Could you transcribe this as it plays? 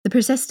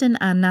Persistent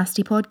and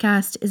Nasty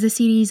podcast is a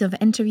series of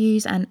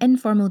interviews and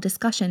informal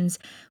discussions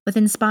with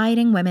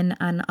inspiring women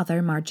and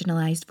other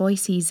marginalised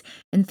voices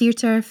in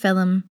theatre,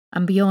 film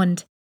and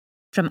beyond.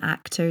 From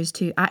actors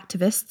to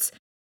activists,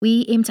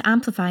 we aim to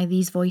amplify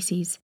these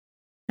voices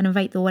and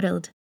invite the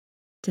world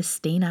to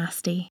stay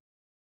nasty.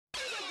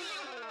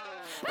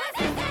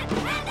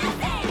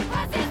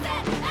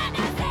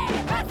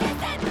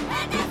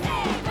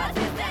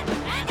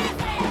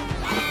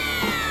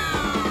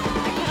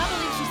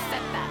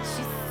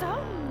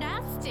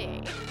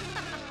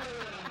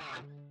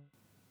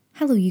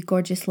 Hello, you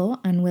gorgeous lot,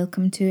 and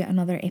welcome to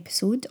another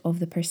episode of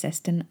the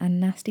Persistent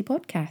and Nasty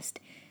podcast.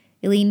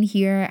 Elaine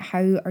here.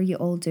 How are you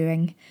all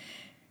doing?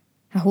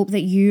 I hope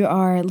that you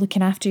are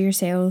looking after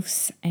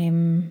yourselves,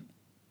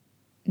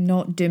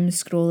 not doom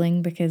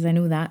scrolling, because I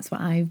know that's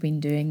what I've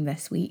been doing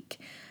this week.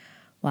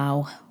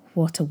 Wow,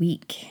 what a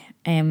week.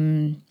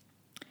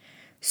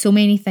 So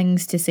many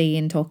things to say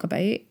and talk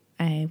about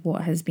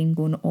what has been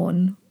going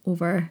on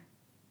over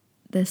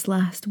this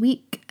last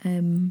week.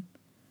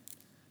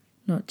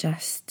 Not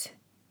just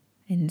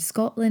in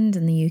Scotland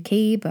and the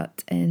UK,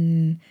 but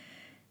in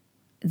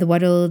the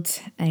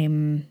world,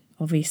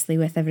 obviously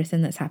with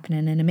everything that's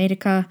happening in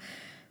America,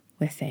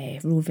 with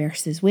Roe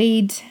versus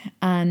Wade,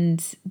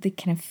 and the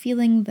kind of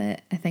feeling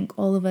that I think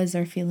all of us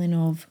are feeling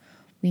of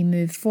we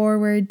move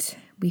forward,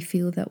 we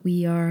feel that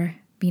we are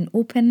being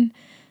open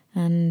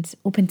and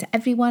open to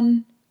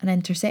everyone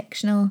and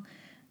intersectional,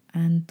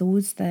 and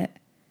those that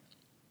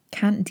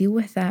can't deal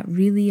with that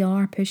really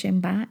are pushing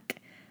back.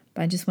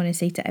 But I just want to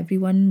say to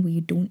everyone,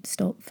 we don't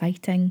stop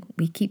fighting,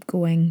 we keep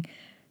going.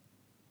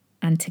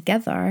 And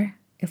together,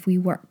 if we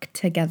work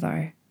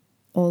together,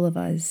 all of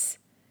us,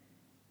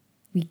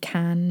 we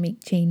can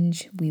make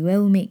change, we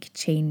will make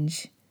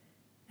change,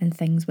 and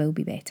things will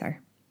be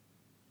better.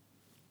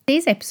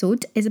 Today's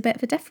episode is a bit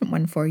of a different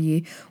one for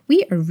you.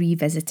 We are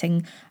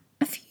revisiting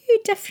a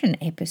few different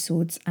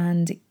episodes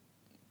and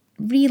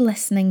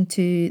re-listening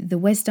to the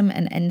wisdom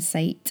and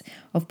insight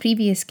of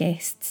previous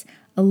guests,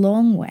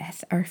 along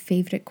with our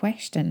favourite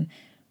question: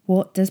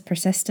 what does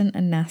persistent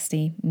and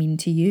nasty mean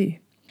to you?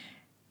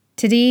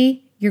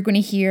 Today, you're going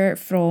to hear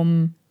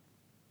from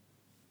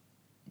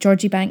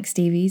Georgie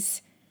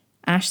Banks-Davies,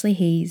 Ashley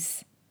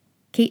Hayes,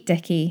 Kate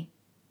Dickie,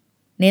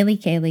 Nellie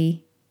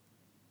Kelly,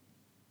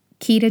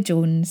 Kira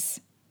Jones,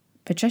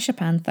 Patricia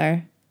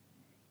Panther,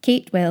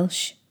 Kate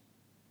Welsh,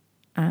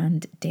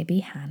 and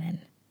Debbie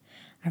Hannon.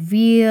 A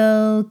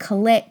real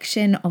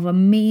collection of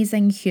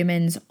amazing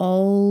humans,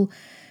 all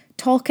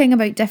talking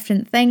about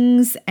different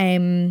things.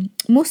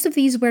 Most of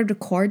these were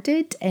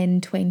recorded in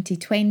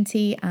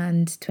 2020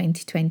 and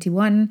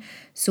 2021,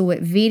 so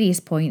at various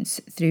points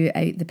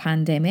throughout the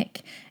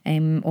pandemic.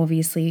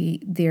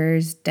 Obviously,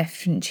 there's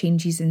different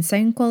changes in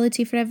sound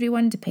quality for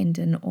everyone,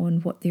 depending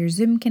on what their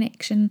Zoom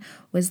connection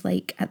was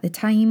like at the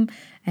time.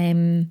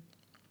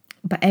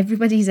 But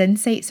everybody's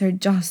insights are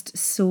just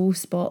so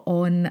spot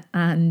on,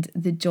 and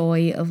the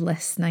joy of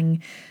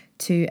listening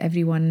to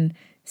everyone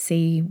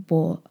say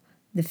what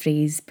the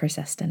phrase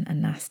persistent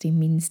and nasty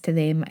means to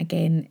them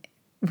again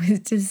was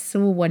just so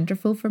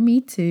wonderful for me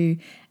to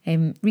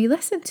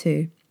re-listen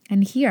to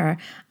and hear.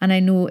 And I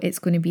know it's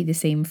going to be the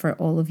same for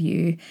all of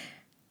you.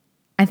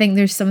 I think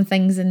there's some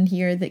things in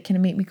here that kind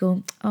of make me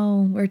go,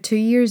 oh, we're 2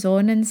 years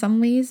on in some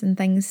ways and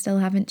things still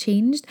haven't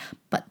changed.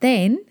 But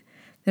then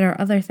there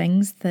are other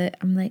things that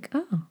I'm like,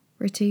 oh,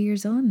 we're 2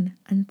 years on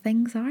and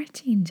things are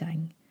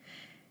changing.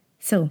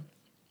 So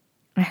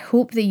I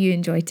hope that you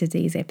enjoyed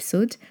today's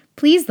episode.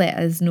 Please let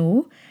us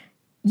know.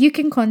 You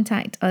can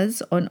contact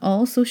us on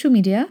all social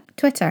media: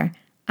 Twitter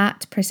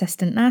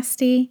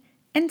 @PersistentNasty,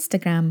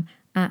 Instagram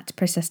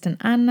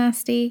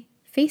 @PersistentAndNasty,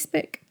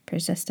 Facebook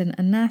Persistent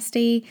and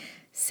Nasty.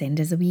 Send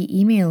us a wee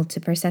email to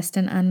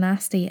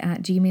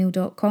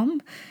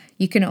persistentandnasty@gmail.com.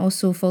 You can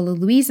also follow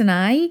Louise and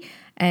I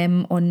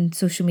on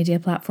social media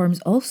platforms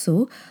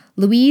also.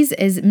 Louise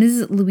is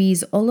Ms.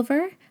 Louise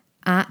Oliver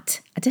I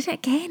did it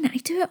again, I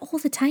do it all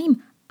the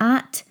time,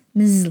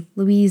 @Ms.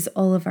 Louise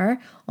Oliver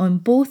on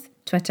both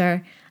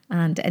Twitter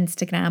and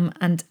Instagram,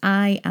 and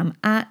I am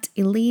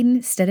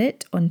 @Elaine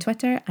Stirrett on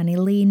Twitter and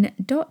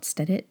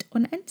Elaine.Stirrett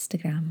on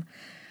Instagram.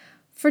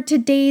 For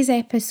today's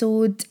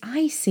episode,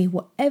 I say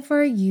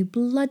whatever you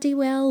bloody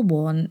well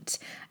want.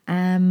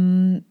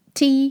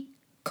 Tea,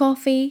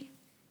 coffee.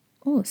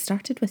 Oh, it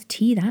started with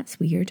tea, that's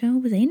weird. I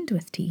always end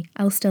with tea.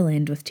 I'll still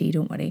end with tea,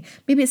 don't worry.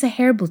 Maybe it's a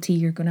herbal tea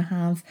you're going to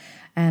have.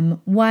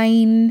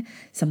 Wine,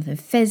 something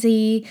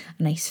fizzy,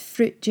 a nice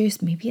fruit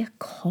juice, maybe a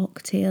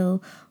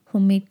cocktail.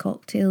 Homemade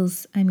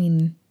cocktails, I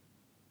mean,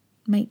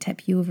 might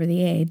tip you over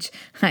the edge.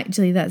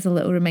 Actually, that's a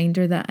little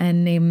reminder that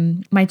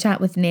in my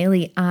chat with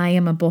Nellie, I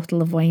am a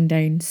bottle of wine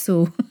down.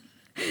 So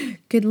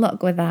good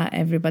luck with that,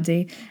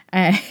 everybody.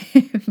 I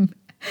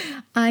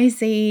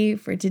say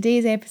for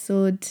today's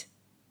episode,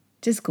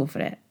 just go for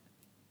it.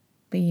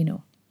 But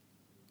you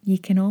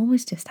can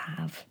always just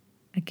have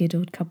a good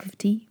old cup of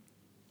tea.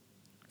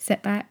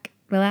 Sit back,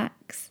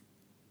 relax,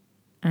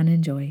 and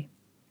enjoy.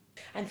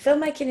 And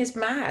filmmaking is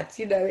mad,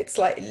 you know, it's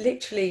like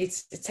literally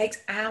it takes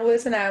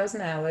hours and hours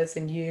and hours,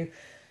 and you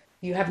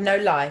have no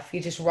life. You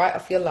just write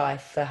off your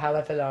life for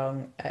however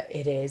long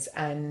it is,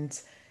 and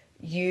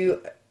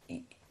you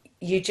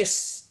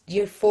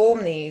you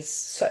form these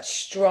such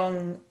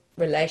strong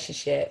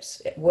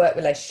relationships, work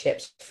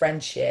relationships,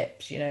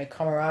 friendships, you know,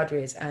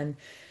 camaraderies, and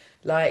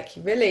like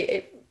you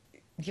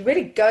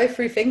really go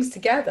through things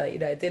together, you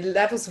know, the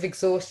levels of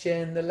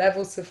exhaustion, the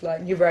levels of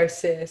like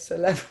neurosis, the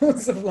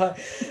levels of like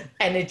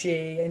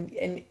energy,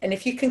 and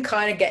if you can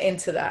kind of get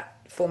into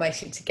that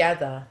formation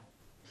together,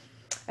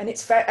 and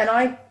it's very, and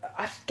I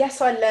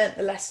guess I learned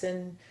the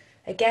lesson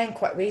again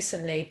quite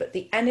recently, but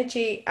the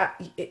energy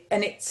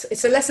and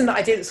it's a lesson that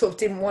I did sort of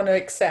didn't want to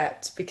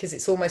accept because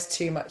it's almost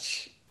too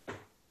much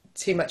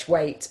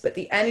weight, but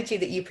the energy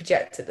that you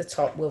project at the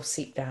top will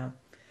seep down,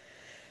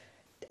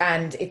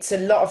 and it's a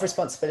lot of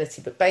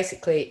responsibility. But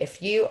basically,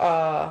 if you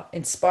are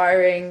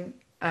inspiring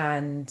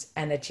and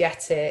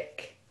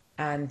energetic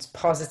and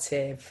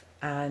positive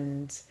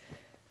and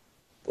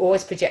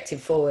always projecting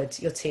forward,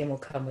 your team will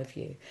come with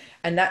you.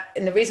 And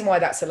the reason why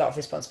that's a lot of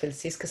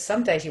responsibility is because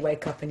some days you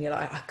wake up and you're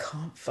like, I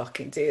can't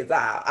fucking do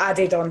that,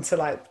 added on to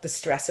like the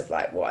stress of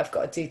like what I've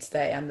got to do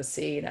today and the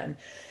scene, and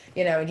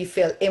you know, and you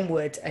feel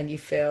inward, and you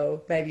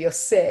feel maybe you're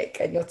sick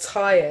and you're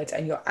tired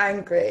and you're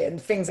angry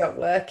and things aren't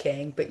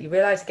working, but you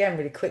realize again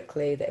really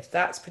quickly that if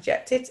that's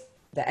projected,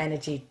 the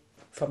energy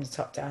from the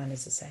top down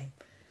is the same.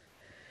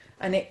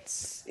 And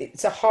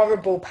it's a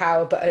horrible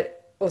power,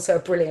 but also a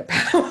brilliant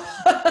power.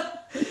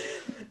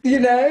 You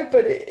know,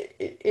 but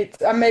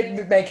it's I may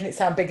be making it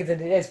sound bigger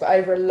than it is, but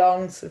over a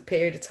long sort of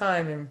period of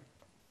time,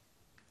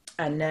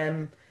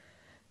 and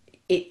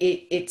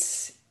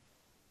it's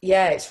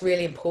yeah, it's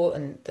really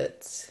important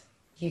that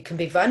you can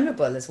be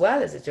vulnerable as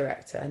well as a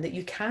director, and that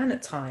you can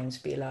at times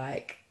be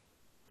like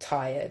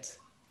tired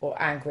or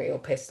angry or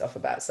pissed off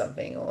about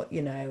something, or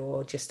you know,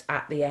 or just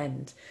at the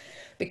end,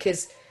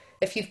 because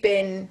if you've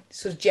been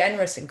sort of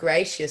generous and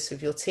gracious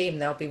with your team,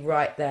 they'll be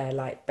right there,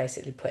 like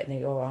basically putting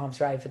your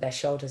arms right over their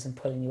shoulders and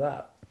pulling you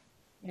up.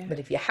 Yeah. But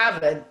if you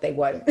haven't, they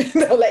won't.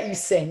 They'll let you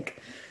sink.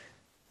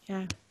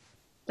 Yeah.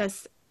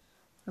 That's,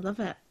 I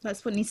love it.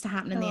 That's what needs to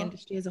happen in the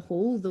industry as a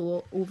whole,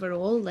 though,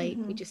 overall. Like,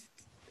 we just,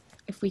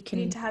 if we We can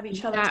need to have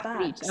each do other's that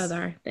for each backs.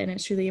 other, then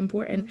it's really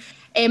important.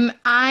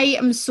 I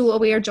am so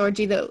aware,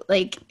 Georgie, that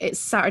like it's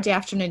Saturday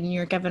afternoon and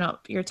you're giving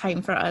up your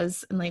time for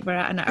us, and like we're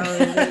at an hour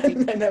already.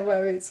 No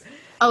worries.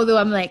 Although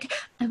I'm like,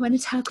 I want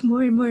to talk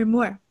more and more and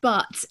more.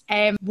 But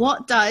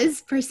what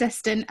does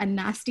persistent and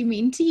nasty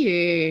mean to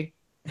you?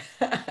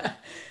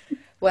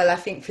 Well, I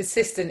think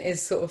persistent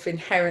is sort of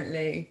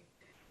inherently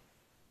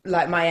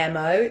like my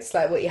MO. It's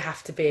like what you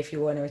have to be if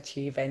you want to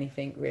achieve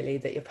anything really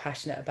that you're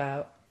passionate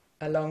about,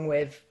 along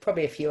with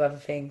probably a few other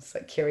things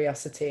like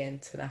curiosity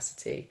and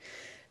tenacity.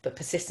 But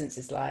persistence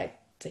is like,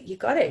 you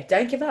got it,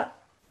 don't give up.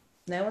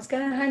 No one's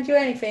going to hand you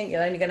anything.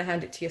 You're only going to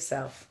hand it to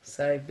yourself.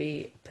 So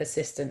be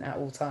persistent at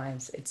all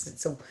times.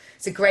 It's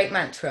a great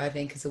mantra, I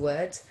think, as a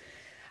word.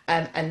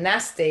 And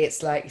nasty,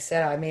 it's like you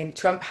said, I mean,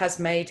 Trump has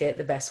made it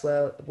the best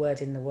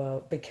word in the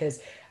world,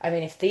 because, I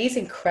mean, if these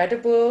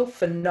incredible,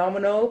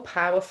 phenomenal,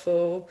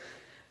 powerful,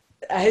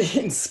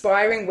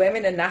 inspiring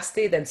women are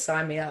nasty, then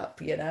sign me up,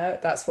 you know?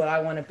 That's what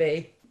I want to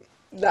be.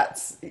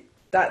 That's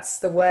that's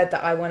the word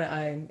that I want to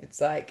own.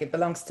 It's like, it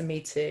belongs to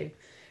me too.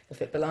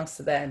 If it belongs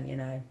to them, you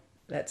know,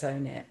 let's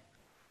own it.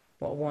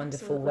 What a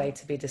wonderful way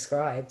to be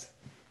described.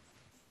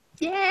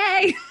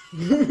 Yay!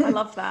 I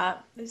love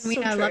that. It's so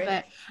I true. love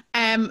it.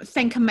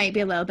 Think I might be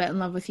a little bit in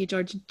love with you,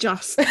 George.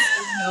 Just so you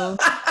know.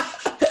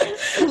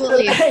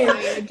 Totally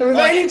inspired. We've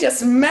only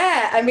just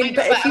met. I mean,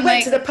 but if you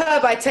went to the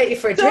pub, I'd take you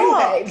for a drink,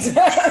 babes.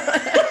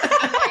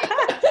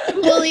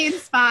 Totally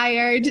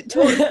inspired.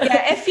 Totally.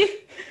 Yeah, if you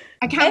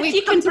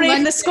can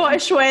bring the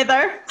Scottish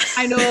weather.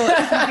 I know.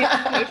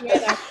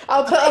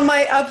 I'll put on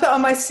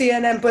my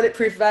CNN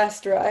bulletproof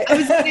vest, right? I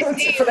was gonna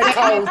say, for the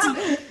cold.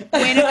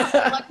 When I'm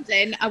in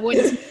London, I want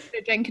you to have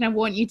a drink and I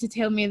want you to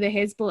tell me the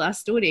Hezbollah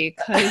story,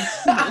 because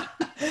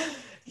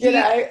you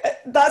know,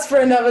 that's for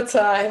another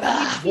time.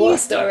 War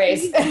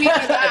stories.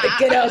 The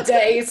good old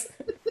days.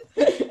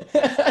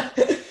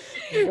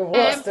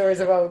 War stories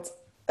of old.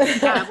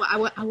 Yeah,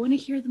 well, I want to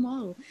hear them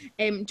all.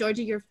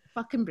 Georgie, you're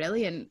fucking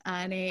brilliant,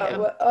 and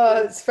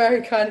it's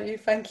very kind of you.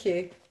 Thank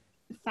you.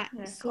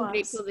 So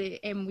grateful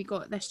that we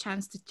got this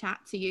chance to chat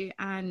to you,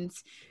 and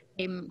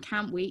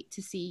can't wait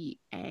to see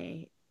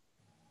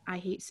I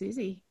Hate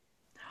Susie.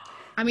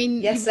 I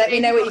mean, yes, let me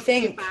know what you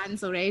think.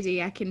 Fans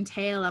already, I can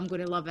tell I'm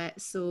going to love it.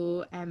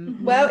 So,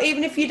 well,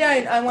 even if you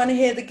don't, I want to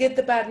hear the good,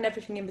 the bad, and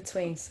everything in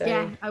between. So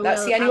yeah,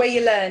 that's the only way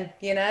you learn,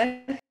 you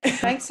know.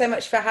 Thanks so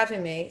much for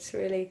having me. It's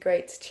really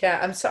great to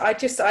chat.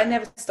 I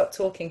never stop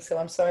talking, so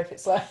I'm sorry if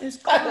it's like it's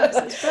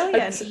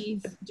brilliant.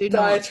 Do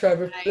not.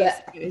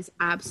 It was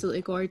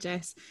absolutely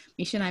gorgeous.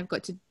 Misha and I've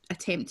got to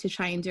attempt to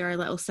try and do our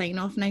little sign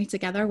off now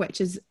together, which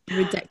is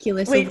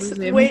ridiculous. Wait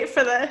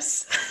for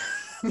this.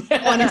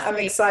 Honestly, I'm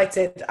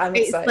excited.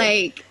 It's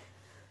like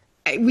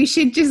we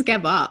should just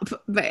give up,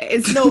 but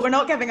it's no, we're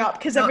not giving up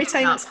because every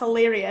time it's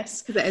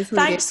hilarious. It is hilarious.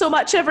 Thanks so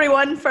much,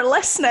 everyone, for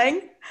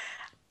listening,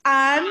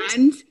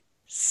 and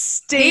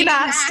stay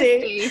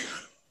nasty.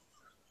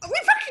 We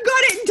fucking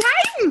got it in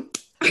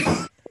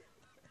time.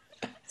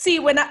 See,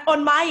 when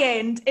on my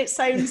end, it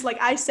sounds like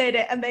I said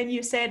it and then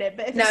you said it,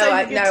 but if it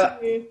sounded good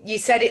to you... You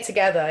said it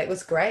together. It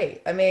was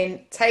great. I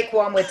mean, take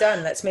one, we're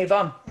done. Let's move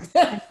on.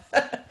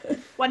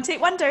 One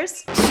take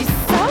wonders. She's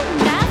so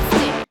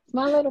nasty.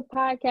 My little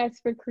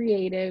podcast for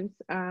creatives.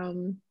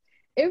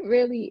 It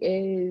really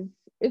is.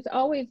 It's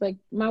always like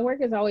my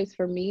work is always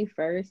for me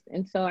first,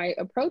 and so I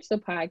approached the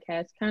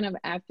podcast kind of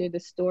after the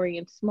Story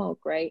and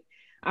Smoke. Right?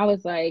 I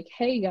was like,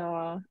 "Hey,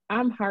 y'all,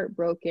 I'm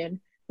heartbroken.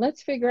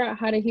 Let's figure out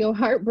how to heal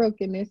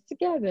heartbrokenness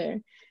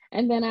together."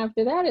 And then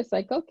after that, it's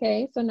like,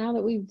 okay, so now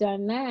that we've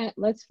done that,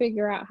 let's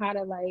figure out how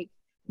to like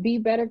be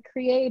better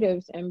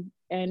creatives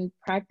and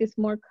practice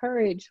more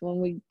courage when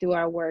we do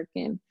our work,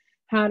 and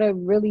how to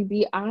really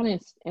be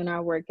honest in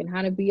our work, and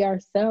how to be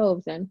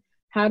ourselves, and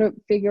how to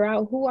figure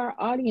out who our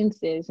audience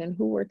is and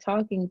who we're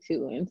talking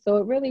to. And so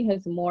it really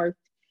has morphed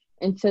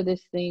into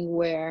this thing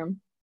where,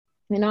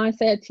 I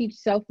say I teach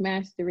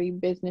self-mastery,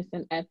 business,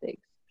 and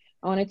ethics.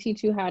 I want to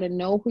teach you how to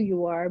know who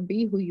you are,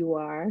 be who you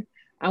are.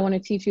 I want to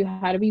teach you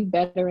how to be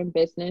better in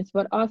business,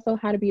 but also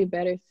how to be a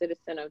better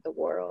citizen of the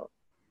world.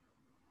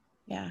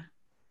 Yeah.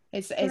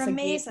 It's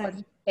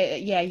amazing.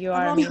 You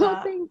are amazing. Oh,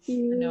 thank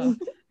you. No.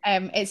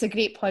 It's a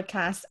great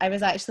podcast. I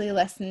was actually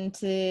listening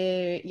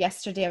to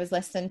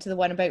the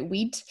one about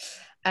weed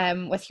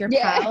with your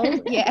pal.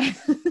 Yeah.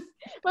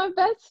 My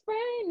best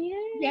friend,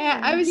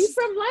 he's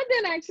from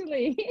London,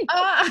 actually.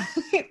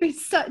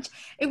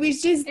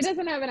 It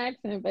doesn't have an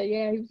accent, but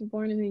yeah, he was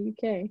born in the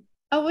UK.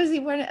 Oh, was he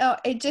born? Oh,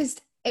 it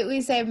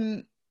was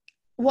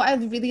what I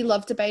really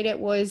loved about it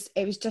was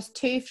just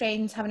two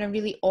friends having a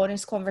really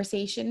honest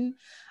conversation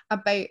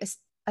about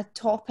a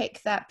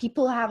topic that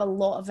people have a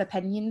lot of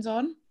opinions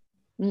on.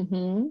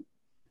 Mm-hmm.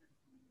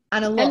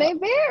 And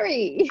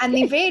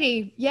they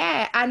vary,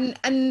 yeah.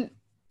 And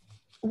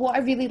what I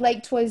really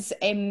liked was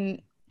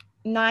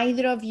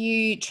neither of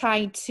you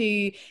tried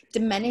to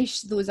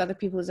diminish those other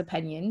people's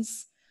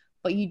opinions,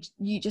 but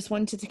you just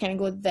wanted to kind of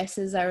go, this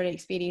is our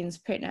experience,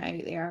 putting it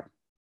out there.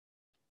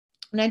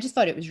 And I just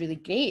thought it was really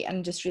great,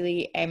 and just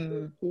really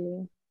And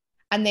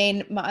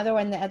then my other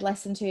one that I'd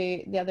listened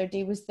to the other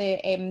day was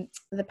the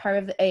Power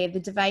of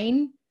the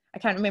Divine. I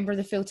can't remember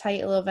the full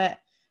title of it.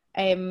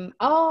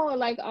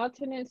 Like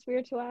alternate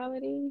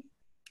spirituality.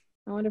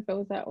 I wonder if it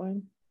was that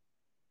one.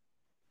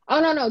 Oh,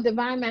 no,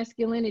 divine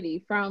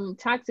masculinity, from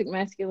toxic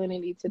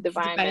masculinity to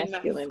divine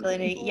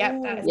masculinity.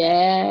 Yep.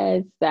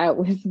 Yes, that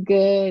was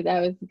good. That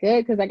was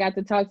good, because I got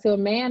to talk to a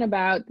man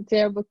about the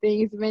terrible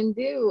things men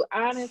do,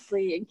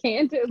 honestly and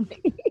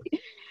candidly.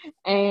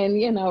 And,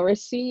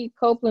 Rashid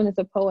Copeland is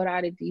a poet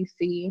out of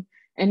DC,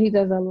 and he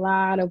does a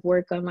lot of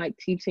work on like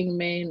teaching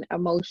men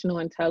emotional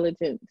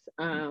intelligence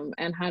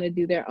and how to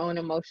do their own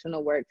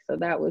emotional work. So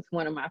that was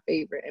one of my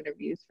favorite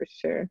interviews for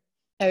sure.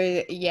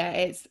 Oh, yeah,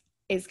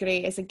 it's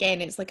great.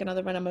 It's like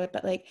another one I'm a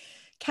bit like,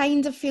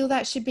 kind of feel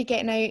that should be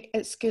getting out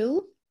at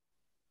school.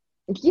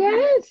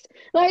 Yes.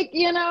 Like,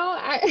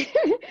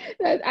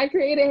 I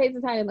created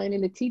Hazel's Higher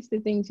Learning to teach the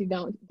things you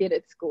don't get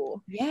at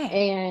school. Yeah.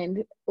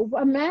 And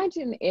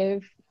imagine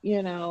if,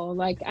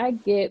 like I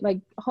get like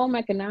home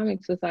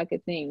economics was like a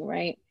thing,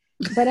 right?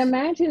 But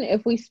imagine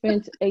if we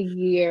spent a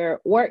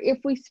year, or if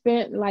we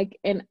spent like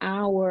an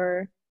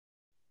hour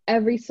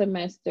every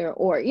semester,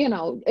 or,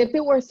 if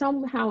it were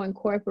somehow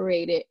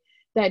incorporated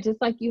that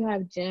just like you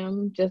have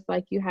gym, just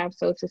like you have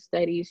social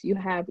studies, you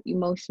have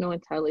emotional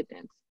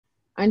intelligence,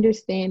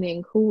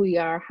 understanding who we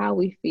are, how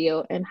we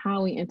feel, and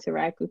how we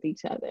interact with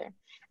each other.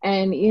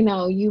 And,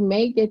 you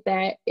may get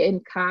that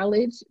in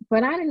college,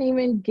 but I didn't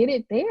even get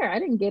it there. I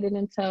didn't get it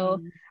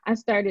until I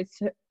started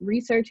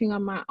researching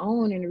on my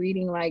own and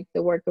reading like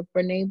the work of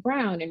Brene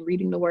Brown and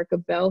reading the work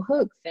of Bell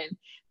Hooks. And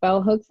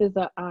Bell Hooks is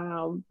a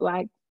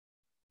Black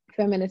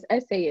feminist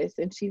essayist,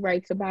 and she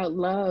writes about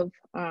love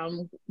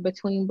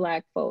between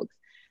Black folks.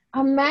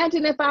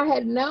 Imagine if I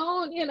had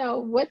known,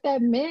 what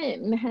that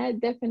meant and had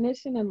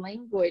definition and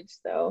language.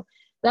 So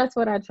that's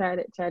what I try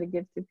to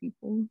give to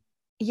people.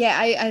 Yeah,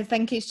 I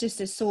think it's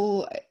just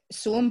so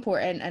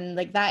important. And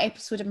like that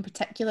episode in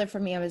particular for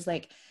me, I was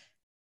like,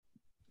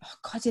 oh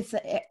God,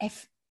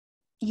 if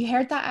you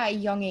heard that at a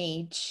young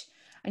age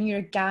and you're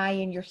a guy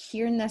and you're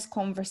hearing this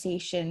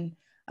conversation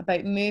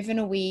about moving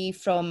away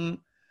from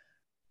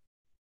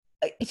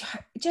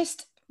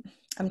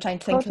I'm trying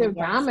to think of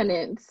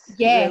dominance.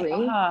 Yeah.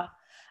 Really.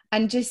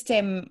 And just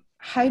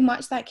how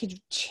much that could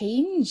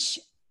change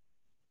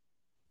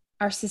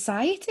our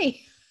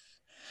society.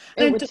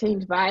 It would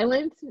change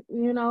violence,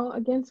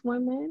 against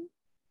women.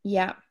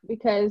 Yeah.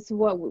 Because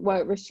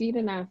what Rashid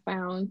and I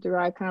found through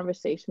our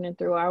conversation and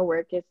through our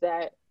work is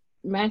that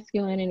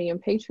masculinity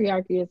and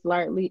patriarchy is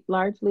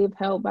largely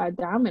upheld by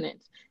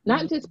dominance,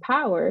 not just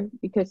power,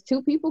 because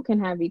two people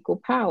can have equal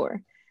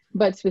power,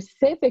 but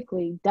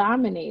specifically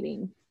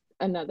dominating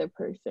another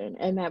person,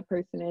 and that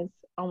person is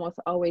almost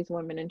always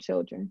women and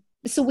children.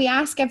 So we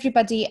ask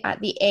everybody at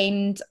the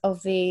end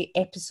of the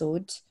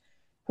episode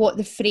what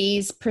the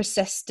phrase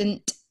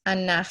persistent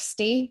and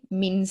nasty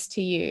means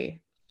to you.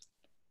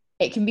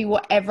 It can be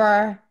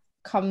whatever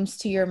comes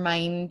to your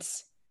mind.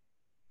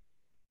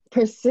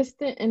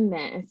 Persistent and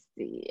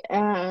nasty.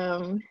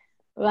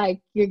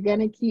 Like, you're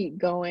gonna keep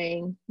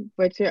going,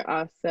 but you're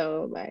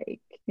also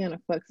like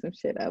gonna fuck some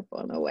shit up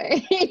on the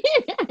way.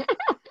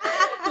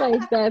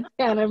 Like, that's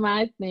kind of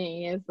my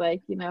thing. It's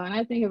like, you know, when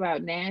I think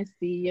about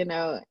nasty, you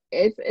know,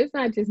 it's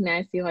not just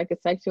nasty in like a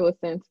sexual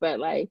sense, but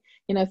like,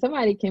 you know,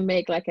 somebody can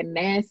make like a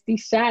nasty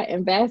shot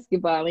in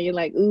basketball and you're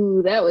like,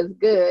 ooh, that was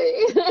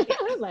good.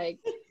 Like,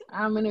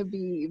 I'm going to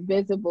be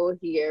visible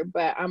here,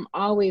 but I'm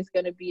always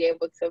going to be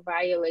able to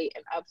violate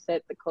and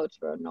upset the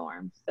cultural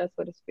norms. That's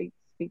what it speaks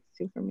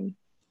to for me.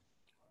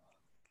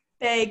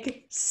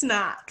 Big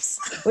snaps.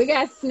 We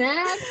got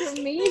snaps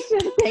from Misha.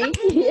 Thank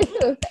you.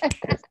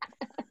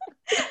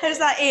 There's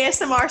that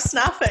ASMR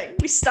snapping.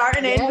 We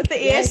starting in with the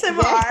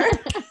ASMR.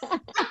 Yes.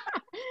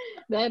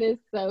 That is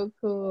so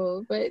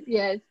cool. But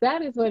yes,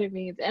 that is what it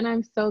means. And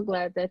I'm so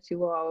glad that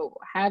you all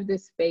have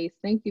this space.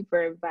 Thank you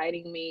for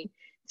inviting me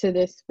to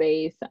this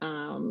space.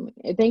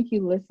 Thank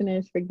you,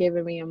 listeners, for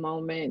giving me a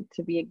moment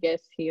to be a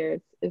guest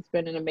here. It's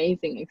been an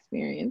amazing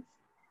experience.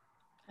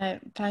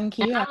 Thank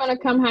you. And I'm gonna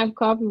come have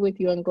coffee with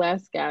you in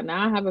Glasgow.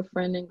 Now I have a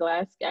friend in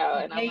Glasgow,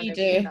 and I'm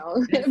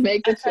gonna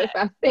make a trip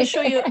out there. We'll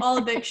show you all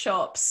the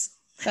bookshops.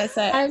 That's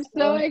it. I'm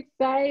so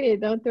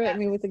excited. Don't threaten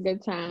me with a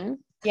good time.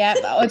 Yeah,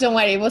 oh, don't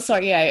worry, we'll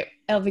sort you out.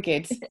 It'll be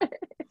good.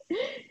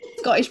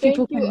 Scottish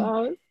people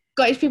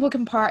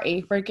can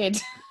party. We're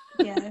good.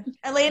 Yeah,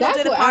 Elaine will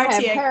do the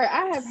partying.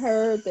 I have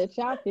heard that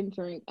y'all can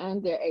drink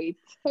under a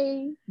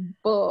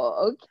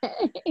table.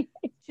 Okay.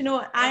 You know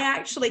what? I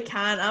actually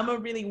can. I'm a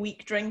really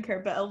weak drinker,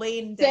 but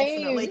Elaine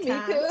definitely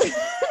can.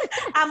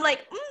 I'm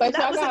like,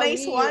 that was a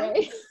nice one.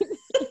 Right?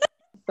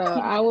 So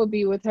I will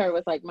be with her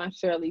with like my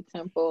Shirley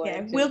Temple.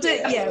 Yeah, we'll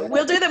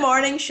do the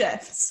morning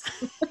shifts.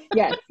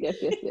 Yes.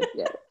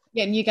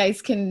 Yeah, and you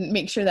guys can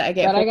make sure that I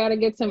get. But I gotta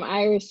get some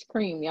Irish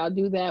cream. Y'all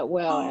do that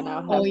well, and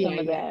I'll have some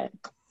of that.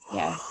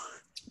 Yeah.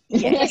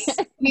 Yes,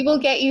 we will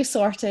get you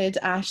sorted,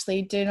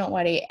 Ashley. Do not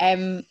worry.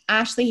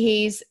 Ashley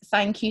Hayes,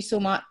 thank you so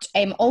much.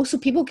 Also,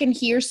 people can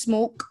hear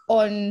Smoke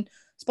on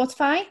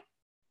Spotify.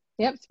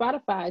 Yep,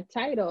 Spotify,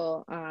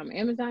 Tidal,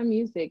 Amazon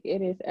Music.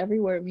 It is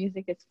everywhere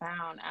music is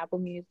found. Apple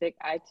Music,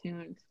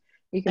 iTunes.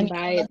 You can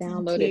buy it,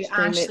 download it, stream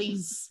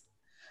Ashley's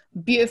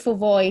beautiful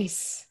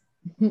voice,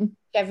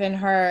 giving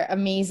her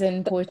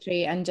amazing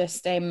poetry, and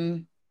just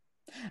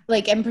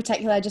like in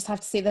particular, I just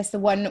have to say this: the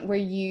one where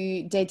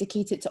you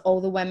dedicate it to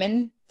all the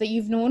women that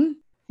you've known.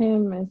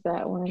 Him is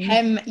that one.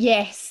 Him,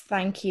 yes,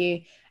 thank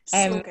you.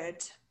 So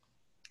good.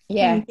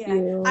 Yeah.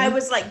 I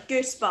was like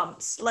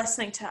goosebumps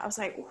listening to it. I was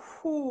like,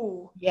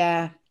 ooh.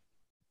 Yeah.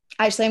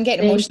 Actually, I'm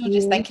getting emotional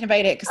just thinking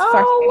about it, because the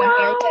first time I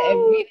heard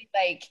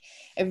it,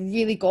 it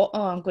really got,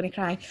 I'm going to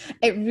cry.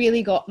 It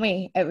really got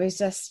me. It was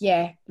just,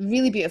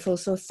 really beautiful.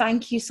 So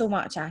thank you so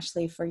much,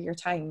 Ashley, for your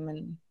time.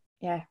 And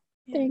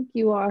thank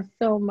you all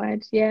so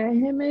much. Yeah,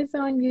 him is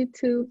on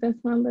YouTube.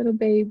 That's my little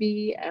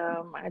baby.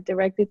 I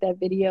directed that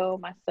video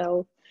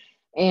myself.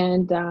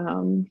 And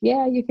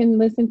you can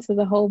listen to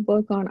the whole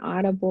book on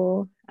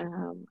Audible.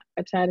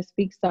 I try to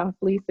speak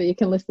softly so you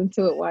can listen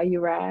to it while you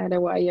ride or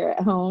while you're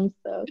at home.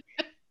 So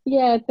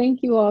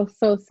thank you all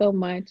so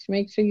much.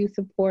 Make sure you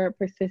support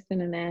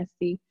Persistent and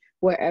Nasty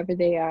wherever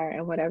they are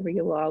and whatever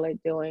you all are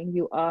doing.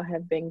 You all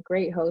have been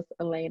great hosts,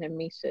 Elaine and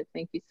Misha.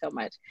 Thank you so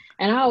much.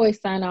 And I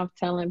always sign off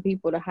telling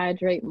people to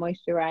hydrate,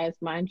 moisturize,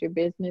 mind your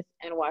business,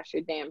 and wash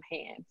your damn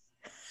hands.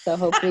 So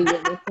hopefully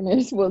your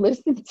listeners will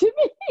listen to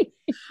me.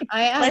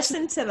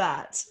 Listen to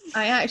that.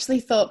 I actually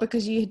thought,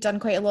 because you had done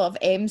quite a lot of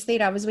M's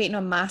there, I was waiting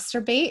on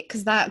masturbate,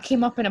 because that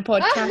came up in a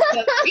podcast.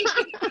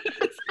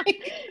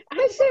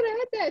 I should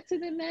add that to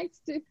the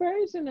next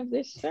version of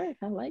this shirt.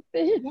 I like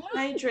this.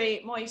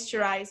 Hydrate,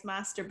 moisturize,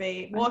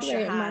 masturbate, wash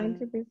your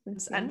hands,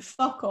 and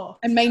fuck off.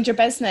 And mind your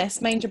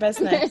business. Mind your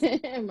business.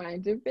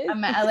 Mind your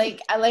business.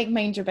 I like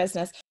mind your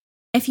business.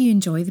 If you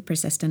enjoy the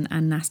Persistent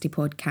and Nasty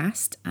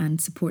podcast and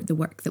support the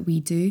work that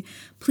we do,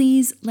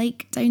 please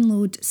like,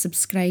 download,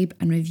 subscribe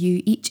and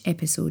review each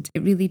episode.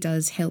 It really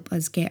does help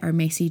us get our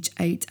message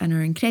out and our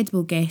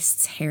incredible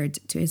guests heard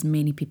to as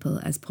many people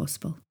as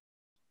possible.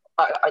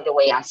 Or the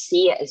way I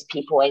see it is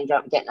people end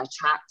up getting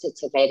attracted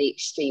to very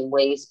extreme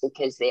ways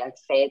because they are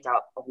fed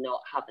up of not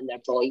having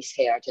their voice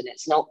heard. And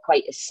it's not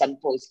quite as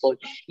simple as going,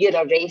 you're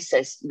a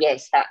racist.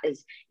 Yes,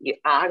 you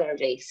are a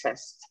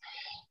racist,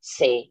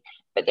 say.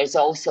 But there's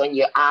also,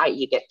 you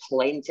get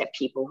plenty of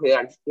people who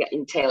are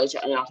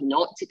intelligent enough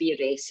not to be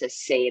racist,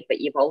 say,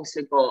 but you've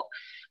also got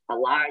a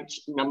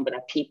large number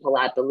of people,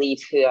 I believe,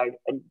 who are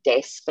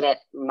desperate,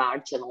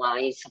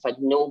 marginalised, have had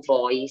no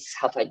voice,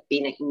 have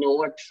been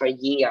ignored for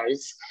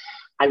years,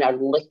 and are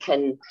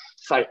looking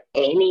for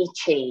any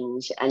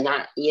change. And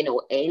that,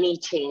 any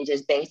change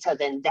is better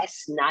than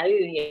this now,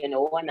 and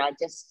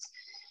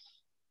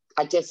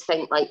I just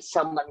think like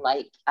someone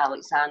like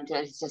Alexandra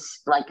is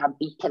just like a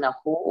beacon of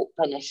hope,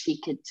 and if she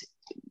could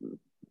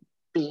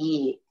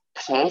be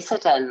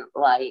president,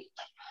 like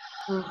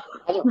I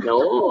don't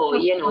know,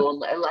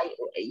 I'd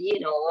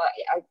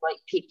like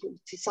people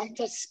to something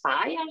to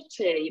aspire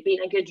to,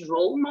 being a good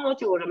role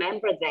model.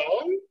 Remember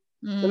them.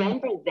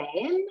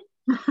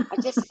 I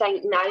just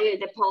think now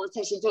the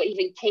politicians don't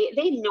even care.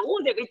 They know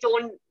that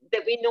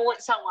we know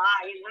it's a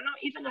lie, and they're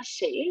not even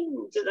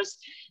ashamed. There's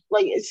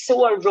like, it's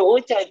so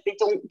eroded, they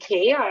don't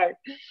care.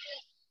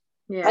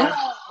 Yeah.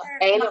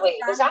 Anyway,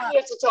 was I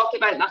here to talk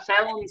about my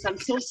films? I'm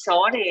so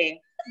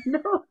sorry.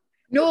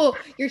 No,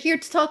 you're here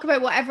to talk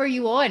about whatever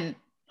you want.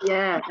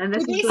 Yeah, and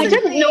this I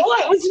didn't know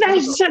it was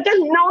this. I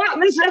didn't know it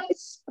was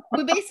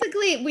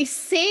this. We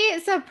say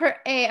it's a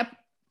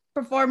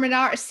performing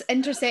arts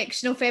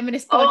intersectional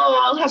feminist podcast.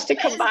 I'll have to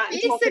come back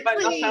and talk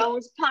about my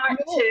films part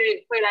 2,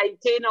 where I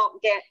do not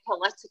get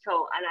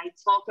political and I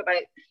talk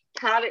about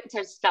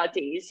character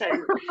studies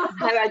and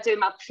how I do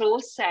my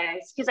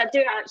process, because I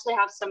do actually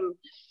have some,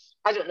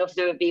 I don't know if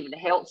they would be even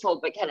helpful,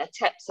 but kind of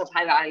tips of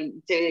how I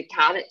do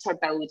character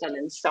building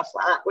and stuff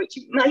like that, which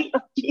might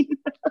have been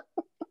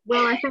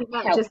well, I think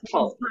that helpful. Just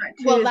part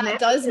 2, well, that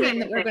does mean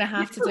that we're going to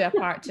have to do a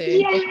part 2. Yay!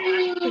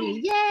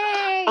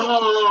 Yay!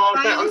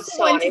 But I'm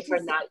sorry for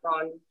that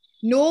one.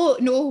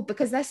 No,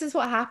 because this is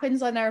what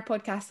happens on our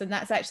podcast, and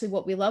that's actually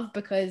what we love,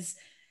 because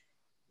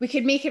we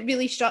could make it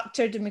really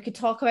structured and we could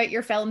talk about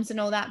your films and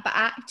all that, but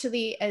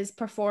actually as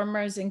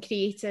performers and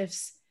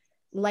creatives,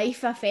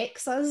 life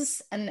affects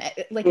us, and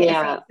it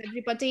affects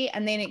everybody,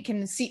 and then it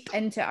can seep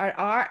into our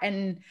art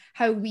and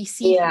how we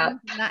see things,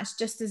 and that's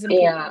just as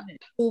important.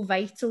 It's so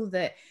vital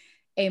that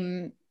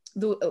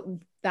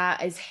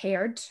that is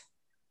heard.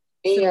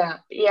 And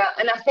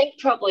I think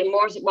probably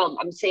more, well,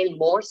 I'm saying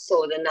more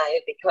so than now,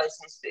 because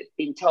as we've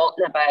been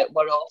talking about,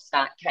 we're off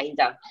that kind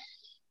of,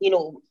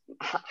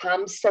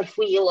 hamster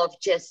wheel of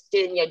just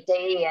doing your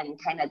day and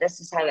kind of this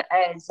is how it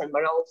is, and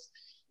we're off,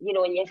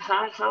 and you've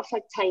had half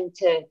a time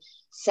to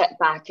sit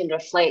back and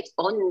reflect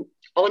on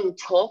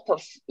top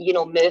of,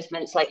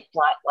 movements like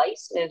Black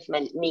Lives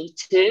Movement, Me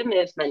Too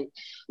movement.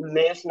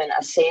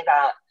 I say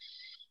that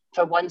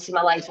for once in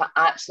my life, I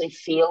actually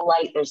feel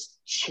like there's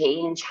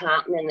change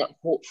happening that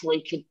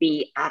hopefully could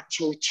be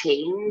actual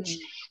change,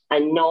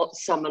 and not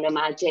someone in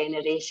my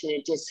generation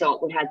who just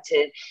thought we had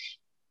to,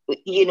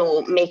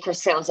 make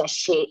ourselves a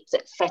shape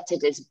that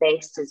fitted as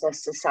best as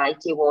this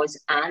society was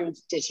and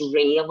just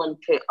rail and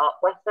put up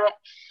with it.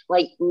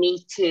 Like, Me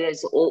Too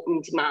has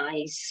opened my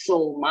eyes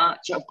so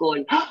much of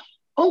going,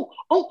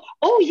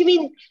 you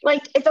mean,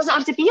 like, it doesn't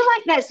have to be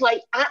like this.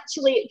 Like,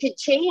 actually, it could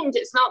change.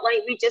 It's not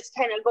like we just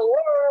kind of go,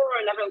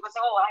 and everyone goes,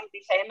 I'm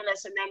be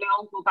feminist, and then we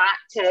all go back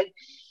to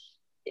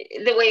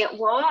the way it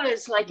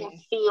was. Like, I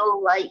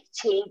feel like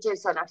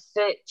changes are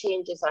afoot,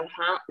 changes are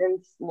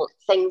happening,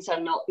 things are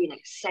not being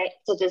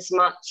accepted as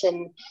much,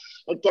 and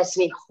it gives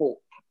me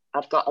hope.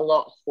 I've got a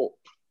lot of hope.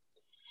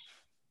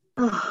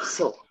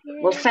 So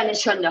we'll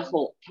finish on the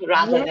hope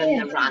rather than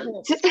the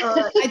rant.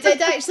 I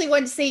did actually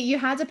want to say, you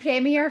had a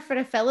premiere for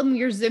a film,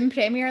 your Zoom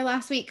premiere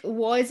last week.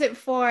 Was it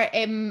for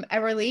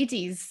Our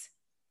Ladies?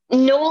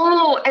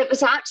 No, it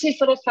was actually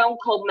for a film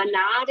called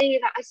Minari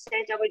that I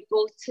said I would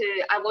go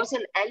to. I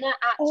wasn't in it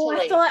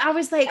actually. I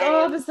was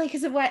like,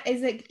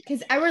 is it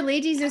because Our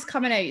Ladies is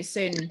coming out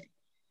soon?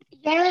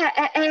 Yeah,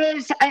 it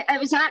is. I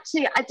was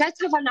actually, I did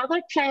have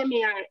another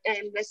premiere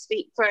this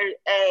week for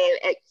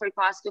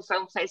Glasgow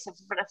Film Festival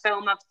for a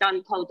film I've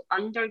done called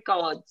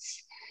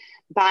Undergods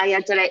by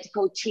a director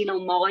called Chino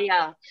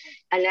Moya,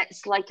 and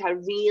it's like a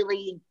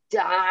really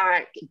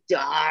dark,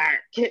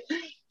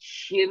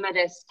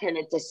 humorous kind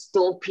of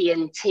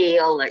dystopian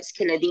tale. It's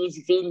kind of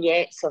these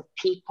vignettes of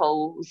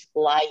people's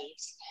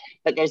lives,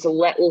 but there's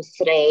little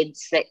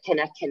threads that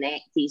kind of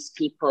connect these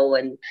people,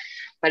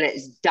 but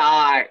it's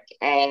dark.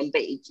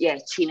 But yeah,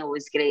 Chino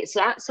was great.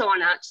 So that's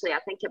on, actually. I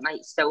think it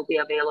might still be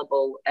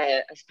available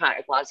as part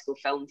of Glasgow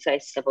Film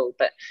Festival.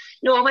 But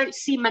no, I went to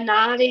see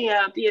Minari,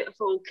 a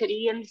beautiful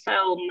Korean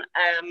film,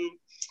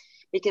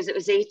 because it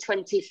was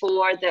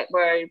A24 that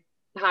were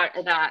part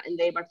of that, and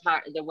they were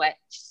part of The Witch.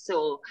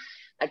 So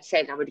I'd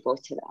said I would go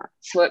to that.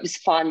 So it was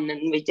fun,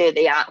 and we do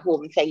the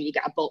at-home thing. You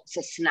get a box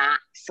of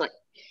snacks,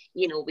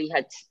 we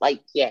had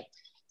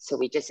so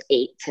we just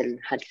ate and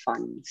had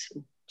fun.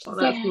 So.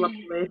 That's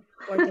lovely.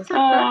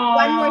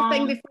 One more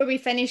thing before we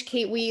finish,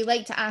 Kate. We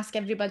like to ask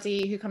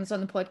everybody who comes on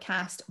the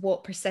podcast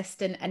what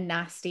persistent and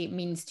nasty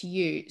means to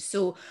you.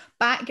 So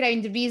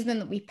background, the reason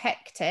that we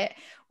picked it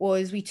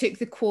was we took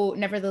the quote,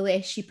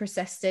 "Nevertheless, she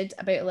persisted,"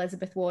 about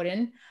Elizabeth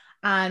Warren,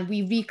 and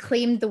we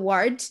reclaimed the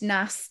word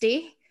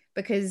nasty,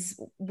 because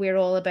we're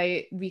all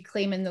about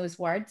reclaiming those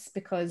words,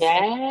 because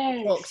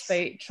it talks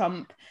about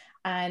Trump,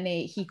 and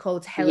he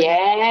called Hillary.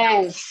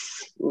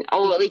 Yes.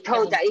 He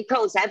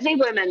calls every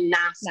woman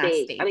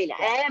nasty. I mean,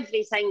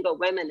 every single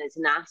woman is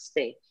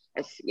nasty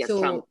if you're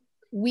Trump.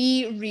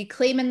 We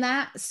reclaiming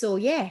that. So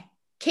yeah,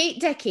 Kate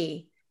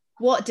Dickie,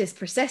 what does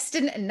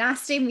persistent and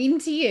nasty mean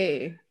to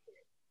you?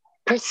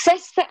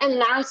 Persistent and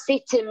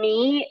nasty to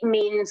me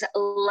means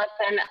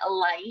living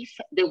life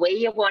the way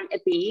you want to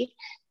be,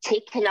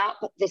 taking up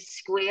the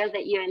square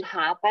that you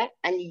inhabit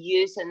and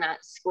using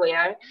that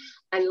square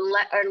and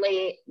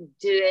literally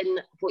doing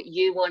what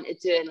you want to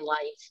do in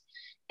life.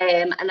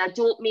 And I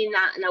don't mean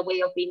that in a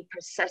way of being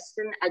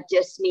persistent. I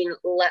just mean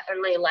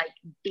literally like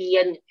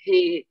being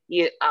who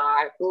you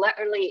are.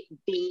 Literally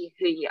be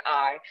who you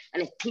are.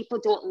 And if people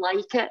don't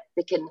like it,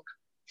 they can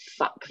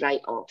fuck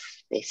right off,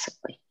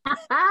 basically. Yeah.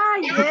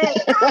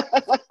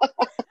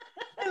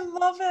 I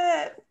love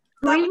it.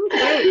 I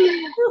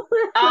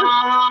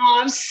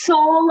so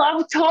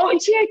love talking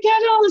to you,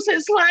 kiddos.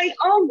 It's like,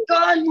 oh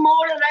God,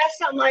 more of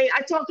this. I'm like,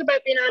 I talk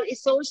about being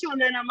antisocial,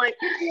 and then I'm like,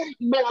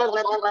 blah, blah,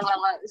 blah, blah,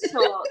 blah.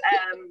 So,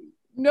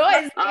 No,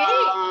 it's great.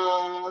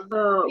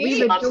 Oh,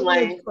 we've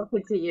enjoyed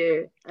talking to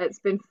you. It's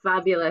been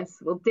fabulous.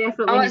 We'll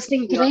definitely. Oh, it's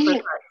been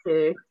great.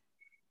 Too.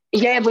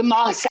 Yeah, we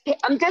must.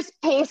 I'm just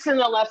pacing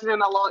the living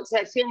room a lot, so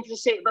it's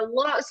interesting, but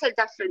lots of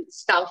different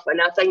stuff.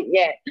 And I think,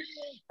 yeah,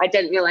 I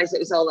didn't realise it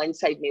was all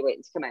inside me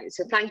waiting to come out.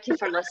 So thank you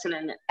for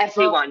listening,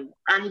 everyone,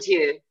 and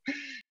you.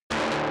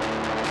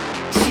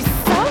 She's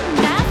so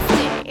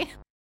nasty.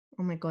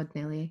 Oh my God,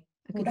 Nelly.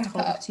 I could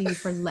talk to you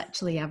for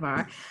literally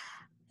ever.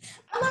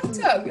 I love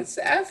tongues.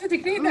 I've had a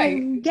great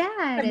night.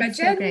 Yeah, it's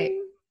so great.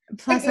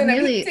 Plus,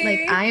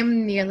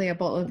 I'm nearly a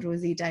bottle of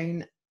rosé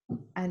down,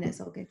 and it's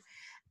all good.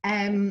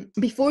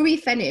 Before we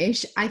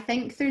finish, I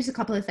think there's a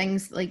couple of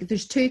things, like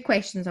there's 2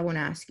 questions I want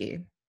to ask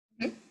you.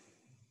 Mm-hmm.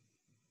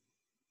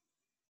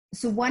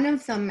 So one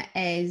of them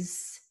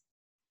is,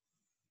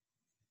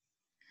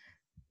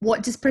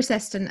 what does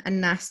persistent and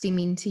nasty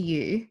mean to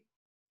you?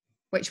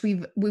 Which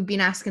we've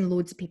been asking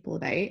loads of people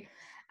about.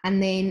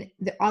 And then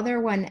the other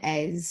one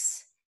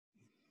is,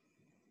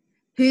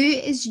 who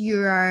is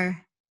your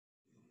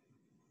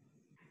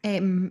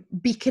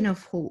beacon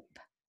of hope?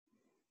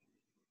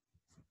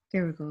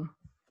 There we go.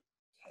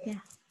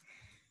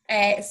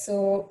 Yeah.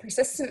 So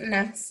persistent and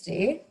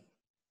nasty,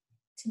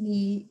 to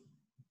me,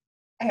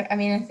 I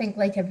mean, I think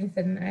like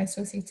everything I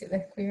associate it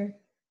with queer,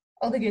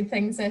 all the good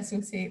things I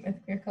associate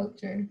with queer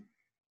culture.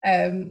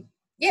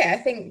 Yeah, I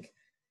think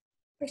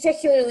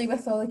particularly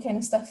with all the kind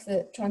of stuff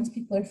that trans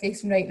people are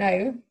facing right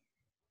now,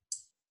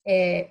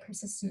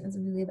 persistent is a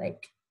really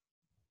like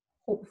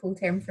hopeful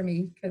term for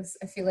me, because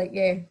I feel like,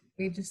 yeah,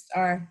 we just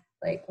are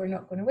like, we're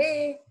not going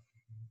away.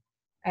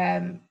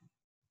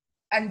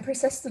 And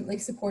persistently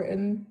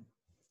supporting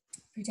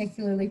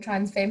particularly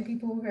trans femme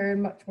people who are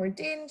in much more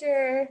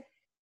danger,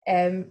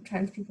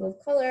 trans people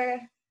of colour.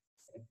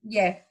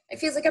 Yeah, it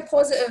feels like a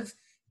positive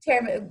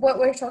term. What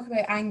we're talking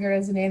about, anger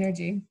as an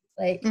energy,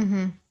 like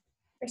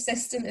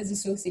persistent is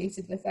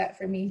associated with that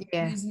for me.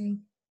 Yeah.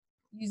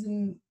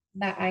 Using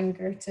that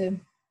anger to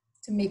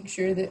make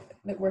sure that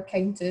we're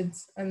counted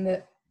and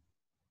that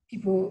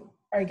people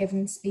are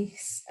given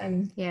space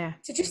and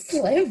to just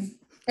live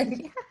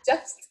and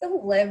just to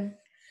live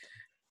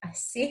a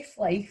safe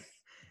life.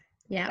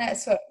 Yeah,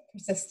 that's what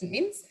persistent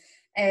means.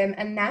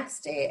 And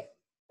nasty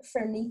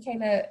for me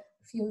kind of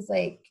feels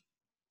like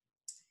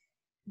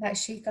that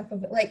shake up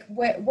of it, like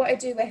what I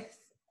do with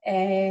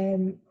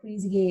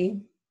Crazy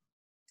Gay,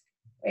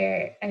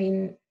 where I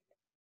mean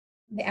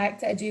the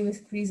act that I do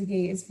with Crazy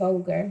Gay is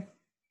vulgar,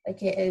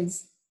 like it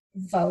is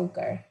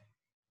vulgar.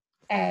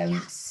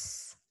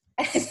 Yes.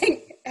 I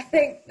think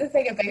the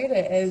thing about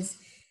it is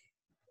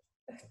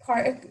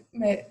part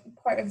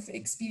of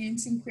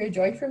experiencing queer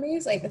joy for me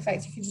is like the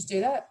fact you can just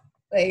do that.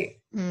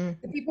 Like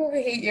the people who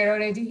hate you are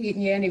already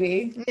hating you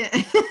anyway,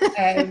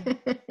 and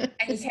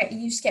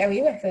you just get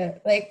away with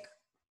it. Like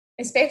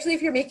especially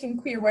if you're making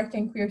queer work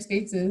in queer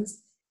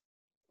spaces,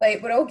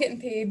 like we're all getting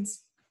paid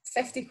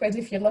 50 quid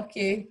if you're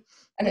lucky,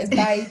 and it's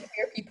by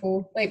queer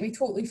people. Like we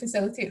totally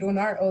facilitate our own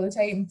art all the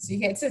time, so you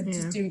get to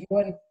just do what you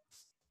want.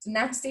 So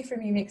nasty for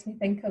me makes me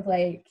think of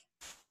like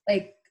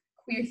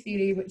Queer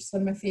Theory, which is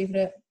one of my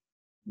favourite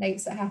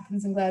nights that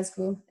happens in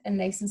Glasgow, and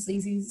Nice and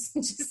Sleazy's.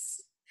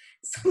 Just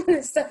some of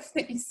the stuff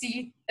that you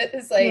see,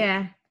 it's like,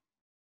 I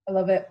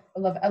love it.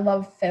 I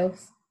love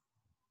filth.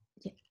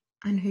 Yeah.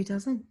 And who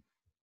doesn't?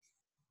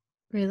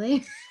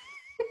 Really?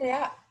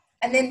 Yeah.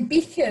 And then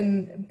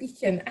beacon.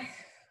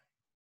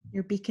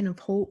 Your beacon of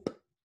hope.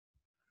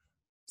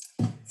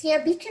 So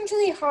yeah, beacon's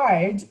really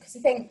hard because I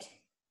think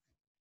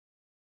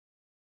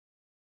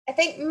I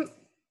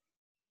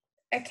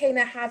kind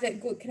of have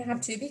it go. Can I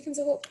have 2 beacons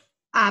of hope?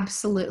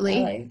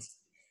 Absolutely.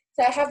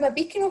 So I have my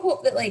beacon of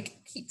hope that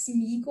like keeps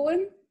me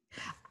going.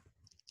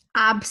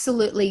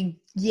 Absolutely.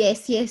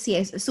 Yes.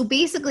 So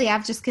basically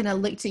I've just kind of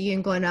looked at you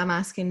and gone, I'm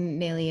asking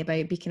Nelly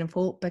about beacon of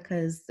hope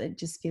because it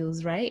just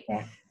feels right.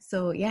 Yeah.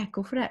 So yeah,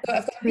 go for it. So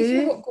I've got beacon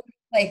of hope going,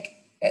 like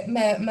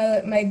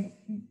my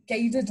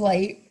guided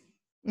light,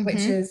 which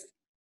is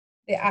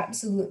the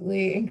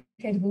absolutely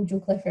incredible Jo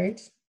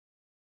Clifford.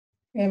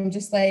 I'm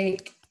just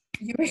like,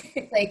 you were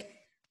like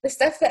the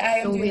stuff that I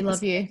am doing. We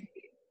love you.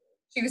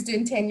 She was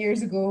doing 10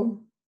 years ago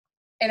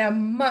in a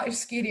much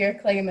scarier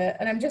climate,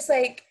 and I'm just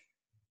like,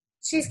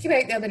 she's come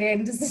out the other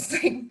end as this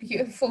like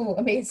beautiful,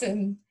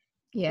 amazing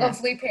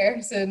lovely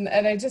person.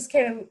 And I just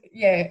kind of,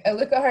 I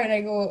look at her and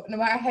I go, no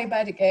matter how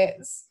bad it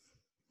gets,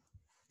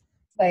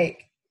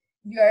 like,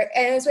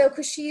 and as well,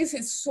 because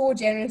is so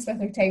generous with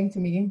her time to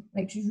me.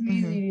 Like, she's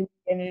really, really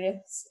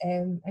generous,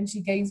 and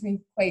she guides me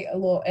quite a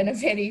lot in a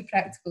very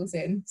practical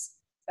sense.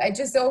 But I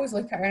just always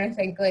look at her and I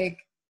think, like,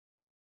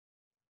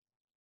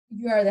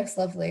 you are this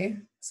lovely.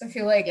 So I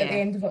feel like at the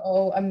end of it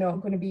all, I'm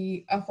not going to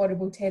be a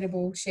horrible,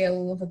 terrible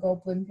shell of a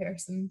goblin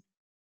person.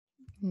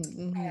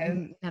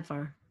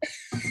 Never.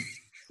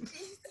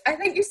 I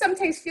think you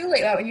sometimes feel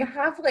like that when you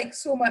have, like,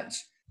 so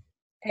much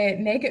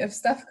negative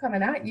stuff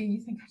coming at you.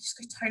 You think, I just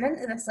could turn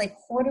into this, like,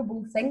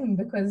 horrible thing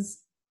because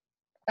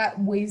that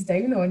weighs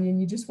down on you, and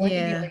you just want to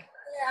be like,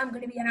 I'm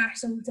going to be an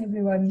arsehole to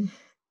everyone.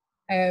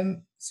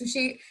 So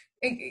she,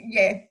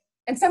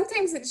 and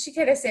sometimes she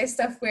kind of says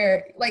stuff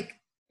where, like,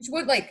 she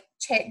won't, like,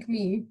 check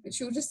me, but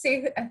she'll just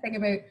say a thing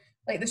about,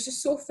 like, that's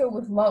just so filled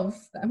with love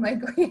that I'm like,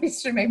 I need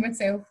to remind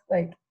myself,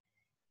 like,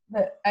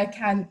 that I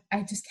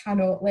just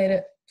cannot let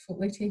it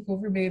totally take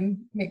over me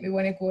and make me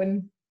want to go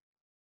and,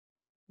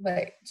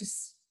 like,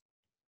 just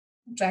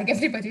drag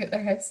everybody out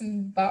their house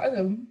and batter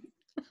them.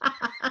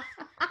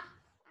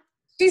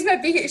 She's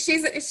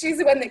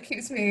the one that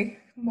keeps me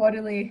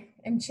morally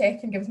in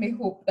check and gives me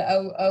hope that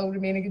I'll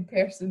remain a good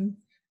person.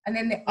 And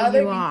then the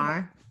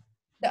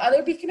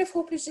other beacon of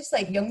hope is just,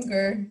 like,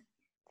 younger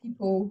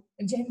people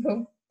in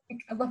general.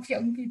 Like, I love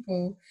young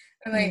people,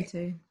 and, like,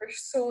 we're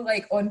so,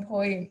 like, on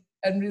point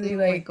and really,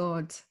 like, my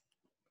God,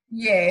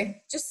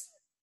 just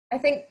I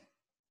think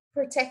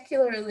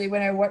particularly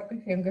when I work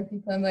with younger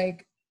people, I'm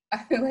like, I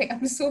feel like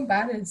I'm so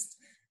embarrassed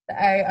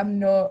that I am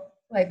not,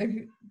 like,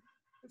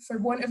 for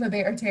want of a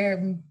better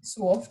term,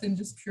 so often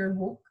just pure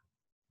woke.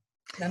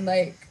 And I'm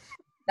like,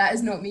 that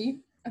is not me.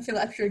 I feel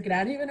like a pure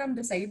granny when I'm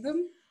beside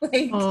them.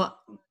 Like,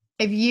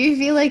 if you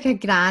feel like a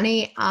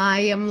granny,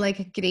 I am like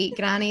a great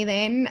granny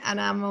then,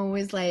 and I'm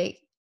always like,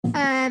 oh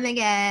my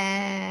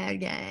God,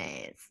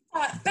 guys.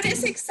 But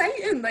it's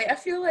exciting. Like, I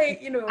feel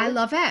like, I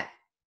love it.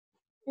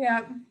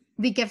 Yeah.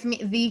 They give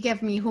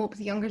me hope.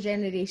 The younger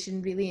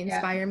generation really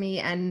inspire me,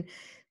 and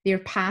their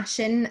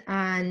passion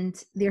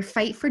and their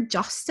fight for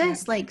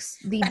justice. Like,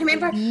 they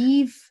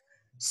believe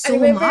so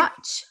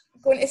much.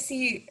 Going to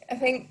see, I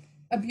think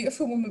a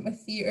beautiful moment with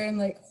theatre and,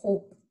 like,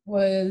 hope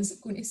was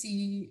going to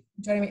see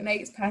Johnny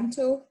McKnight's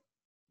panto.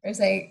 There's,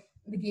 like,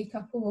 the gay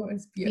couple. It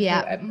was beautiful.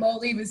 Yeah.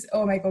 Molly was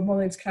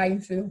crying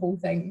through the whole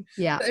thing.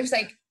 Yeah. But there's,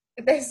 like,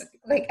 this,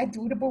 like,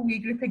 adorable wee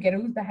group of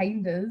girls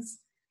behind us,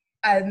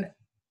 and,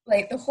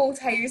 like, the whole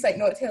time he was, like,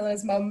 not telling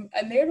his mum,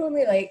 and they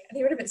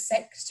were about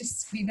 6,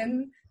 just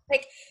screaming,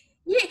 like,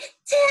 yeah,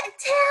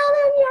 tell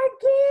him you're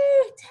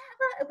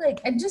gay,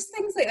 like, and just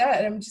things like that.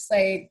 And I'm just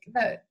like,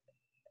 that,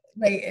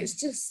 like,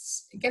 it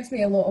gives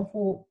me a lot of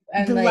hope.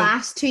 And the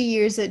last 2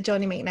 years at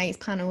Johnny McKnight's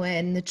panel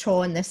in the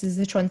Tron, this is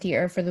the Tron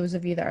Theatre for those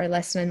of you that are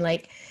listening,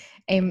 like,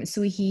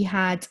 so he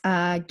had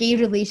a gay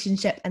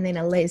relationship and then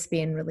a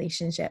lesbian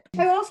relationship.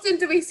 How often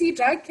do we see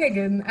drag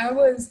king? I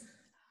was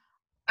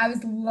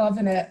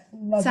loving it.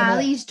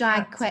 Sally's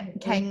drag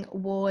king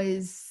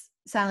was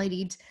Sally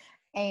Reid.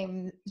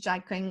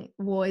 Drag king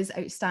was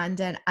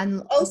outstanding,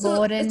 and also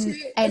Lauren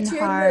in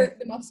her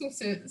the muscle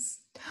suits.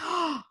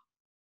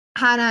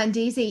 Hannah and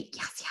Daisy,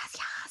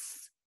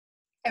 yes.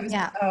 It was,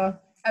 I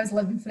was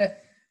living for it.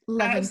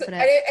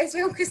 As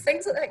well, because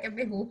things like that give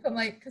me hope. I'm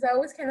like, because I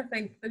always kind of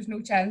think there's no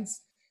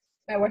chance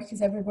my work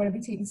is ever going to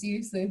be taken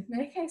seriously. And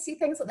then I kind of see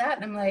things like that,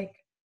 and I'm like,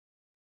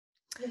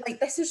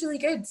 this is really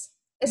good.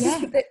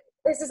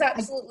 This is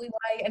absolutely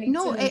why I need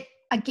to.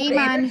 A gay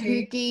man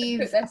who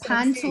gave a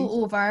panto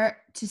over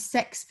to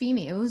 6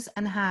 females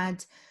and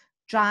had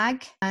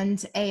drag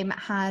and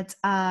had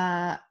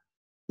a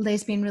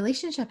lesbian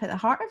relationship at the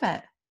heart of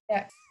it.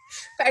 Yeah,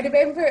 but I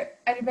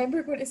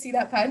remember going to see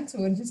that panto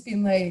and just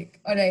being like,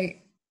 all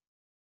right,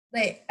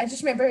 like, I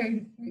just remember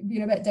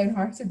being a bit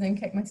downhearted and then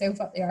kick myself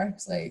up the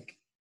arse,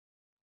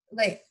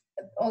 like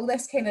all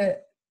this kind of,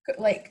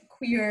 like,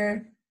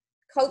 queer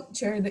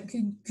culture that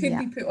could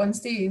be put on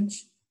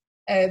stage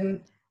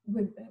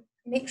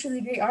makes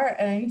really great art,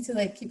 and I need to,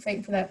 like, keep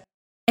fighting for that.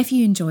 If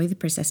you enjoy the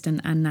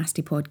Persistent and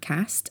Nasty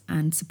podcast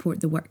and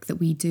support the work that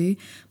we do,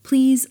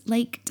 please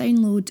like,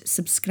 download,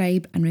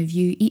 subscribe and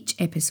review each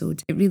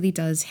episode. It really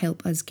does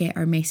help us get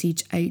our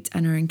message out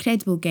and our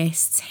incredible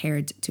guests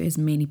heard to as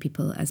many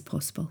people as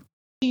possible.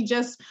 She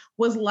just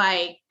was,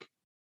 like,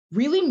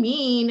 really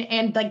mean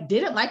and, like,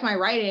 didn't like my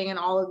writing and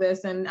all of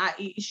this. And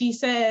she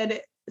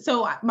said,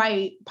 so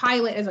my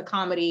pilot is a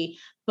comedy,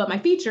 but my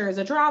feature is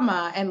a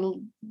drama.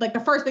 And, like,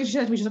 the first thing she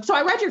said to me, she's like, so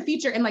I read your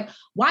feature, and, like,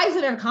 why is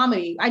it in a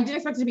comedy? I didn't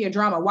expect it to be a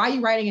drama. Why are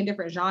you writing in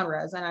different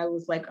genres? And I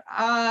was like,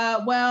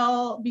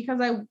 well,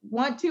 because I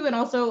want to. And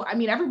also, I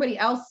mean, everybody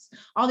else,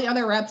 all the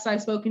other reps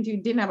I've spoken to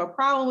didn't have a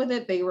problem with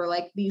it. They were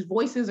like, these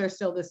voices are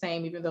still the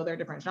same, even though they're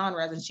different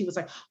genres. And she was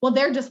like, well,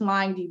 they're just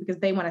lying to you because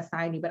they want to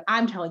sign you, but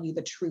I'm telling you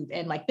the truth.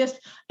 And, like, this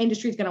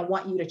industry is going to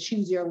want you to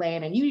choose your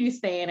lane and you need to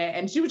stay in it.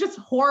 And she was just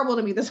horrible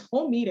to me this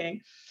whole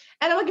meeting.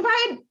 And I'm like, if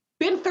I had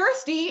been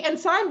thirsty and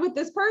signed with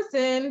this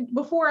person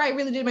before I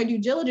really did my due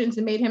diligence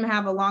and made him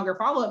have a longer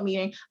follow-up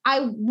meeting,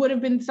 I would have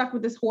been stuck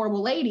with this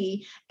horrible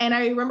lady. And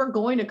I remember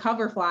going to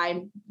Coverfly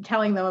and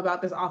telling them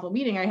about this awful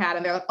meeting I had.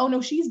 And they're like, oh no,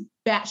 she's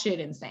batshit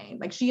insane.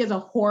 Like, she has a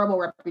horrible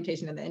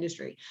reputation in the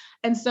industry.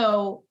 And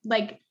so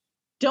like,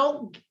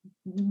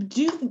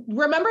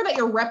 remember that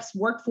your reps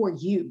work for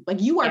you.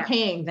 Like, you are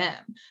paying them.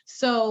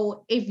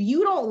 So if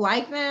you don't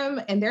like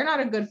them and they're not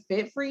a good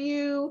fit for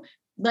you,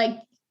 like,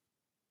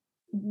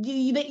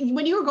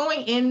 when you're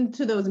going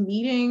into those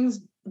meetings,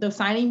 those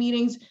signing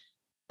meetings,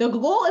 the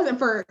goal isn't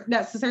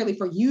necessarily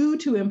for you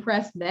to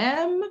impress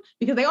them,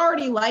 because they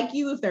already like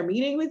you if they're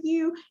meeting with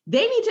you.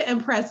 They need to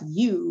impress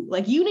you.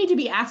 Like, you need to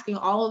be asking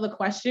all of the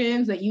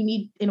questions that you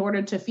need in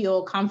order to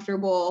feel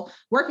comfortable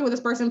working with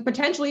this person,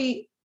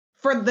 potentially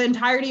for the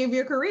entirety of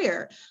your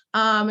career.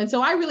 And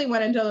so I really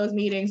went into those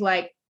meetings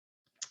like,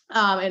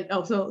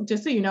 so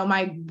just so you know,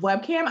 my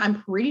webcam,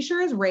 I'm pretty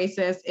sure is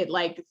racist. It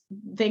like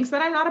thinks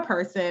that I'm not a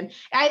person.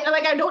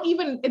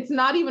 It's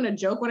not even a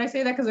joke when I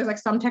say that, because there's like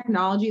some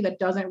technology that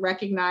doesn't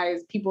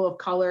recognize people of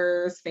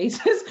color's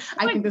faces.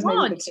 I think this may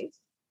be the case.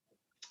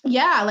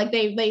 Yeah, like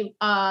they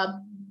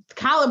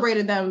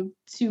calibrated them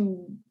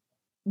to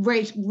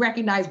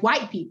recognize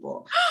white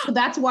people. So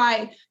that's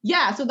why,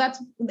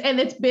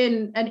 and it's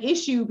been an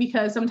issue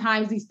because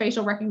sometimes these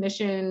facial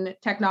recognition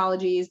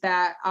technologies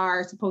that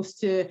are supposed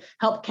to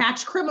help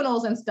catch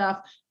criminals and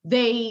stuff,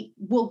 they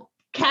will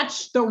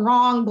catch the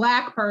wrong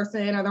Black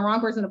person or the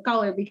wrong person of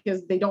color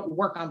because they don't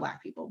work on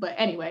Black people. But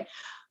anyway,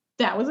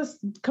 that was a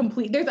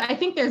complete, there's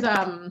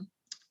a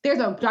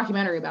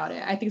documentary about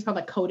it. I think it's called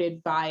like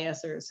Coded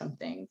Bias or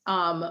something.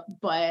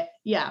 But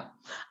that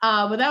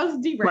was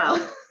derailed.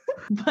 Well.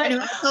 But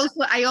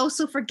I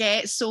also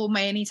forget so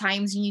many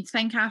times, and you'd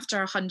think after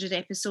 100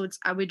 episodes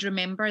I would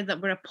remember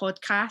that we're a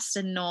podcast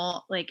and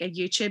not like a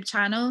YouTube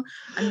channel,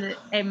 and that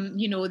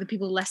the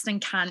people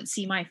listening can't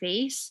see my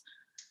face.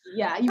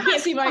 Yeah, you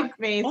can't see my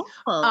face.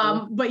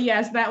 But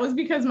yes, that was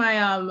because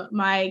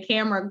my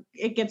camera,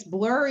 it gets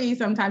blurry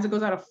sometimes, it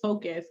goes out of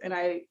focus, and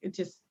it's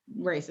just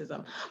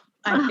racism,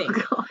 I think.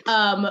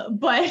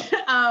 But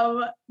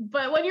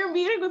when you're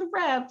meeting with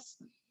reps,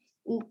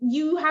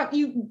 you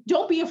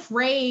don't be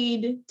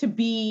afraid to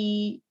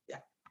be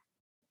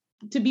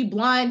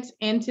blunt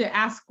and to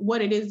ask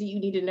what it is that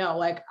you need to know.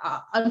 Like,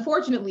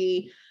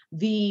 unfortunately,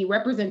 the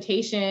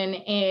representation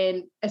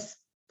in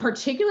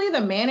particularly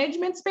the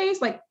management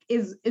space, like,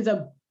 is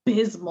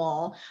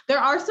abysmal. There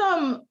are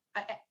some,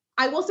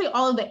 I will say,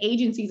 all of the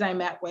agencies I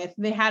met with,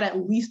 they had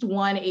at least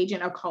one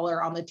agent of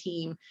color on the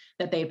team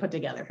that they put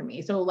together for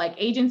me. So like,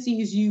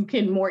 agencies, you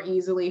can more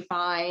easily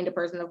find a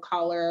person of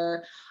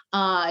color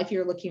if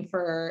you're looking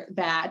for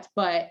that.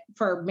 But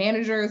for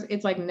managers,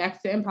 it's like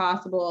next to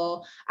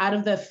impossible. Out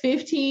of the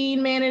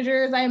 15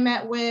 managers I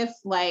met with,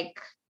 like,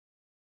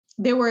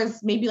 there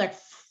was maybe like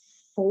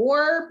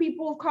 4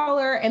 people of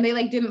color, and they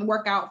like didn't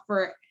work out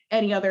for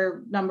any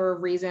other number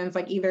of reasons.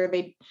 Like, either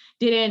they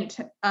didn't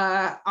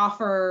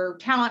offer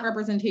talent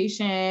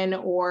representation,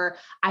 or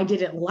I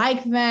didn't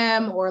like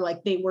them, or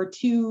like they were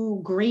too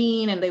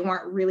green and they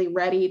weren't really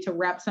ready to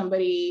rep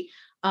somebody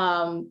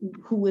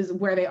who was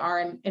where they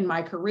are in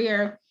my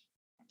career.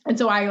 And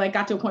so I like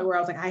got to a point where I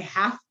was like, I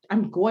had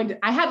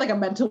like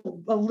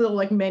a little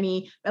like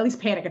mini, at least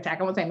panic attack.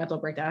 I won't say mental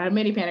breakdown. I had a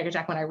mini panic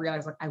attack when I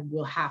realized like I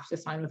will have to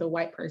sign with a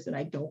white person.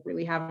 I don't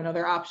really have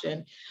another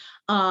option.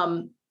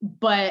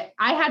 But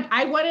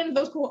I went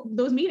into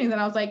those meetings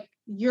and I was like,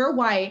 you're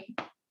white.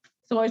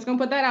 So I'm just gonna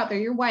put that out there.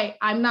 You're white.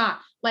 I'm not.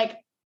 Like,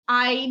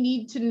 I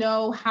need to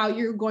know how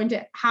you're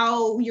gonna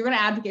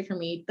advocate for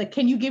me. Like,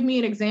 can you give me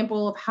an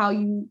example of how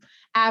you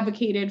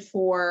advocated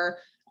for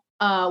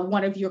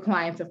one of your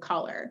clients of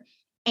color?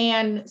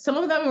 And some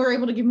of them were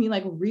able to give me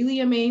like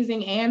really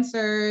amazing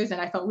answers, and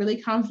I felt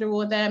really comfortable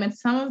with them. And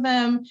some of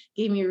them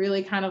gave me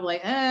really kind of like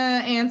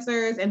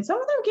answers, and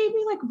some of them gave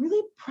me like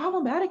really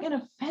problematic and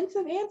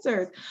offensive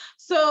answers.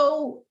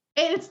 So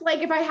it's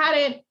like, if I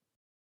hadn't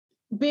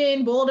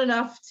been bold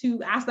enough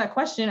to ask that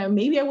question,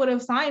 maybe I would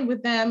have signed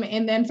with them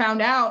and then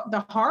found out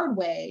the hard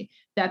way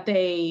that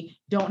they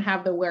don't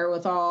have the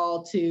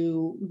wherewithal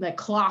to like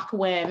clock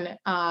when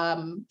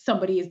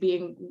somebody is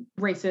being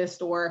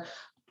racist or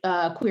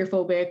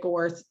queerphobic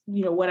or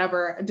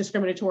whatever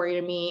discriminatory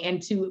to me,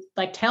 and to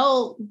like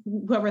tell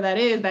whoever that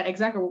is, that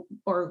exec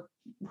or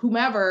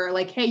whomever,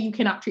 like, hey, you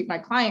cannot treat my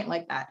client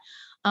like that.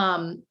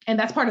 And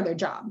that's part of their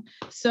job.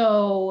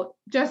 So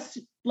just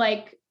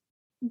like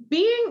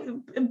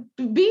being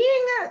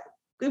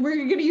we're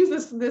going to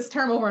use this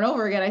term over and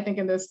over again, I think,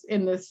 in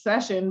this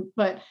session,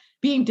 but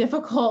being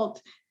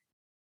difficult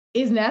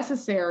is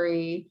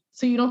necessary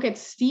so you don't get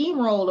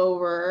steamrolled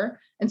over,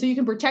 and so you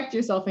can protect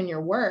yourself in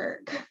your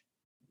work.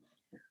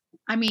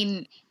 I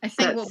mean, I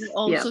think what we're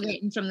also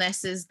getting from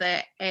this is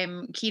that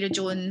Kira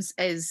Jones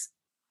is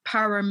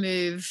power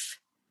move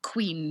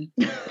queen.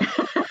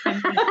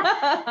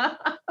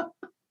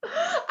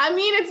 I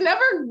mean, it's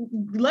never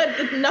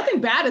nothing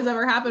bad has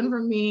ever happened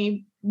from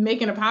me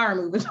making a power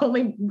move. It's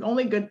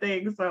only good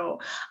things. So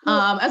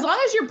as long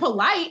as you're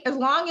polite, as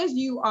long as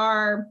you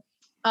are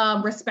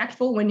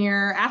respectful when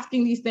you're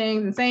asking these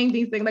things and saying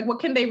these things. Like, what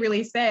can they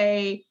really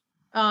say?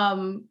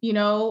 You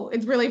know,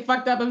 it's really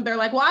fucked up if they're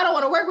like, well, I don't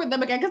want to work with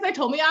them again because they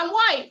told me I'm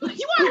white. Like,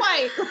 you are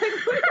white. Like,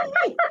 what do you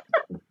mean?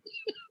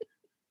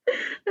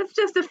 That's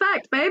just a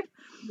fact, babe.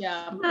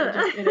 Yeah,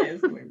 it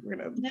is. We're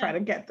gonna try to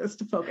get this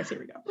to focus. Here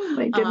we go.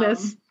 My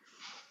goodness.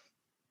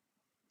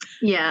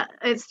 Yeah,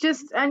 it's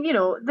just, and you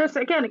know, this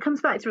again, it comes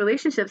back to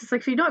relationships. It's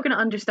like, if you're not going to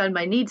understand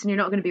my needs and you're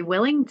not going to be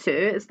willing to,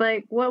 it's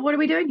like, what are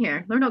we doing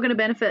here? We're not going to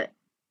benefit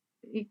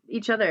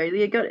each other.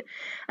 You got it.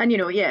 And you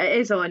know, yeah,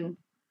 it is on.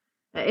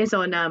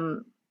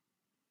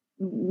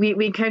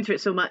 We encounter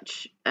it so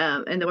much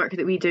in the work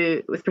that we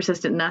do with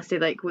Persistent and Nasty.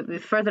 Like, the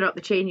further up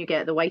the chain you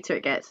get, the whiter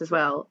it gets as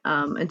well,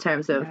 in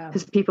terms of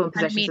people in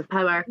positions of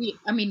power.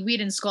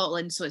 We're in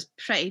Scotland, so it's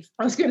pretty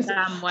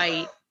damn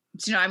white.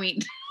 Do you know what I mean?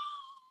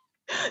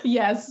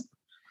 Yes.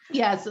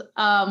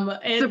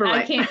 Super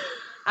white.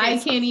 I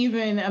can't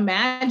even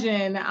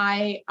imagine.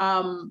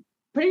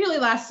 Particularly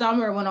last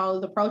summer when all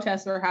of the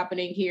protests were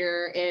happening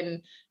here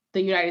in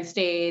the United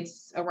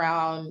States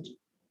around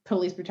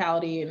police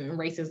brutality and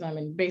racism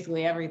and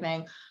basically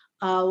everything,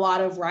 a lot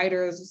of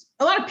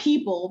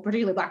people,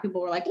 particularly Black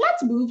people, were like,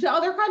 let's move to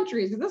other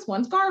countries because this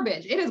one's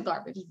garbage. It is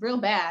garbage. It's real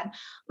bad.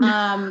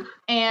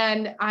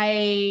 And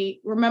I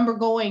remember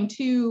going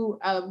to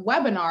a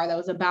webinar that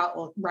was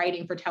about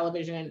writing for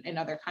television in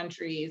other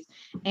countries.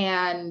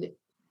 And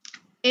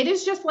it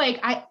is just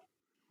like,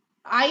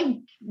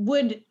 I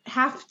would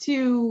have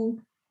to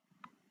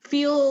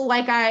feel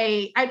like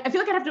I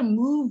feel like I'd have to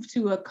move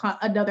to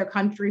another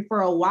country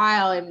for a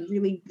while and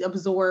really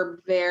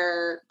absorb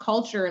their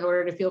culture in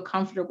order to feel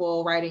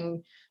comfortable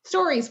writing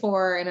stories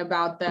for and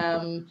about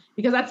them,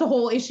 because that's the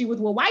whole issue with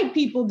what white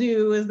people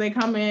do is they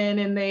come in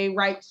and they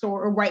write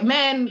white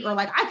men or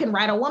like, I can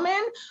write a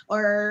woman,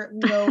 or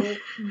you know,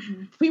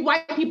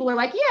 white people are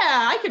like,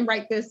 yeah, I can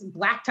write this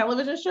Black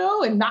television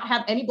show and not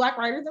have any Black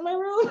writers in my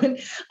room, and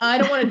I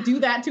don't want to do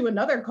that to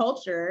another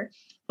culture.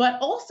 But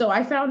also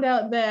I found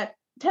out that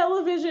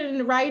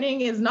television writing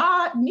is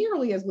not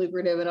nearly as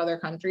lucrative in other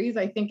countries.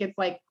 I think it's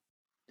like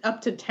up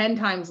to 10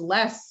 times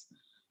less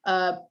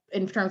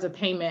in terms of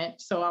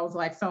payment. So I was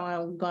like, so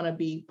I'm gonna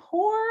be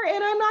poor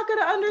and I'm not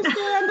gonna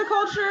understand the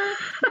culture.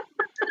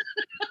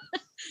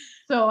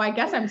 So I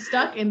guess I'm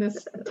stuck in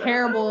this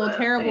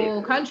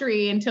terrible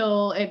country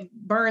until it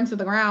burns to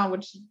the ground,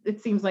 which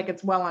it seems like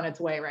it's well on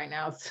its way right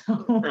now.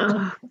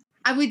 So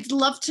I would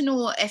love to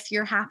know if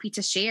you're happy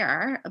to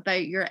share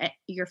about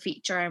your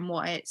feature and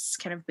what it's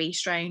kind of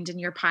based around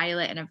and your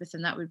pilot and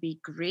everything. That would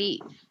be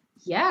great.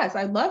 Yes,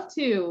 I'd love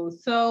to.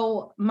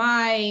 So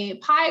my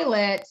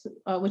pilot,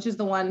 which is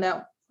the one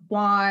that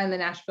won the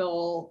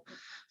Nashville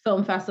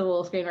Film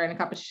Festival screenwriting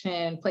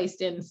competition,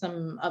 placed in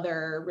some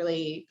other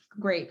really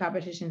great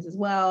competitions as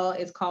well,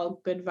 is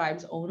called Good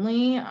Vibes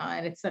Only.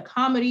 And it's a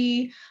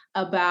comedy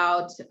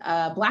about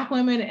Black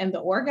women and the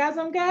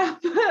orgasm gap.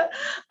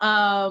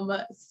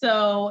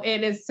 So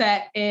it is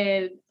set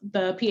in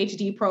the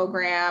PhD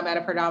program at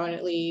a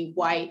predominantly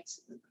white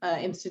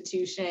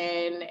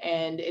institution,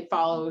 and it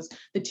follows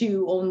the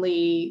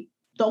only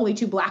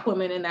two Black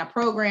women in that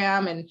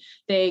program, and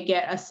they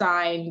get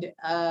assigned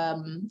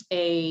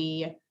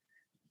a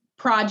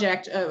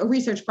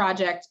research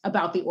project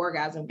about the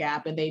orgasm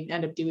gap, and they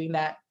end up doing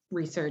that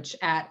research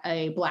at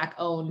a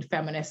Black-owned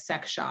feminist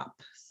sex shop.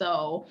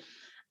 So,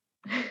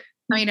 I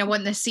mean, I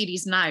want this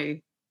series now.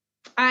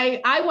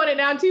 I want it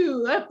now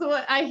too. That's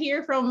what I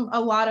hear from a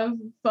lot of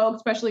folks,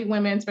 especially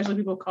women, especially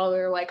people of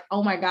color, like,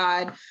 oh my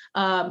God,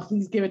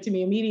 please give it to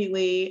me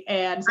immediately.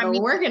 And so we're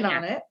working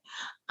on it.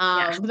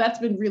 But that's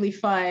been really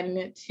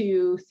fun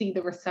to see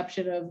the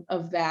reception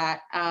of that.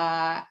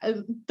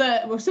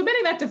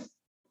 Submitting that to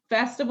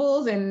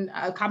festivals and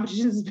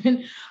competitions has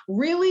been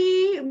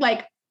really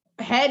like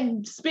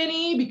head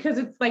spinny, because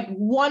it's like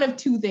one of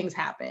two things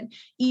happen,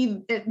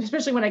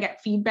 especially when I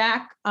get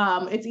feedback.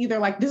 It's either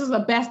like, this is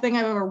the best thing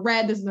I've ever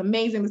read, this is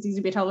amazing, this needs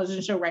to be a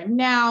television show right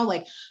now,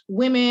 like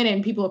women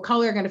and people of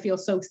color are going to feel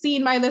so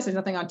seen by this, there's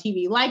nothing on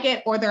TV like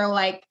it. Or they're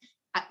like,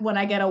 when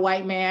I get a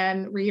white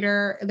man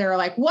reader, they're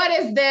like, what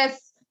is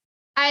this?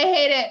 I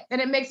hate it and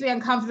it makes me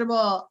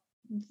uncomfortable.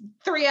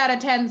 3 out of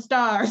 10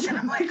 stars. And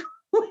I'm like,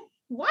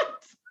 what?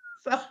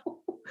 So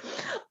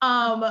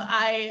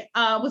I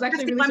was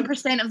actually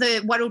 51% of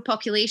the world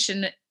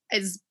population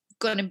is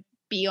going to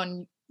be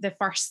on the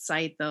first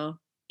side, though.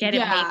 Get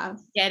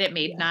it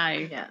made now.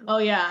 Yeah. Oh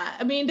yeah.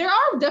 I mean, there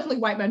are definitely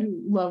white men who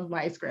love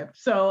my script.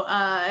 So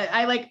our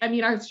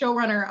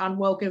showrunner on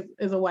Woke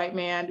is a white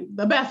man,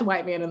 the best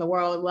white man in the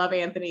world. I love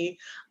Anthony.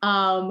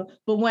 But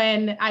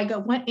when I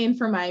went in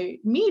for my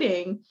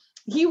meeting,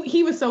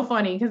 he was so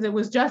funny because it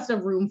was just a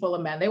room full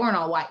of men. They weren't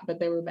all white, but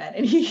they were men.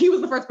 And he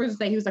was the first person to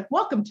say, he was like,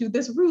 welcome to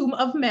this room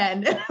of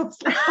men. And I was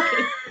like,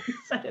 okay, he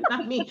said it,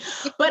 not me.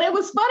 But it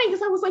was funny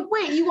because I was like,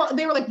 wait,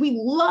 they were like, we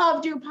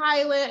loved your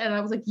pilot. And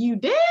I was like, you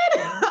did?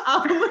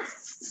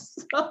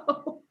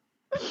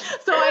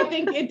 So I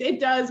think it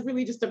does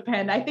really just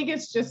depend. I think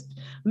it's just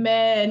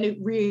men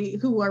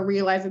who are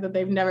realizing that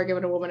they've never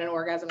given a woman an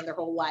orgasm in their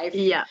whole life.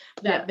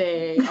 That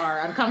they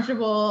are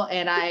uncomfortable,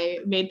 and I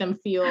made them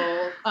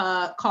feel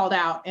called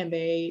out, and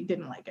they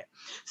didn't like it.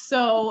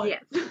 So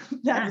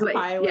that's the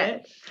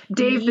pilot.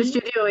 Dave, the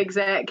studio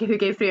exec who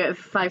gave 3 out of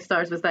 5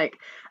 stars, was like,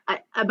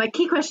 my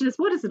key question is,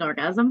 what is an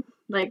orgasm?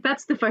 Like,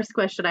 that's the first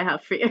question I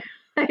have for you.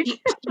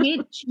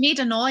 She made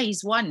a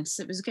noise once.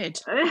 It was good.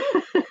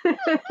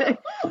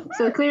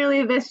 So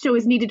clearly this show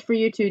is needed for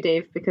you too,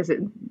 Dave, because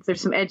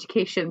there's some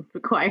education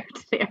required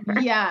there.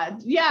 Yeah.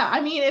 I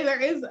mean, there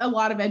is a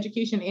lot of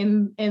education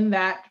in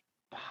that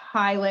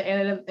pilot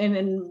and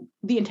in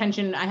the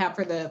intention I have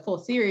for the full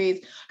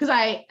series,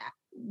 because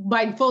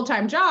my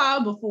full-time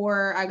job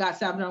before I got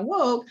stabbed on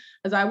Woke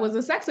is I was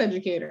a sex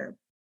educator.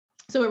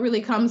 So it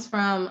really comes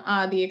from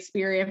the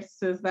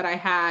experiences that I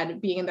had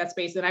being in that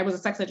space. And I was a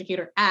sex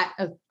educator at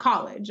a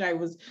college. I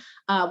was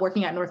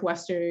working at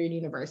Northwestern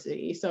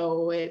University.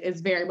 So it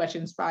is very much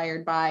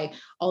inspired by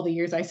all the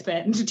years I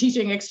spent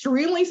teaching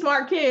extremely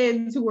smart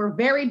kids who were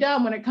very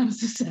dumb when it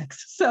comes to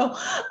sex. So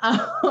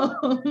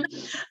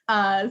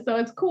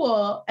it's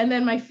cool. And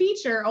then my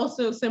feature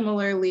also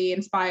similarly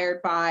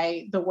inspired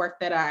by the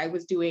work that I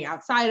was doing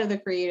outside of the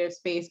creative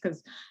space,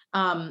 because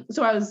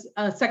so I was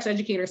a sex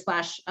educator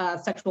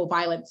 / sexual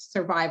violence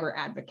survivor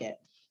advocate.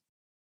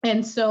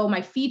 And so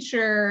my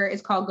feature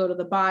is called Go to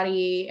the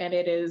Body, and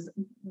it is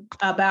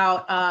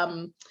about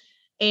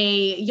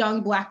a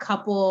young Black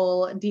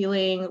couple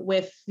dealing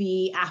with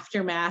the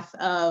aftermath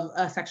of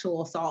a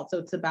sexual assault. So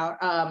it's about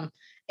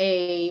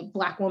a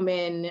Black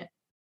woman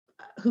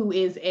who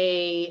is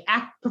a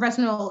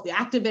professional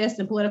activist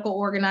and political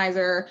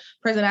organizer,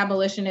 prison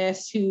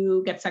abolitionist,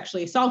 who gets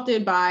sexually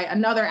assaulted by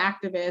another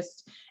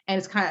activist. And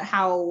it's kind of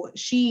how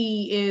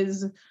she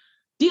is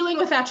dealing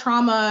with that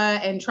trauma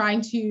and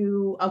trying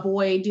to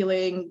avoid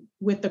dealing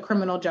with the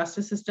criminal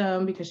justice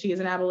system because she is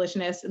an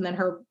abolitionist. And then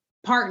her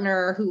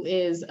partner, who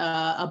is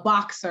a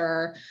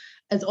boxer,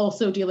 is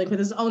also dealing with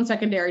his own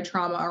secondary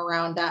trauma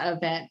around that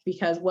event,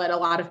 because what a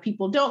lot of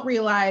people don't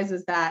realize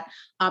is that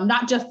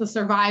not just the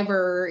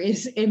survivor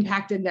is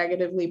impacted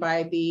negatively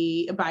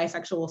by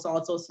sexual assault,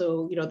 it's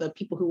also, the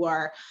people who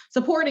are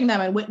supporting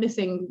them and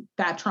witnessing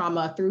that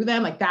trauma through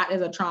them. Like, that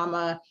is a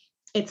trauma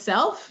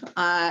itself.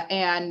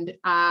 And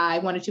I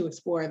wanted to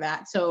explore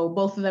that. So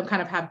both of them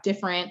kind of have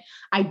different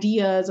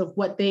ideas of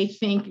what they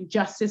think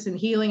justice and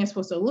healing is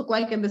supposed to look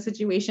like in the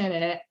situation,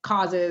 and it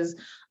causes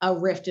a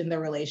rift in the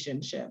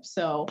relationship.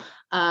 So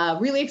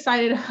really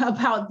excited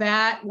about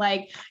that.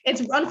 Like,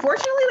 it's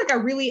unfortunately like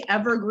a really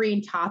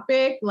evergreen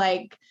topic.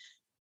 Like,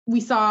 we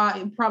saw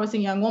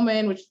Promising Young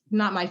Woman, which is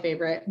not my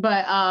favorite,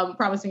 but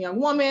Promising Young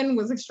Woman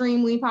was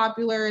extremely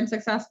popular and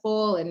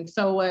successful. And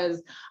so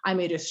was I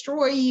May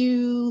Destroy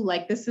You.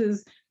 Like, this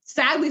is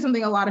sadly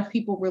something a lot of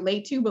people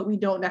relate to, but we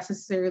don't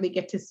necessarily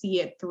get to see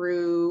it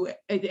through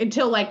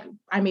until like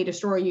I May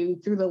Destroy You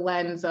through the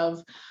lens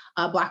of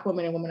Black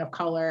women and women of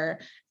color.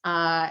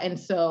 And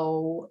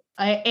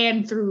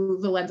through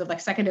the lens of like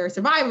secondary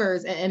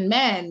survivors and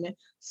men.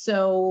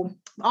 So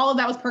all of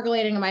that was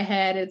percolating in my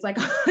head. It's like,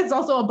 it's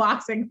also a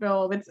boxing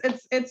film.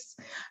 It's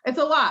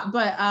a lot,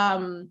 but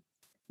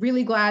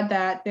really glad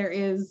that there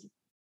is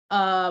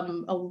a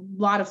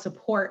lot of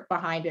support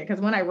behind it.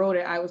 Because when I wrote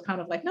it, I was kind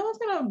of like, no one's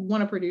gonna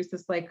want to produce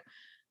this like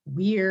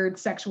weird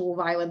sexual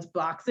violence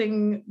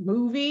boxing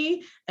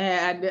movie,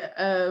 and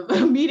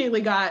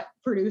immediately got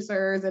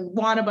producers and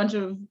won a bunch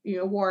of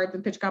awards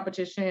and pitch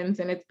competitions.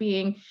 And it's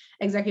being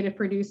executive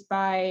produced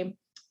by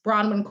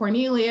Bronwyn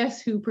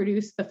Cornelius, who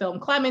produced the film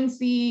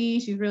Clemency.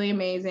 She's really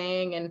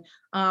amazing.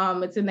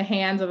 And it's in the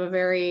hands of a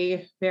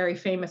very, very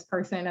famous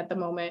person at the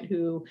moment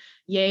who,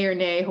 yay or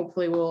nay,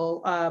 hopefully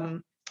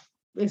will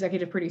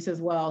executive produce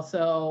as well.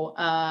 So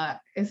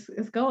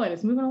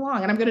it's moving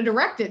along. And I'm going to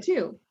direct it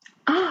too.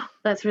 Oh,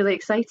 that's really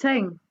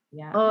exciting.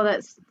 Yeah. Oh,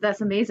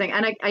 that's amazing.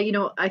 And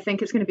I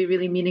think it's going to be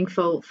really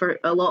meaningful for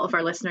a lot of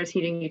our listeners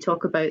hearing you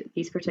talk about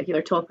these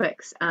particular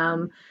topics.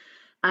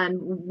 And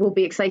we'll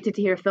be excited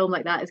to hear a film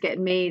like that is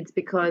getting made,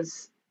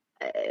 because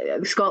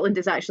Scotland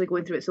is actually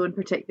going through its own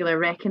particular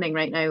reckoning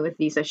right now with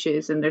these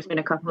issues. And there's been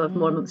a couple of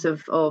moments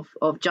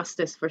of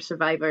justice for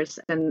survivors.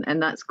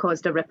 And that's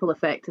caused a ripple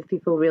effect of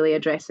people really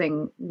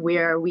addressing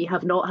where we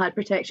have not had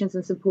protections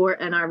and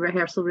support in our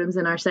rehearsal rooms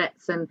and our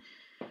sets. And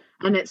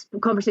it's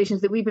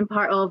conversations that we've been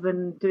part of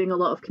and doing a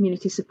lot of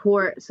community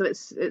support. So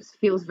it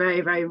feels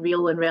very, very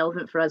real and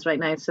relevant for us right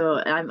now. So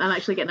I'm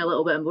actually getting a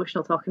little bit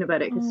emotional talking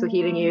about it, because so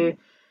hearing you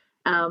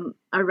are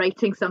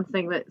writing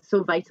something that's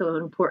so vital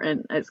and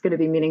important, it's going to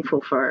be meaningful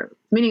for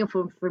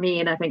me,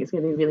 and I think it's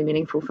going to be really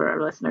meaningful for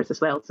our listeners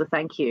as well. So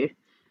thank you.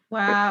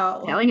 Wow,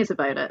 for telling us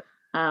about it.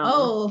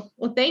 Well,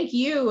 thank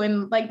you.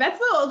 And like, that's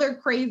the other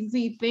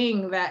crazy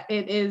thing, that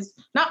it is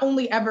not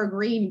only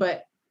evergreen,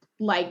 but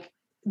like,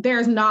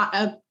 there's not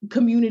a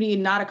community,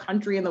 not a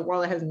country in the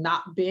world that has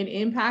not been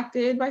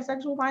impacted by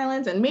sexual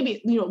violence. And maybe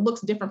it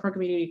looks different from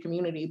community to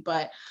community,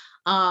 but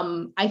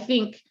I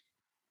think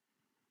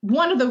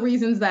one of the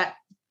reasons that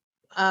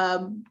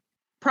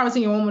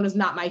Promising Young Woman was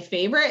not my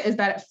favorite, is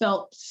that it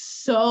felt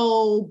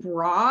so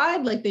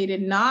broad. Like they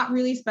did not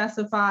really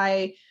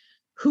specify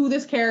who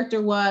this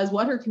character was,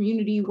 what her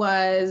community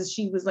was.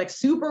 She was like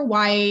super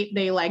white.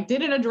 They like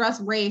didn't address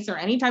race or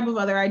any type of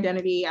other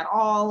identity at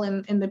all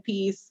in the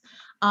piece.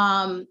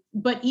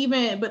 But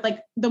like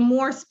the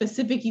more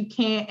specific you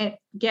can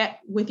get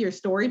with your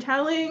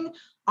storytelling,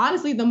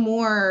 honestly, the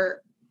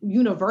more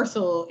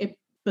universal it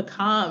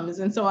becomes.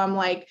 And so I'm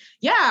like,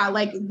 yeah,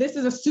 like this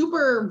is a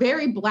super,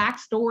 very Black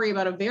story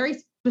about a very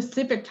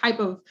specific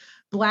type of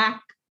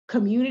Black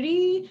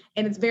community.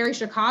 And it's very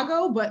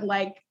Chicago, but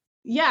like,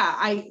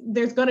 yeah,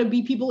 there's going to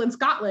be people in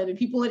Scotland and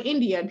people in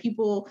India and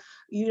people,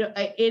 you know,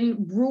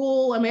 in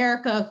rural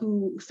America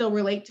who still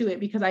relate to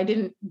it, because I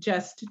didn't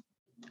just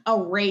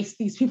erase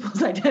these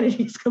people's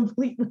identities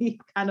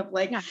completely, kind of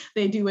like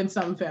they do in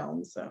some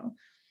films. So,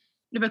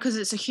 because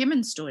it's a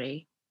human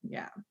story.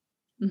 Yeah.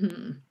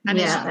 Mm-hmm. And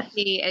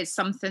it's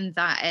something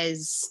that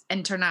is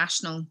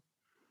international.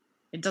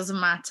 It doesn't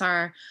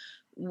matter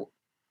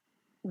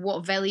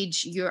what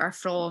village you are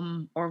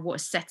from or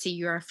what city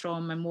you are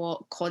from and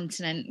what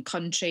continent,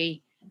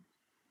 country,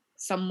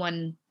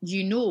 someone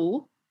you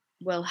know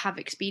will have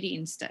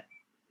experienced it.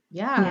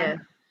 Yeah.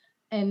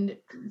 And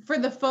for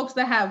the folks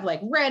that have like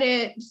read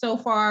it so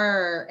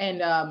far,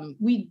 and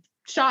we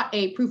shot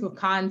a proof of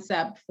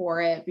concept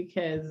for it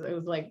because it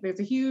was like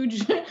there's a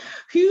huge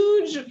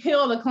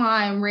hill to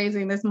climb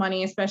raising this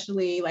money,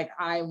 especially like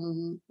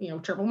I'm, you know,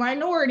 triple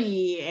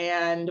minority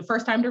and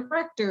first time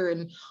director,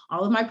 and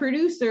all of my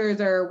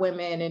producers are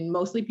women and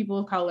mostly people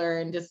of color,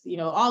 and just, you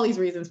know, all these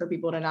reasons for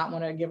people to not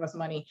want to give us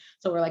money.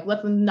 So we're like,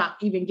 let's not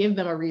even give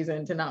them a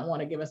reason to not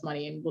want to give us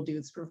money, and we'll do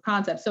this proof of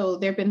concept. So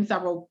there've been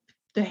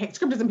the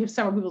script is in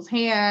several people's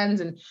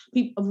hands, and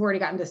people have already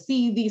gotten to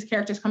see these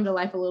characters come to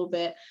life a little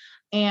bit.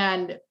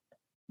 And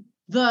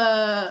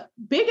the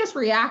biggest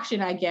reaction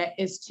I get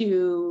is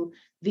to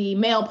the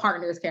male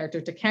partner's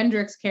character, to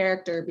Kendrick's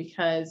character,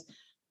 because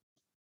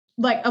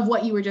like of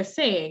what you were just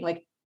saying,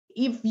 like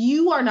if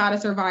you are not a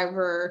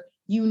survivor,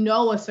 you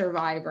know a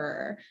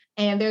survivor.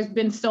 And there's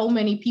been so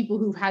many people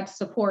who've had to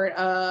support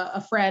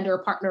a friend or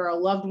a partner or a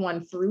loved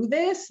one through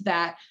this,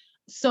 that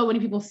so many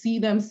people see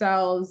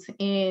themselves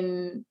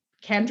in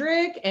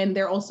Kendrick, and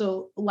they're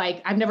also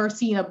like, I've never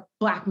seen a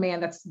Black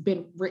man that's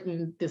been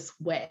written this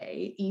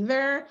way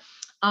either.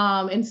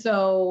 And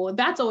so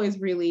that's always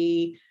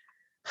really,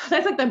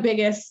 that's like the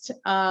biggest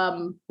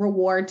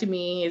reward to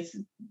me, is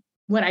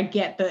when I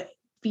get the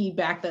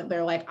feedback that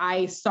they're like,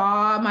 I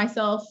saw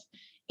myself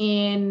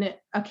in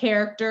a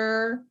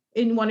character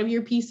in one of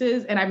your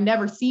pieces, and I've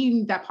never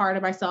seen that part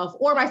of myself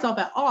or myself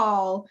at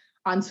all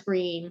on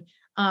screen.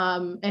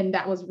 And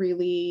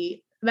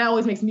that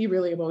always makes me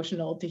really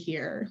emotional to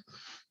hear.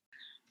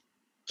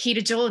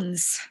 Kira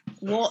Jones,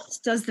 what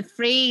does the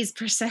phrase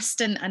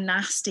persistent and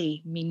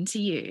nasty mean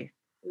to you?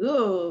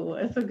 Ooh,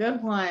 it's a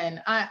good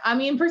one. I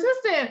mean,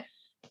 persistent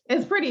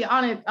is pretty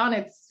on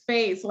its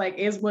face, like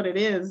is what it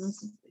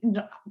is.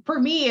 For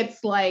me,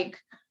 it's like,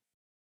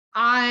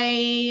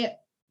 I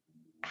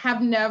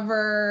have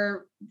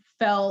never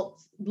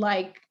felt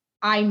like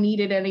I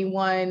needed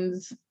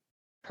anyone's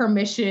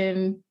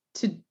permission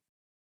to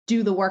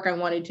do the work I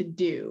wanted to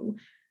do.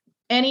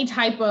 Any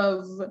type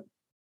of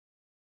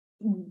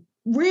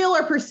real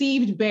or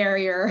perceived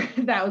barrier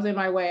that was in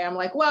my way, I'm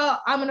like,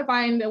 well, I'm going to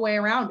find a way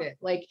around it.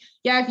 Like,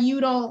 yeah, if you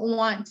don't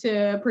want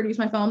to produce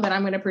my film, then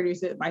I'm going to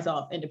produce it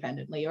myself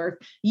independently. Or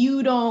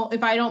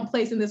if I don't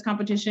place in this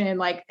competition,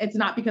 like, it's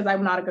not because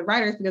I'm not a good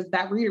writer, it's because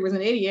that reader was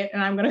an idiot,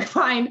 and I'm going to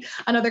find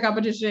another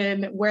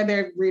competition where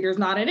their reader's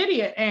not an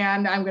idiot,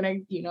 and I'm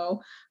going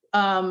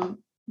to,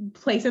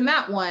 place in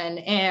that one.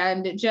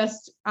 And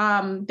just,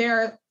 I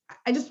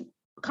just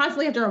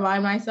constantly have to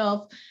remind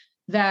myself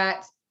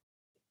that,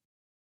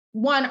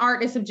 one,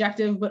 art is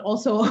subjective, but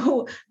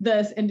also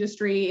this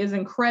industry is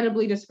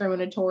incredibly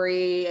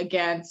discriminatory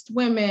against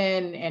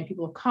women and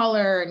people of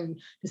color and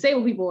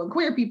disabled people and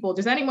queer people,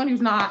 just anyone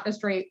who's not a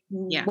straight,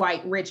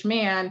 white, rich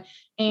man.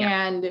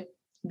 And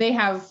they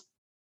have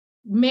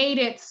made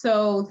it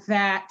so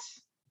that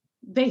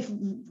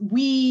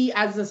we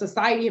as a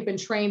society have been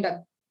trained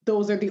that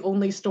those are the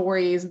only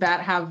stories that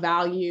have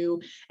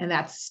value, and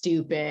that's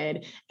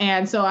stupid.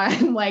 And so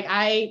I'm like,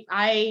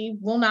 I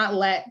will not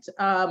let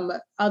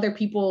other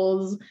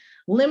people's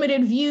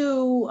limited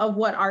view of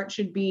what art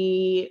should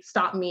be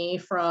stop me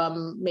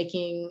from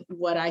making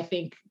what I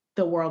think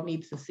the world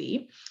needs to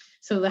see.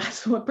 So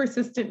that's what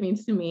persistent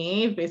means to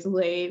me.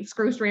 Basically,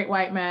 screw straight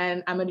white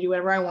men. I'm gonna do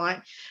whatever I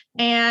want.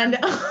 And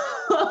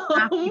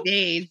happy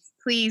days.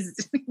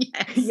 Please.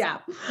 Yes.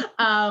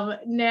 Yeah.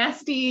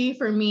 Nasty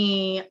for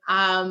me,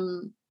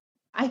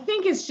 I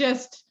think it's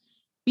just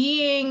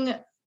being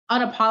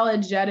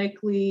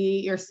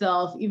unapologetically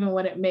yourself, even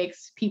when it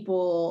makes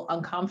people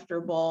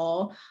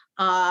uncomfortable.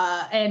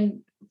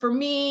 And for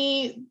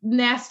me,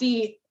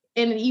 nasty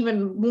in an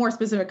even more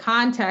specific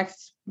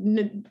context,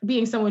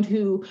 being someone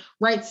who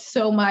writes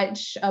so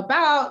much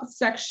about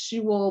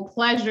sexual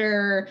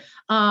pleasure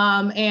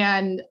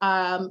and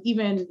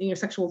even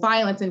sexual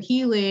violence and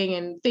healing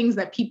and things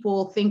that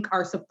people think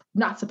are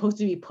not supposed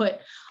to be put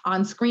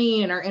on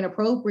screen and are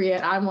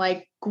inappropriate, I'm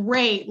like,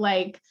 great,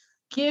 like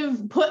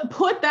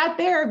put that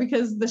there,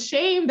 because the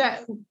shame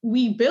that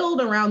we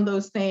build around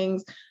those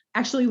things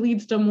actually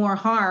leads to more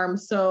harm.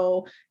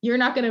 So you're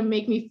not going to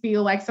make me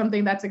feel like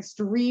something that's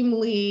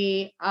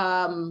extremely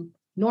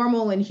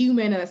normal and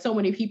human and that so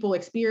many people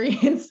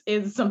experience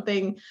is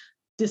something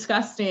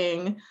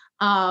disgusting.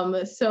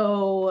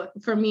 So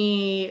for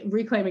me,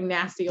 reclaiming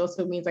nasty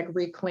also means like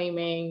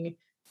reclaiming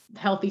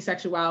healthy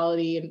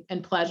sexuality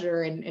and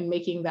pleasure and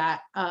making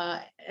that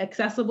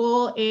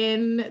accessible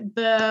in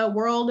the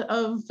world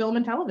of film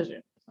and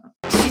television.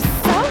 She's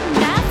so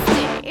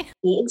nasty.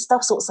 And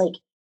stuff, so it's like,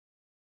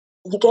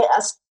 you get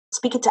us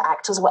speaking to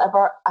actors or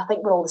whatever, I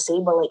think we're all the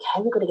same. We're like,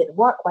 how are we going to get the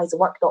work? Why is the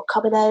work not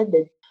coming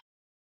in?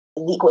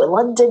 And you go to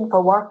London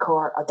for work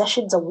or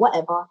auditions or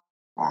whatever.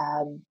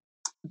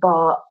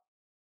 But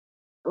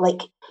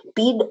like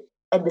being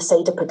in the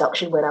side of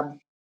production where I'm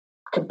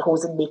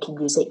composing, making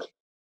music,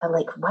 I'm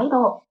like, why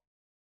not?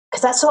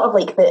 Because that's sort of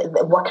like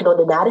the working on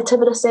the narrative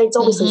in a sense.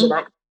 Obviously, as an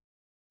actor,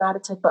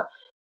 narrative, but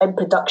in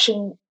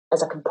production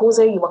as a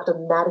composer, you work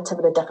on the narrative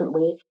in a different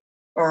way.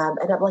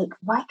 And I'm like,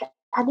 why?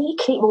 I need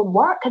to create my own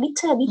work. I need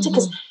to,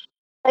 because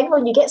I think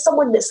when you get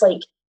someone that's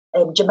like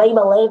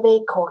Jemima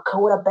Levick or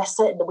Cora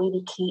Bissett, and the way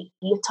they create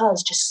theatre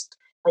is just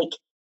like,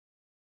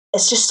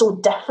 it's just so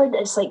different.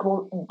 It's like,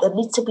 well, there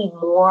needs to be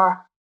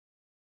more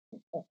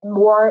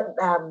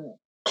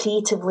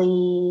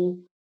creatively.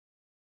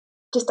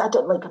 Just I'm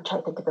trying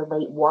to think of the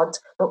right word.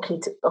 Not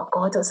creative. Oh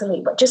God, that's the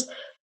right. But just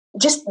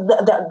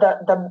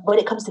the when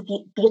it comes to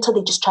theatre,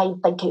 they just try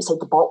and think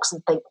outside the box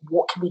and think,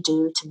 what can we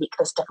do to make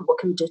this different? What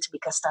can we do to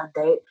make us stand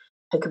out?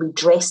 How can we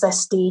dress this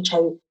stage?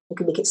 How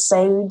can we make it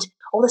sound?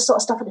 All this sort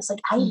of stuff. And it's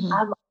like,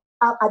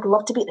 I'd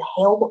love to be at the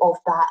helm of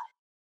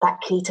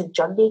that creative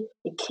journey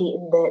and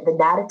creating the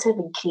narrative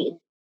and creating,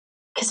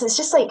 because it's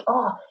just like,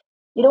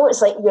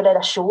 it's like you're in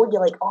a show and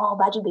you're like, oh,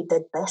 imagine they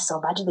did this or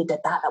imagine they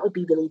did that. That would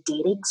be really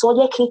daring. So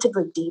yeah,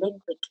 creatively daring,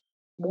 like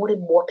more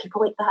and more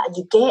people like that.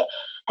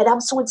 And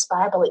I'm so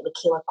inspired by like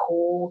Michaela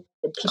Coel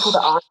and people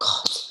that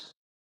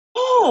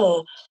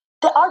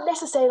aren't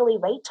necessarily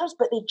writers,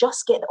 but they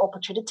just get the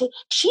opportunity.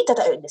 She did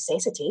it out of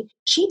necessity.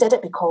 She did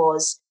it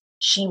because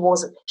she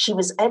was in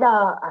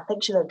I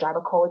think she was in a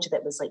drama college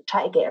that was like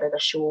trying to get her in a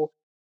show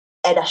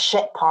in a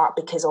shit part,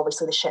 because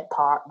obviously the shit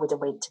part would have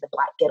went to the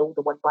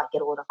one black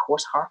girl, and of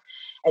course her.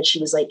 And she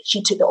was like,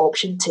 she took the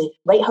option to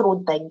write her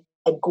own thing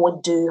and go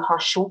and do her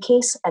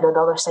showcase in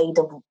another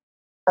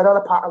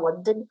part of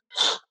London,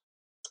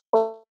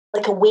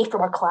 like away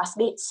from her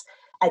classmates,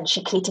 and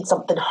she created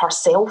something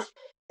herself,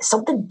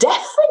 something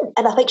different.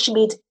 And I think she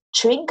made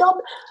chewing gum,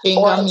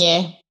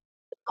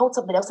 called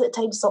something else at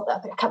the time. Something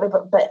I can't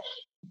remember,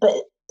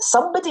 but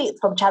somebody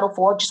from Channel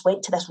 4 just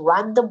went to this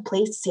random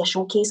place to see a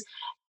showcase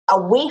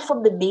away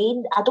from the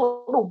main. I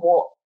don't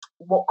know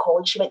what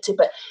college she went to,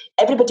 but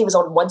everybody was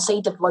on one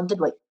side of London,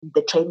 like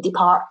the trendy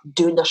part,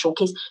 doing their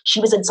showcase. She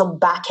was in some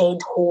back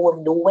end hole of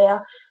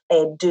nowhere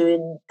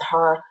doing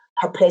her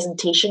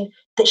presentation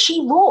that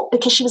she wrote,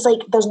 because she was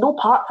like, there's no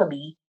part for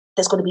me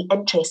that's going to be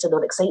interesting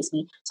or excites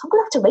me, so I'm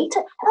going to have to write it.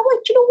 And I'm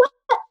like, do you know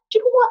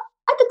what?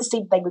 I did the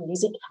same thing with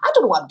music. I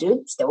don't know what I'm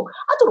doing still.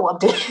 I don't know what I'm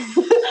doing.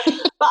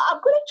 But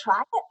I'm going to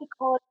try it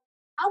because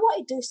I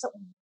want to do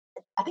something.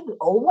 I think we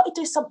all want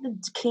to do something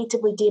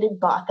creatively daring,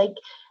 but I think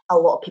a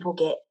lot of people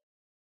get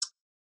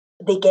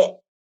in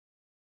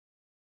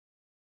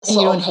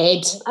your own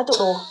head. I don't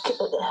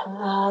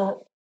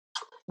know,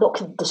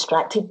 not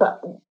distracted,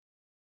 but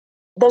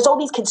there's all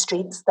these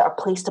constraints that are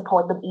placed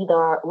upon them,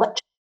 either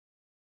literally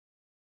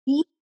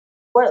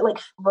or like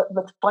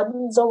with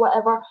funds or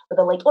whatever, where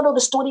they're like, oh no, the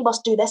story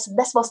must do this and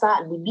this must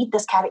that, and we need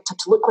this character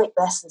to look like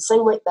this and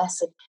sound like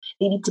this, and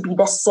they need to be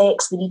this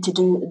sex, they need to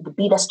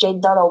be this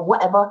gender or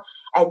whatever.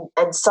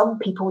 And some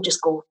people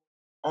just go,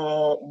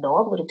 no,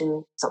 I'm going to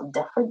do something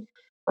different.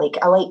 Like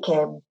I like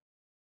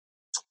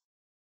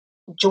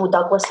Joe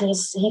Douglas.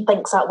 He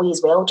thinks that way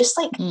as well. Just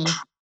like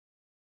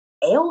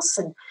else,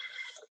 and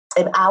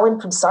Alan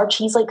from Surge,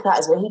 he's like that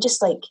as well. He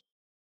just like,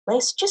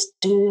 let's just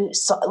do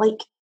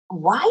like,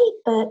 why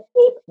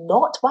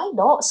not? Why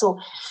not? So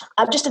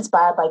I'm just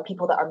inspired by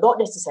people that are not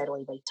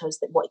necessarily writers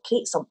that want to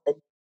create something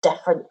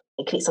different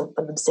and create something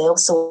for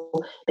themselves. So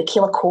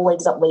Michaela Coel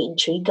ended up writing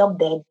Chewing Gum,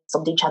 then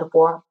somebody in Channel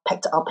 4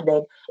 picked it up and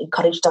then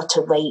encouraged her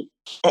to write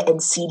it in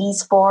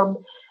series form.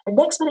 And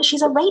next minute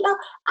she's a writer,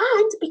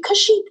 and because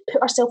she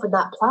put herself in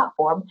that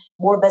platform,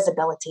 more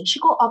visibility, she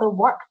got other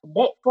work from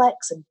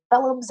Netflix and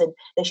films, and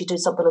then she did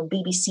something on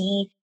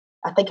BBC.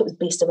 I think it was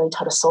based around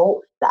her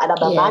assault. And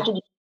I'm imagining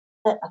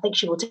it. I think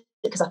she wrote it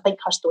because I think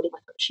her story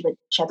with her, she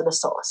had an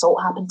assault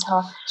happen to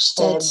her.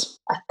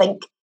 I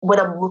think when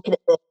I'm looking at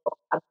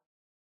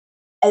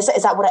Is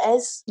that what it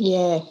is?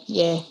 Yeah,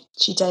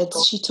 she did.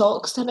 She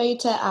talks about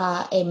it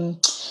at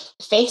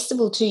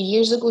festival 2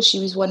 years ago. She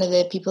was one of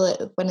the people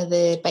at one of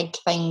the big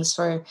things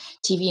for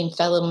TV and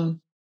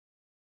film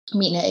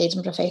meeting at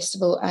Edinburgh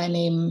Festival,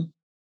 and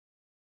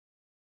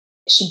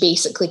she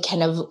basically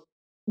kind of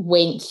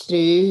went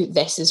through,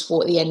 this is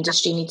what the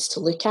industry needs to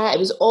look at. It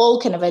was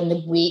all kind of in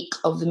the wake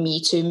of the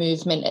Me Too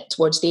movement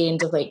towards the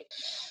end of like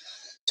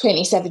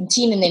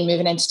 2017 and then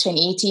moving into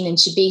 2018, and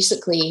she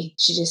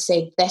just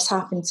said, this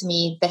happened to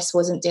me, this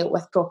wasn't dealt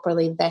with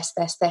properly, this,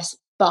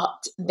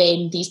 but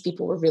then these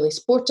people were really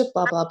supportive,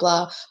 blah blah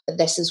blah, but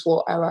this is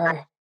what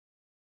our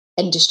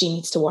industry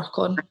needs to work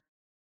on.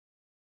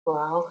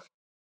 Wow.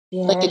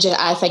 Yeah. Like,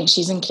 I think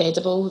she's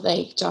incredible.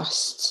 Like,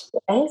 just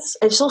it is.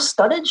 It's so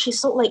stunning. She's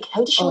so like,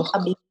 how does she look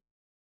amazing?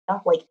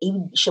 Like,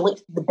 even she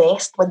looked the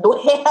best with no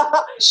hair.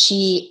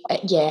 She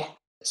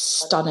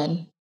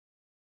stunning.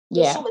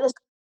 Yeah.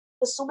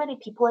 There's so many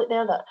people out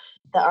there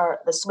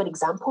there's so many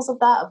examples of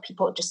that, of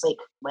people just like,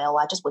 well,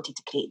 I just wanted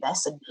to create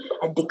this, and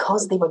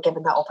because they were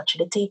given that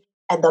opportunity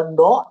and they're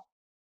not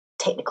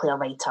technically a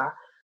writer,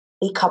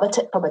 they come at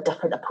it from a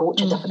different approach,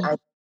 a different angle.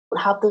 They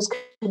don't have those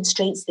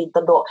constraints. They're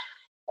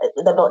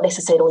not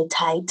necessarily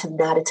tied to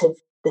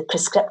narrative, the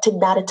prescriptive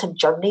narrative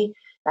journey.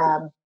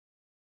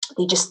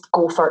 They just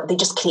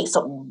create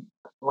something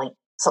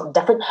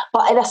different.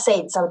 But in a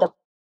sense, I would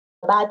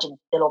imagine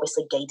they're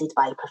obviously guided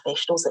by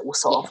professionals that will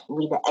sort of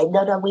rein it in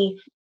a way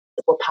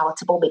that's more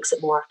palatable, makes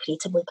it more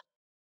creatively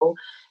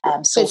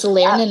palatable. So it's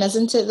learning,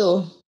 isn't it,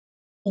 though?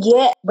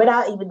 Yeah, when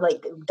I even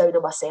like down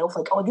on myself,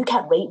 like, oh, you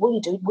can't write, what are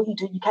you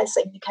doing? You can't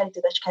sing, you can't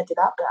do this, you can't do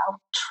that, but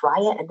I'll try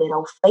it and then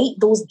I'll fight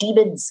those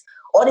demons.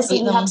 Honestly,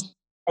 you have to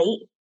fight.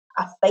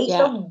 I fight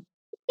them. What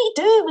do you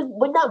do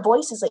when that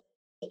voice is like,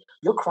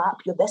 you're crap,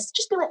 you're this?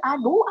 Just be like, I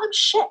know I'm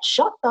shit,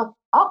 shut the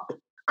up.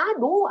 I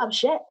know I'm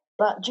shit.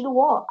 But do you know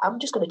what? I'm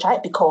just going to try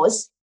it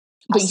because...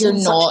 But you're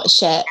not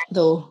shit,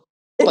 though.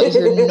 But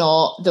you're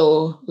not,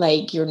 though.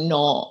 Like, you're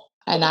not.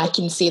 And I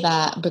can say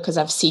that because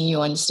I've seen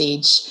you on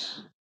stage.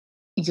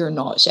 You're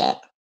not shit.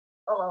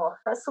 Oh,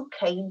 that's so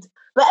kind.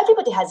 But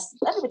everybody has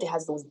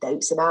those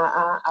doubts. And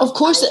of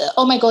course,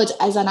 oh my God,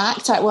 as an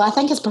actor, well, I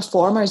think as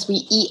performers,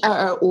 we eat at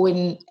our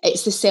own...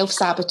 It's the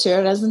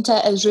self-saboteur, isn't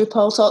it? As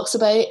RuPaul talks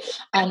about.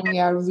 And we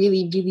are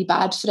really, really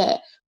bad for it.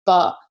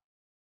 But...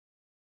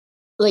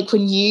 like,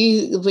 don't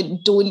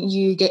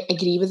you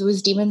agree with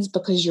those demons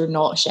because you're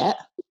not shit?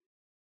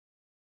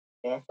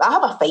 Yeah, I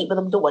have a fight with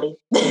them, don't worry.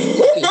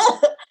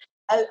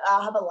 I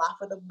have a laugh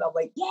with them. I'm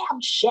like, yeah,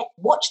 I'm shit.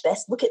 Watch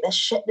this. Look at this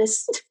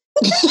shitness.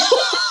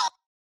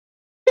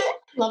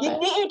 You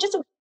need to just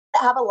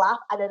have a laugh,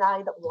 and then I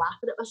end up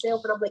laughing at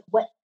myself, and I'm like,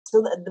 what?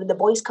 So the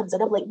voice comes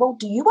in, I'm like, well,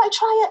 do you want to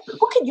try it?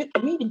 What can you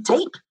even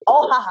type?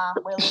 Oh, haha,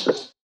 well,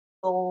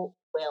 so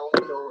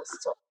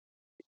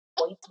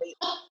point to me.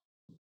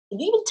 Can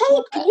you even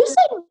type? Can you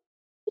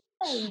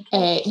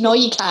sing? No,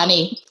 you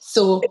can't.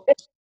 So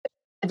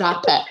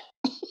wrap it.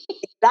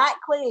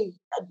 Exactly.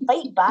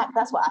 Fight back.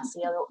 That's what I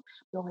say.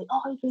 You're like,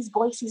 oh, his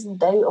voice is in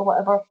doubt or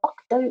whatever. Fuck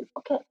doubt.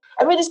 Fuck it.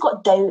 Everybody's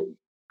got doubt.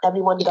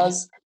 Everyone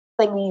does.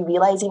 Thing when you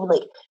realise, even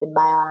like when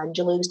Maya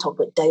Angelou was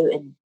talking about doubt,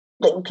 and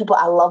like people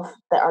I love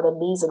that are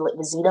amazing, like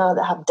Razina,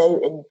 that have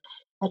doubt, and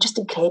they're just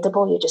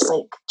incredible. You're just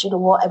like, do you know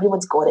what?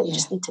 Everyone's got it. You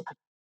just need to put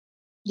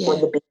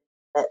on the base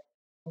of it.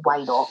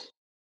 Why not?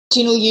 Do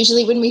you know,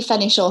 usually when we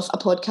finish off a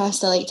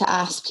podcast, I like to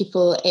ask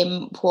people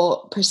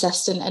what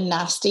persistent and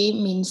nasty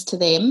means to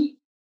them.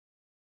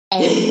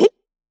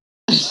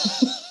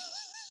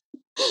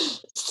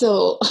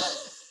 So,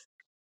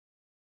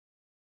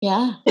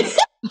 yeah,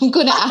 I'm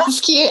going to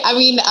ask you. I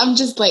mean, I'm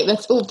just like,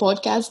 this whole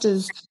podcast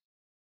is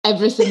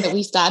everything that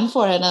we stand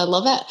for, and I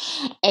love it.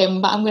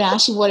 But I'm going to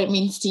ask you what it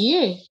means to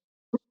you.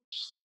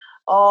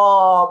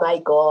 Oh my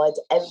God,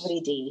 every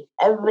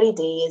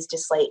day is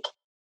just like,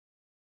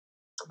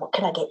 what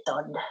can I get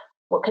done?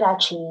 What can I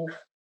achieve?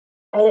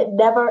 And it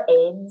never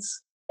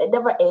ends.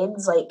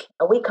 Like,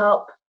 I wake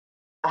up,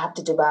 I have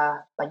to do my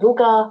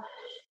yoga,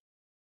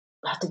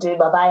 I have to do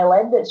my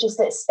violin.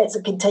 It's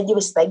a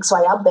continuous thing. So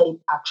I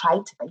try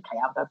to think I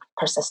am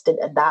persistent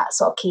in that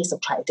sort of case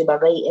of trying to do my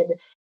writing.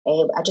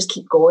 I just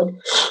keep going.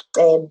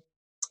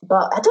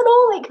 But I don't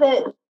know, like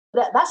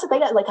that's the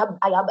thing. Like I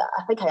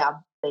think I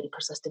am very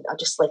persistent. I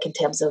just like in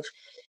terms of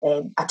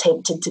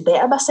attempting to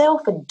better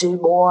myself and do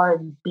more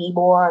and be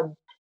more,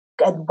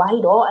 and why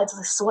not? It's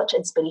like so much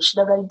inspiration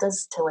around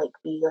us to like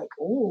be like,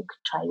 oh,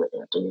 try what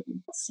they're doing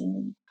and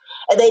see.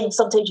 And then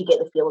sometimes you get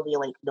the feeling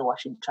you're like, no, I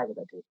shouldn't try what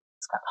they're doing.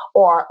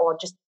 Or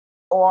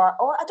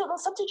I don't know.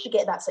 Sometimes you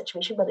get that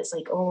situation where it's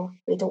like, oh,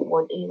 they don't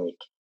want me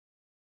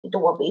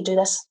to do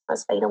this.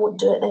 That's fine. I won't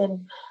do it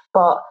then.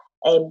 But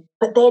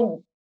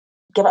then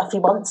give it a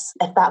few months.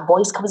 If that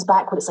voice comes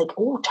back when it's like,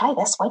 oh, try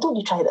this. Why don't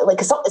you try that? Like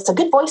it's a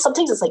good voice.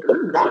 Sometimes it's like,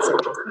 oh, that's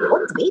interesting.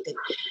 What do they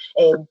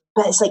do?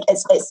 But it's like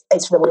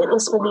it's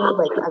relentless for me.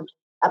 Like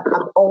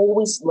I'm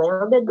always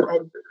learning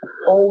and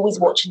always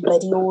watching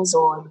videos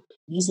on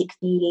music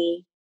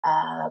theory,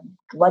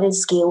 learning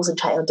scales and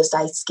trying to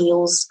understand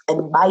scales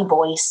in my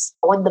voice,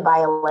 on the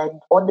violin,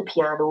 on the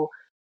piano,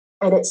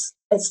 and it's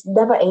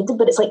never ending.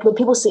 But it's like when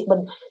people say,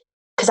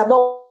 because I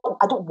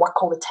don't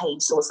work all the time,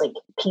 so it's like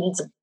periods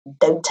of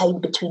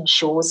downtime between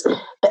shows,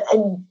 but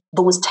in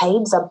those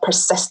times I'm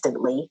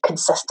consistently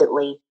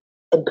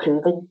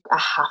improving.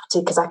 I have to,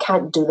 because I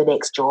can't do the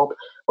next job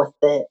with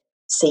the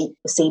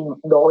same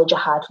knowledge I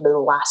had from the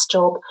last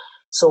job.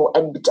 So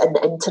in the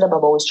interim,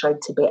 I'm always trying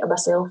to better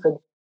myself, and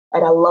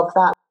I love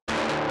that.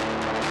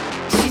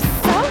 She's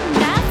so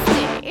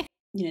nasty.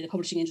 You know, the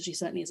publishing industry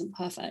certainly isn't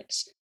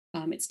perfect.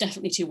 It's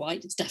definitely too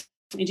white. It's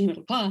definitely too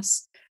middle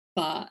class,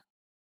 but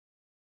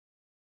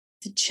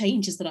the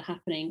changes that are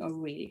happening are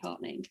really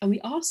heartening, and we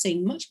are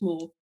seeing much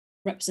more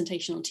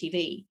representation on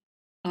TV.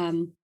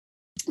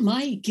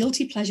 My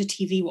guilty pleasure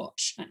TV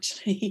watch,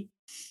 actually,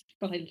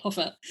 but I love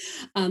it,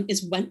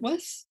 is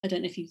Wentworth. I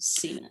don't know if you've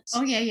seen it.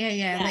 Oh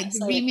yeah. Like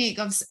the remake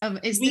of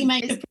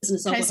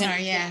Prisoner,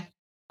 yeah.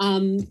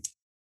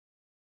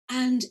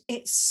 And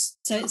it's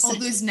all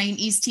those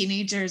 90s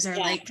teenagers are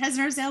like,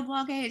 Prisoner Cell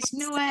Block H,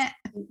 know it.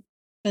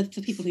 But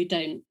for people who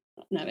don't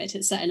know it,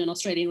 it's set in an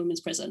Australian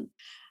women's prison.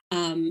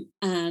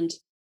 And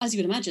as you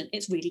would imagine,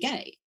 it's really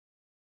gay.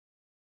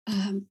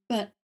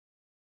 But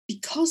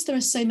because there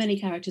are so many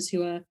characters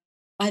who are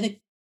either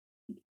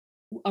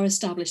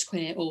established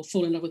queer or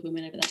fall in love with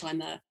women over their time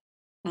there,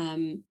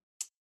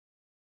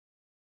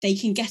 they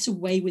can get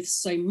away with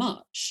so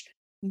much.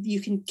 You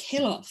can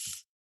kill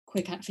off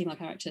queer female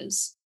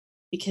characters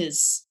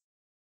because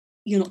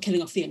you're not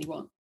killing off the only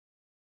one.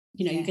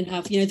 You know, you can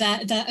have,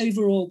 their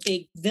overall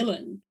big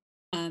villain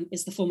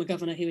is the former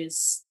governor, who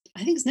is,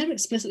 I think it's never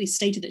explicitly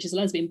stated that she's a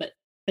lesbian, but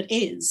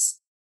is.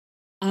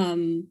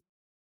 And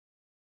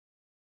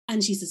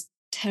she's this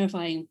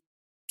terrifying,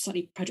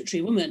 slightly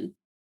predatory woman.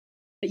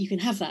 But you can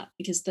have that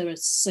because there are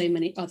so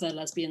many other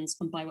lesbians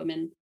and bi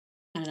women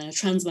and a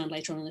trans man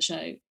later on in the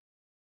show.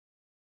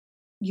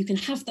 You can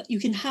have that. You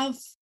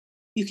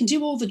can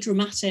do all the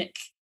dramatic,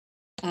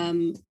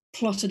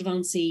 plot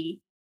advancey,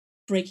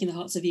 breaking the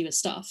hearts of viewers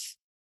stuff,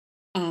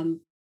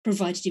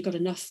 provided you've got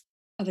enough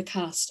of a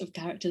cast of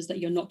characters that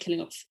you're not killing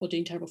off or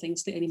doing terrible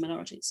things to the only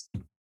minorities.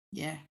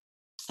 Yeah.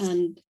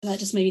 And that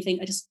just made me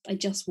think, I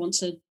just want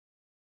to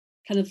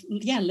kind of,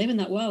 live in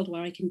that world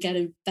where I can get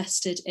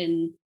invested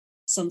in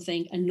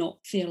something and not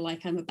feel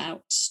like I'm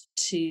about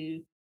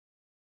to,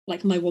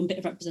 like my one bit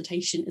of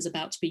representation is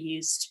about to be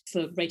used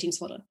for ratings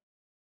fodder.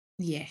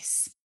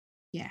 Yes.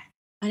 Yeah.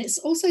 And it's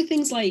also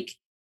things like,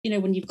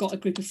 when you've got a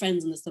group of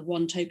friends and there's the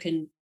one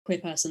token queer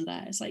person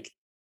there, it's like,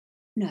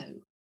 no,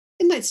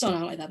 it might start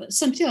out like that, but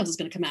somebody else is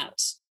going to come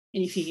out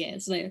in a few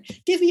years.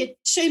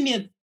 Show me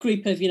a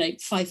group of,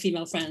 5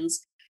 female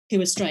friends who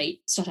are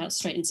straight, start out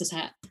straight and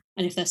cishet,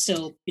 and if they're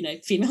still,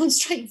 female and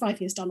straight 5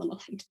 years down the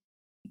line.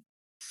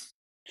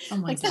 Oh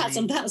my God.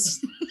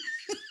 That's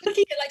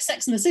looking at like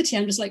Sex and the City,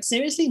 I'm just like,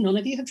 seriously, none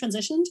of you have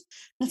transitioned?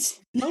 That's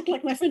not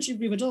like my friendship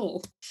group at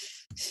all.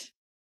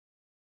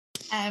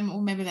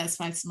 Or maybe that's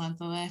 5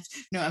 Samantha left.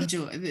 No, I'm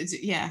joking.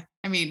 Yeah,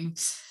 I mean,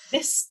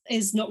 this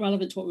is not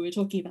relevant to what we were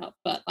talking about,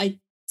 but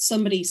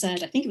somebody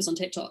said, I think it was on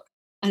TikTok,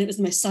 and it was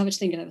the most savage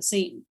thing I've ever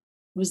seen,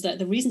 was that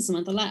the reason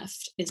Samantha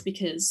left is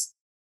because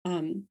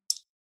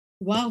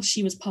while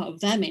she was part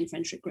of their main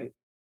friendship group,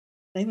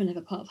 they were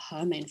never part of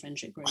her main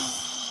friendship group.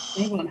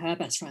 They weren't her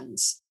best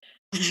friends.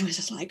 And I was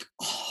just like,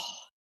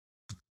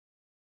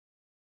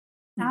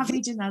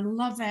 savage, and I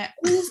love it.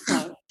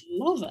 Also,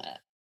 love it.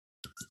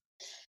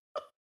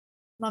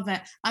 Love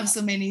it. I have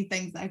so many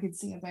things that I could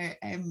say about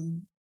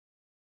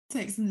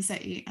Sex and the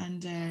City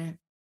and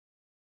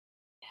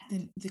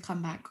the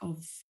comeback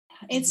of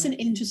it's an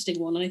interesting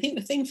one. And I think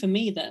the thing for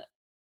me that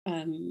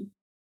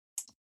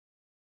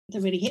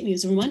really hit me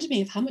was it reminded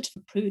me of how much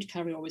of a prude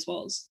Carrie always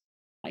was.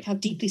 Like how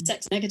deeply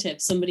sex negative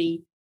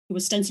somebody who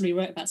ostensibly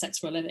wrote about sex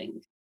for a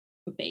living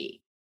would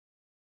be.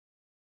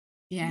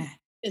 Yeah.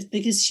 It's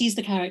because she's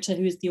the character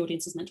who is the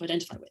audience is meant to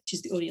identify with.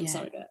 She's the audience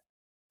surrogate.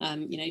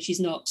 She's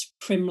not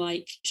prim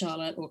like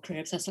Charlotte or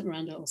career obsessed like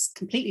Miranda or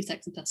completely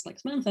sex obsessed like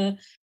Samantha.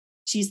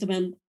 She's the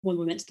one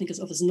we're meant to think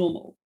of as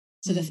normal.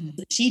 So the things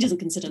that she doesn't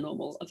consider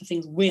normal are the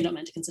things we're not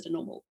meant to consider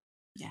normal.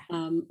 Yeah.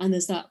 And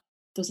there's a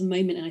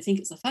moment, and I think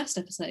it's the first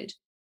episode,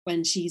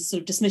 when she's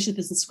sort of dismissive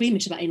and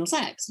squeamish about anal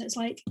sex. And it's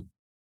like,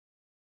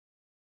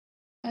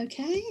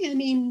 okay, I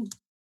mean,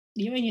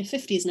 you're in your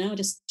 50s now,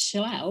 just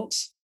chill out.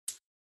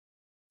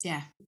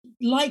 Yeah.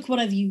 Like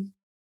whatever you,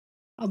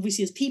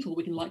 obviously as people,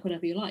 we can like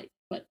whatever you like,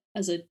 but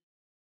as an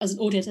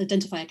audience,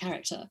 identify a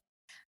character,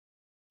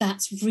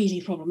 that's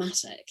really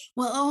problematic.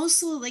 Well,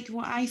 also, like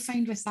what I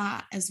find with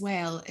that as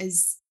well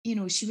is,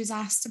 she was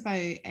asked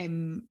about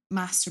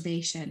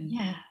masturbation.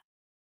 Yeah.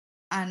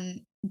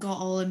 And got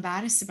all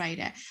embarrassed about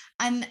it.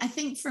 And I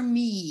think for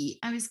me,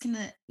 I was kind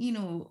of,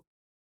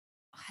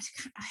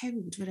 how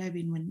old would I have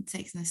been when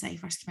Sex and the City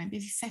first came out?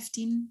 Maybe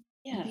 15?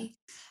 Yeah. Maybe.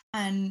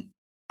 And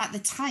at the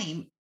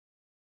time,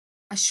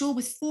 a show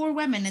with 4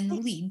 women in the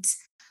lead,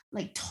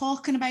 like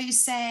talking about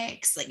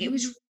sex, like it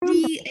was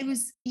really,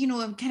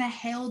 it kind of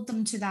held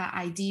them to that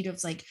idea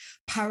of like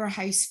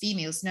powerhouse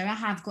females. Now I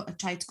have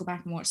tried to go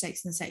back and watch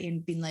Sex and the City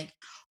and been like,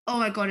 oh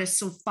my God, it's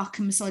so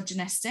fucking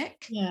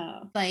misogynistic. Yeah.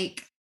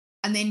 Like,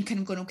 and then kind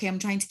of going, okay, I'm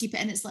trying to keep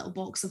it in its little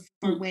box of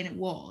for when it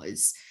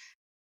was.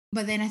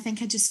 But then I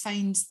think I just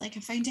found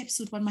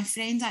episode 1. My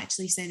friend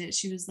actually said it.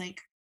 She was like,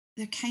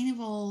 they're kind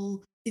of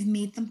all, they've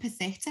made them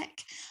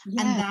pathetic.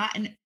 Yeah. And that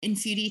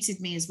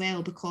infuriated me as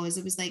well, because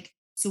it was like,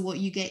 so what,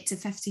 you get to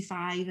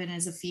 55 and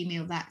as a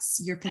female,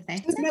 you're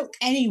pathetic? I don't know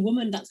any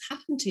woman that's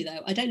happened to, though.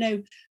 I don't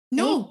know.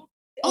 No.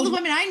 All the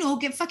women I know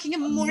get fucking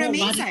more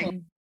amazing.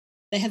 Radical.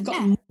 They have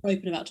gotten more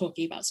open about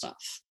talking about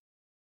stuff.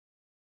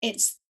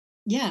 It's,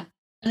 yeah.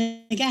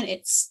 And again,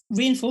 it's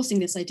reinforcing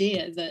this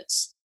idea that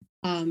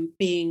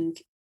being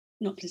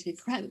not politically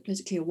correct, but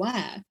politically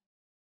aware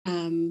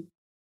and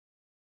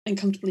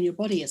comfortable in your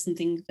body is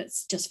something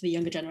that's just for the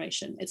younger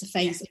generation. It's a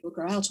phase that we'll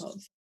grow out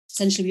of.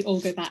 Essentially, we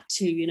all go back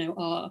to, you know,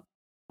 our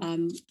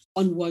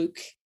unwoke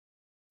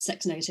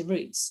sex negative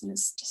roots, and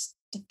it's just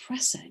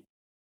depressing.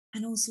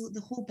 And also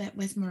the whole bit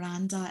with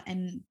Miranda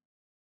and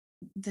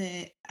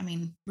we're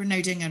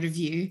now doing a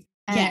review.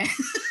 Yeah.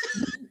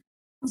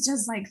 It's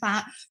just like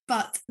that.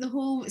 But the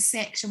whole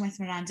section with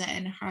Miranda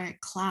in her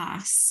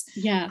class,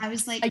 I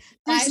was like,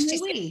 there's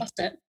no way.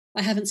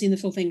 I haven't seen the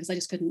full thing because I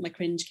just couldn't. My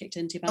cringe kicked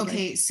in too badly.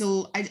 Okay,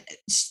 so I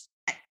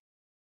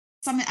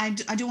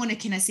don't want to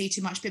kind of say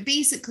too much, but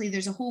basically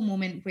there's a whole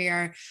moment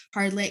where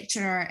her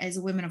lecturer is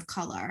a woman of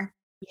colour,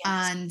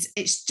 and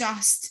it's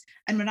just,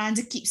 and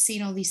Miranda keeps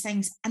saying all these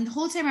things, and the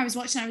whole time I was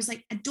watching, I was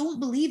like, I don't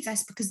believe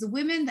this, because the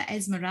woman that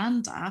is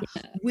Miranda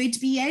would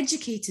be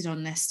educated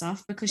on this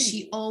stuff, because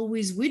she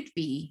always would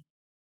be.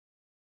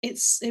 It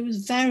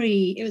was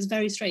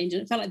very strange,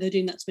 and it felt like they were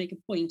doing that to make a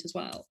point as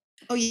well.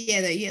 Oh yeah,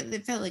 they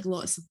felt like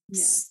lots of.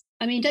 Yeah,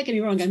 I mean, don't get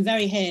me wrong, I'm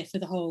very here for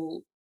the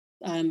whole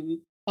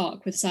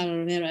arc with Sarah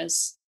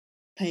Ramirez,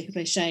 who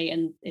plays Shay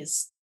and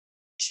is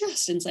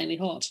just insanely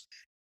hot.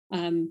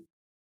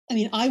 I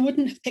mean, I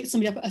wouldn't have picked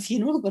somebody up at a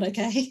funeral, but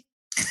okay.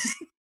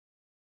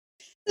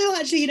 No,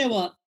 actually, you know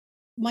what?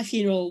 My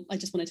funeral, I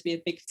just want it to be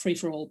a big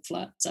free-for-all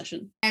flirt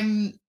session.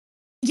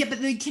 Yeah, but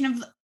the kind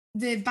of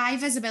the bi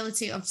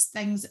visibility of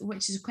things,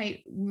 which is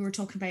quite, we were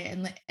talking about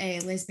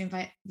in lesbian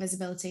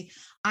visibility.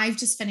 I've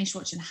just finished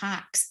watching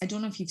Hacks. I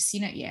don't know if you've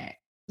seen it yet.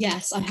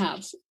 Yes, I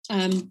have.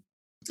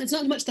 It's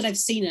not as much that I've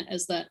seen it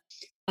as that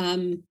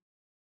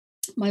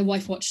my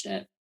wife watched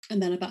it,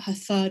 and then about her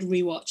third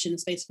rewatch in the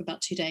space of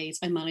about 2 days,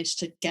 I managed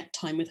to get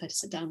time with her to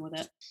sit down with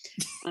it.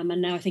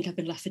 And now I think I've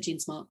been left for Jean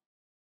Smart.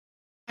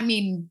 I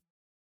mean,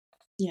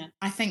 yeah,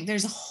 I think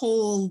there's a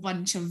whole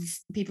bunch of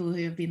people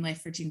who have been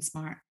left for Jean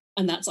Smart.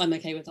 And I'm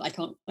okay with it. I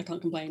can't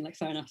complain, like,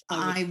 fair enough.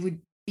 I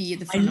would be at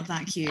the front of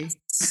that queue.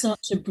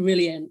 Such a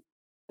brilliant,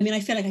 I mean, I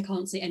feel like I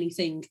can't say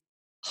anything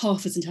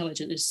half as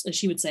intelligent as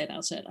she would say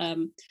about it.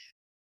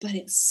 But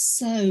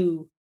it's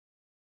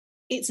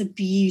a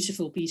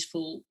beautiful,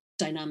 beautiful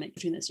dynamic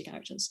between those two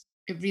characters.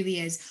 It really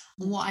is.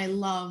 And what I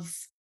love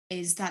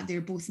is that they're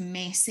both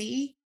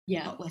messy,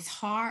 but with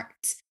heart,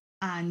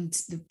 and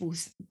they've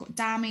both got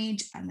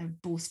damage, and they're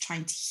both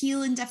trying to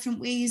heal in different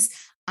ways,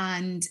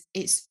 and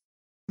it's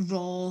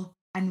raw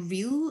and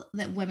real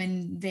that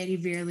women very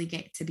rarely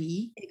get to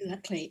be.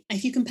 Exactly.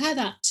 If you compare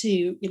that to,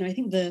 you know, I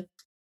think the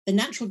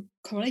natural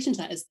correlation to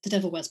that is The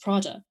Devil Wears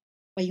Prada,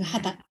 where you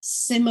had that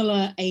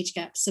similar age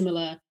gap,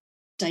 similar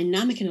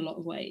dynamic in a lot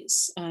of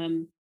ways.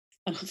 And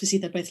obviously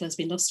they're both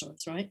lesbian love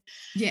stories, right?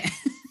 Yeah.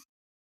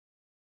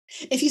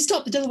 If you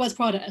stop The Devil Wears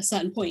Prada at a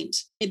certain point,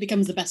 it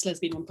becomes the best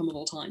lesbian rom-com of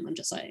all time, I'm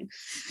just saying.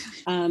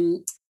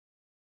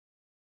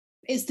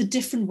 It's the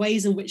different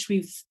ways in which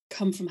we've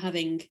come from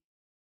having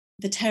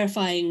the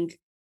terrifying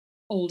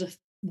older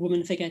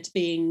woman figure to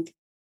being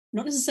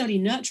not necessarily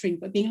nurturing,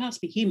 but being allowed to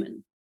be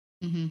human.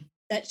 Mm-hmm.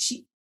 That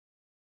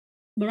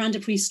Miranda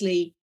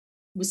Priestley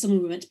was someone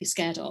we were meant to be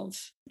scared of.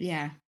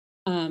 Yeah.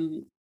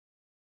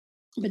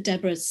 But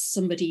Deborah's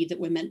somebody that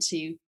we're meant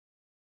to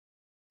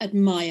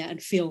admire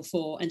and feel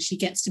for, and she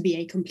gets to be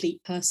a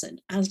complete person,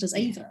 as does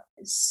Ava.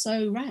 It's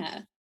so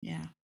rare.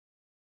 Yeah.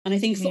 And I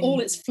think for all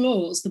its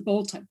flaws, The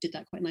Bold Type did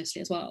that quite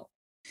nicely as well.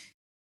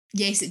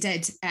 Yes, it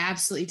did. It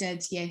absolutely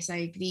did. Yes, I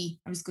agree.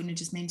 I was going to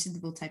just mention The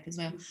Bold Type as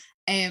well.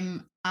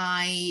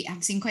 I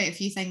have seen quite a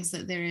few things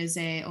that there is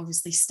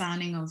obviously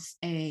standing of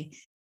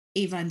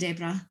Ava and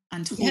Deborah,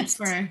 and hope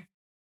for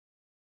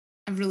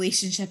a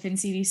relationship in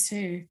series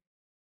 2.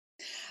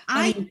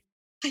 I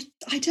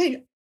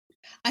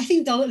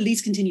think they'll at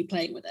least continue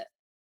playing with it.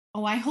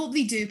 Oh, I hope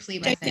they do play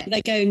with it.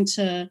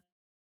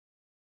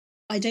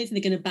 I don't think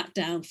they're going to back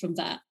down from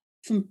that,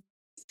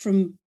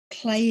 from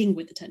playing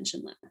with the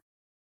tension there.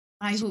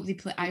 I hope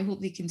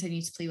they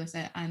continue to play with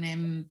it,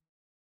 and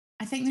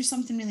I think there's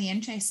something really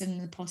interesting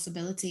in the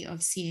possibility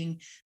of seeing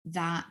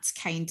that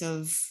kind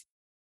of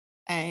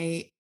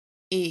a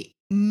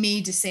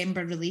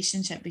May-December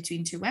relationship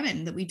between two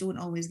women that we don't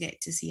always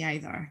get to see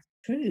either.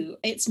 True,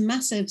 it's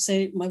massive.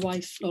 So my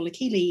wife Lola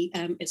Keeley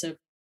is a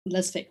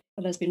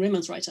lesbian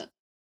romance writer,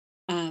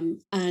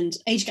 and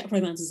age gap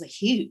romances are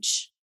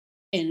huge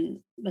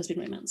in lesbian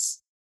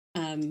romance,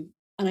 and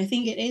I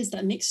think it is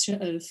that mixture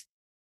of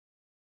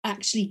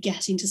actually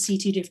getting to see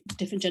two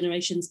different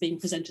generations being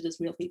presented as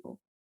real people.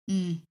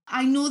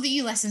 I know that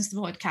you listen to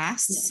the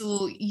podcast,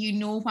 so you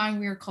know why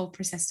we're called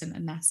Persistent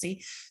and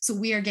Nasty. So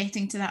we are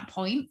getting to that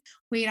point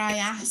where I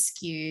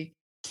ask you,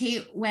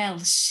 Kate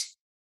Welsh,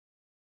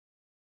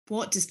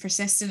 what does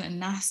persistent and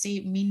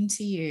nasty mean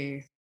to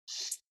you?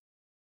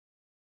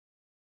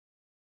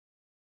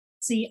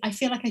 See, I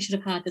feel like I should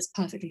have had this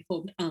perfectly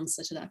formed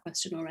answer to that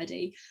question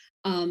already.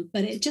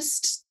 But it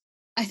just,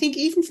 I think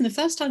even from the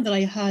first time that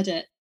I heard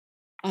it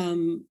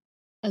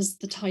as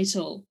the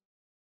title,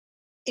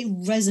 it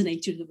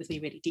resonated with me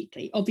really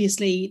deeply.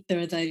 Obviously, there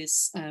are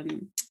those,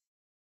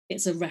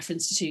 it's a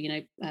reference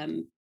to,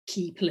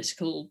 key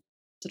political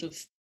sort of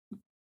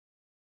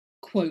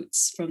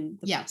quotes from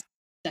the past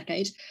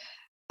decade.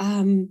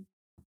 And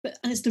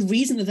it's the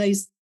reason that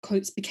those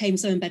quotes became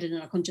so embedded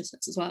in our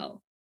consciousness as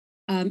well.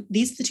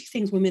 These are the two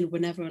things women were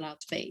never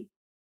allowed to be.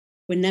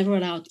 We're never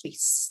allowed to be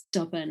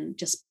stubborn,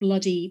 just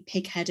bloody,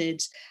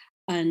 pig-headed,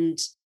 and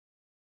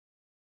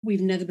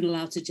we've never been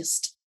allowed to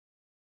just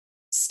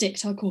stick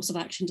to our course of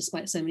action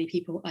despite so many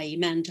people, i.e.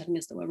 men, telling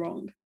us that we're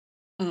wrong.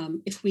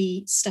 If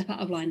we step out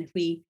of line, if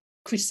we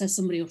criticize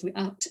somebody, or if we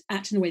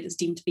act in a way that's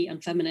deemed to be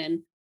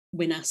unfeminine,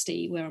 we're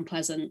nasty, we're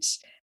unpleasant,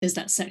 there's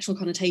that sexual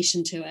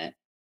connotation to it,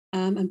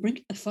 and bring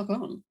it the fuck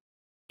on.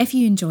 If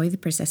you enjoy the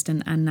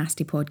Persistent and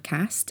Nasty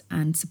podcast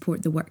and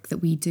support the work that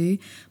we do,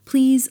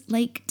 please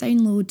like,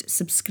 download,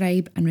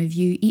 subscribe and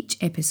review each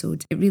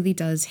episode. It really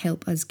does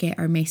help us get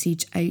our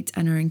message out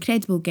and our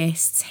incredible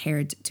guests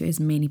heard to as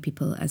many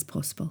people as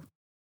possible.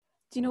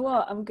 Do you know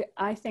what?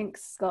 I think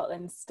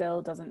Scotland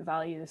still doesn't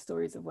value the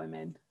stories of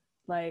women.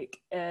 Like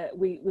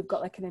we've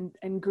got like an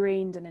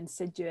ingrained and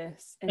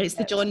insidious. It's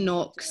the John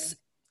Knox.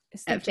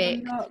 It's the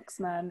John Knox,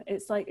 man.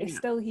 It's like it's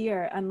still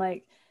here, and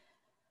like,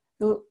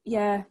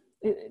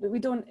 we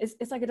don't.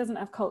 It's like it doesn't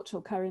have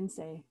cultural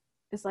currency.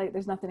 It's like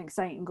there's nothing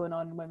exciting going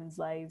on in women's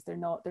lives. They're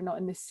not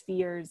in the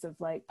spheres of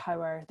like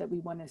power that we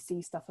want to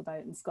see stuff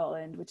about in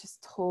Scotland, which is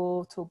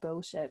total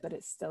bullshit. But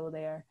it's still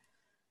there.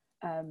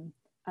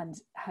 And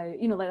how,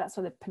 like, that's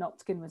why the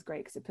Panopticon was great,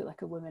 because it put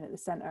like a woman at the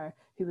center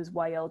who was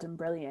wild and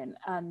brilliant,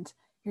 and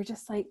you're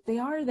just like, they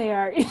are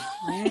there.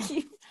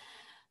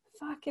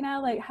 Fucking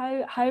hell, like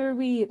how are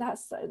we?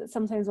 That's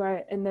sometimes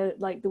where in the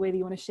like the way that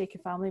you want to shake a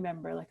family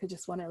member, like I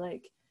just want to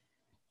like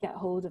get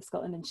hold of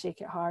Scotland and shake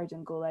it hard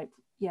and go like,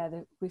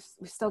 we've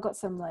still got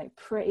some like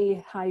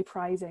pretty high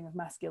prizing of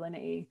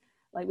masculinity.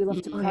 Like we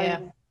love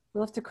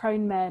to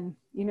crown men.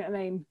 You know what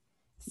I mean?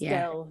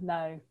 Still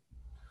now.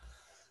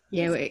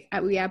 Yeah,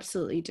 we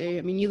absolutely do.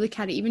 I mean, you look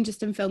at it even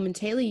just in film and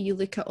telly, you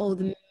look at all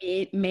the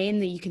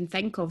men that you can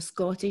think of,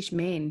 Scottish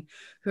men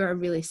who are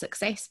really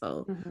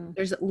successful. Mm-hmm.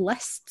 There's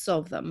lists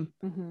of them.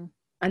 Mm-hmm.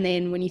 And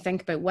then when you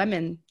think about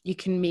women, you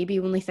can maybe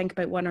only think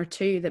about one or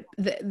two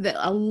that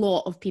a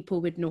lot of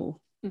people would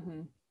know.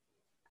 Mm-hmm.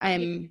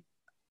 And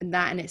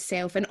that in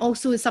itself. And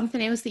also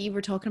something else that you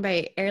were talking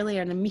about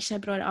earlier, and Misha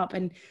brought it up,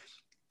 and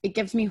it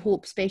gives me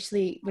hope,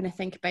 especially when I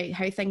think about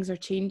how things are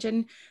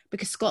changing,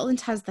 because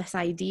Scotland has this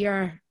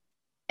idea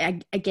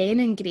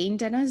again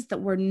ingrained in us that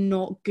we're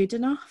not good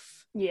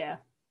enough. Yeah,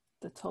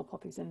 the tall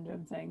poppy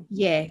syndrome thing.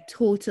 Yeah,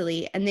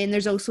 totally. And then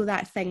there's also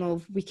that thing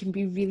of we can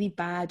be really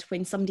bad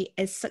when somebody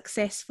is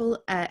successful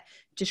at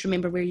just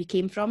remember where you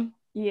came from.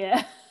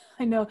 Yeah,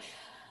 I know.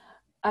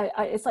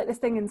 I it's like this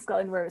thing in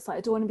Scotland where it's like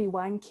I don't want to be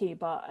wanky,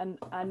 but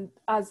and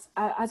as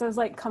I was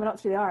like coming up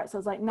through the arts, I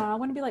was like, nah, I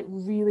want to be like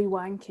really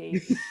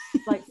wanky.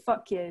 Like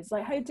fuck yous.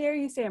 Like how dare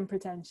you say I'm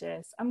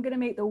pretentious? I'm gonna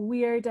make the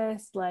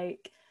weirdest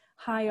like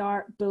high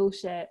art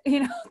bullshit,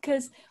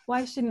 because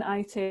why shouldn't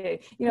I too?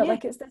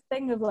 Like it's this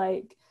thing of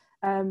like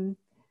how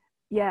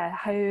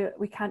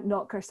we can't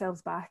knock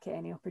ourselves back at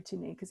any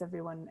opportunity because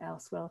everyone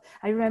else will.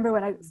 I remember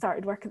when I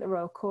started work at the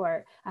Royal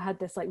Court, I had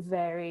this like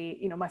very,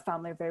 my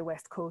family are very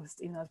West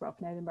Coast, I was brought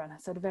up in Edinburgh, and I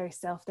had a very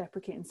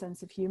self-deprecating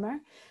sense of humour.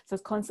 So I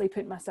was constantly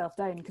putting myself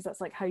down because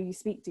that's like how you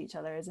speak to each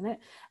other, isn't it?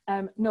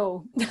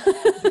 No,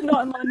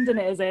 not in London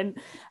it isn't.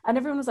 And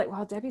everyone was like,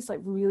 wow, Debbie's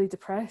like really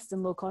depressed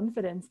and low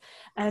confidence.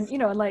 And,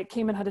 and like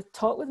came and had a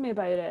talk with me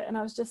about it. And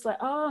I was just like,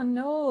 oh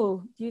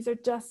no, these are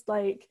just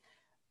like,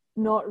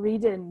 not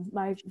reading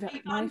my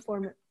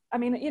form. I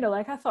mean,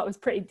 like I thought it was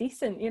pretty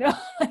decent,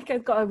 like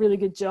I've got a really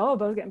good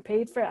job, I was getting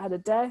paid for it, I had a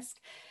desk.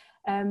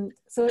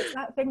 So it's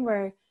that thing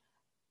where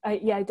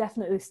I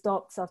definitely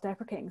stopped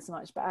self-deprecating so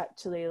much, but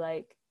actually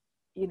like,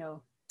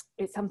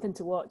 it's something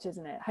to watch,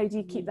 isn't it? How do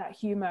you keep that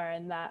humor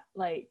and that,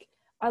 like,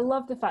 I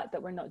love the fact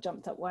that we're not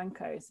jumped up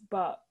wankers,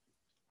 but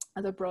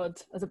as a broad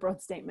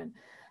statement.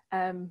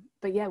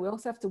 But yeah, we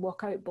also have to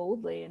walk out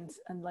boldly and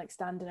like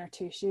stand in our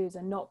two shoes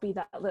and not be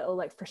that little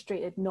like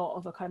frustrated knot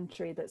of a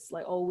country that's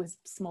like always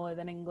smaller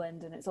than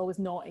England, and it's always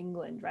not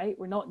England, right?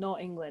 We're not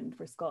England,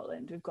 we're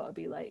Scotland. We've got to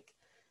be like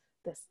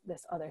this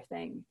other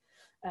thing.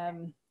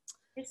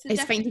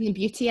 It's finding the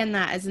beauty in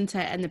that, isn't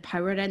it? And the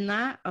power in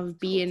that of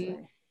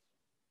being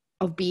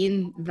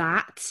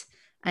that.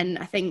 And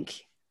I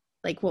think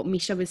like what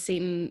Misha was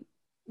saying,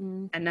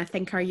 and I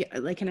think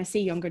and I say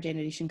younger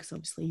generation because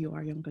obviously you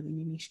are younger than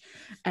me, Mish.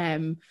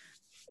 Do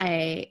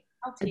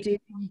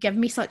give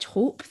me such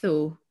hope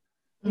though,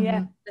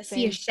 Yeah, I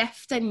see a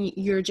shift in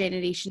your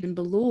generation and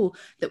below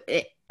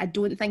that I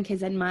don't think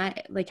is in my,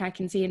 like I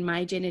can say in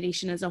my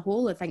generation as a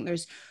whole. I think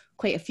there's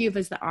quite a few of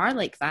us that are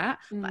like that,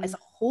 but as a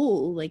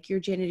whole, like your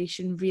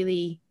generation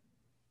really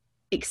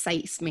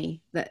excites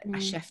me that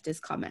a shift is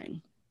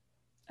coming.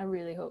 I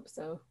really hope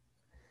so.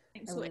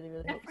 So really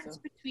the difference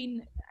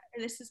between,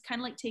 this is kind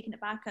of like taking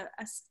it back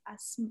a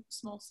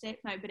small step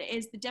now, but it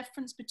is the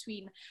difference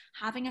between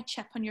having a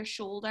chip on your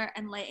shoulder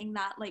and letting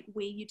that like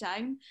weigh you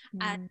down,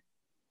 and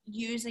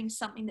using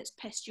something that's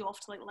pissed you off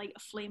to like light a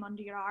flame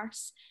under your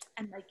arse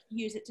and like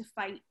use it to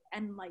fight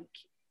and like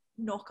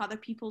knock other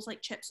people's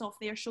like chips off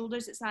their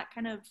shoulders. It's that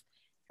kind of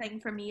thing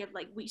for me of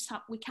like we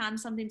can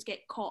sometimes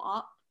get caught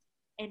up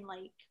in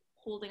like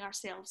holding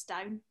ourselves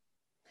down.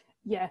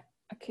 Yeah.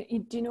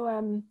 Okay. Do you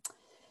know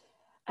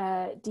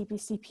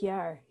DBC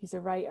Pierre? He's a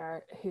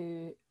writer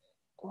who,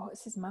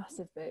 what's his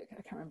massive book?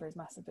 I can't remember his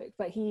massive book,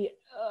 but he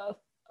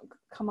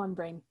come on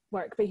brain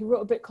work, but he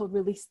wrote a book called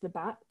Release the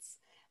Bats,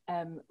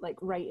 like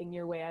writing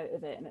your way out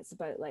of it, and it's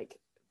about like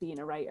being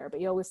a writer. But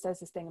he always says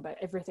this thing about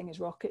everything is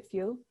rocket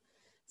fuel.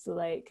 So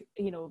like,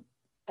 you know,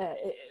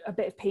 a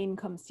bit of pain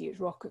comes to you, it's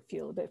rocket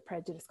fuel. A bit of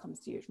prejudice comes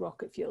to you, it's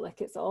rocket fuel. Like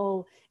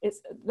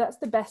that's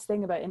the best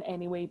thing about in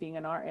any way being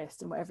an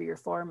artist and whatever your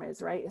form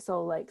is, right? It's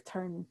all like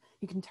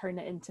you can turn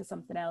it into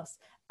something else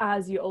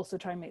as you also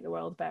try and make the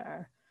world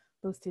better.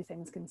 Those two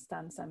things can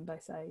stand side by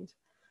side.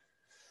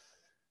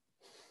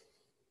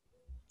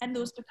 And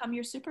those become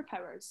your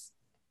superpowers.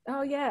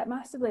 Oh yeah,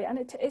 massively. And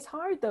it's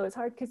hard though. It's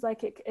hard because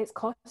like it's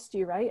cost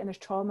you, right? And there's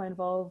trauma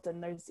involved,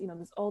 and there's, you know,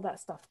 there's all that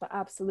stuff. But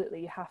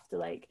absolutely, you have to,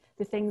 like,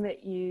 the thing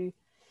that you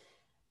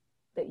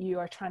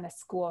are trying to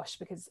squash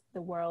because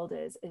the world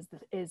is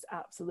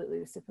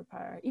absolutely the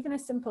superpower. Even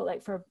as simple,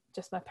 like for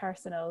just my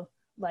personal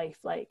life,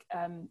 like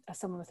as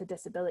someone with a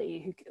disability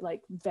who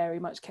like very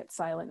much kept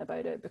silent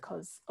about it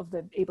because of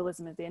the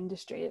ableism of the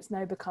industry, it's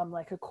now become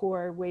like a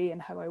core way in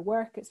how I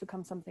work. It's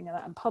become something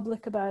that I'm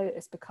public about.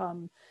 It's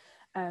become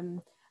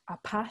a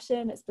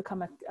passion. It's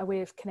become a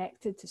way of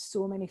connected to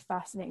so many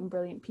fascinating,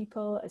 brilliant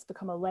people. It's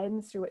become a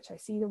lens through which I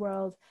see the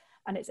world,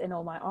 and it's in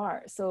all my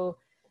art. So,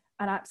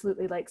 and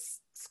absolutely like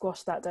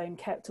squashed that down,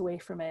 kept away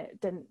from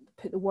it, didn't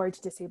put the word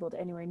disabled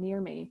anywhere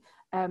near me.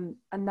 And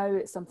now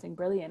it's something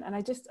brilliant. And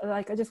I just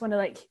want to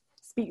like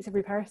speak to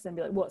every person and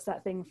be like, what's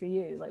that thing for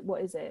you? Like,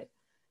 what is it?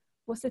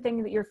 What's the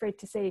thing that you're afraid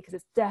to say? Because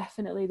it's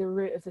definitely the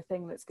root of the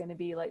thing that's going to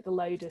be like the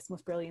loudest,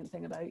 most brilliant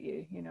thing about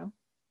you, you know?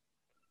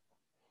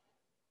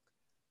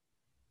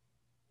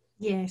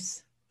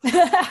 Yes.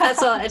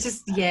 That's all. It's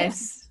just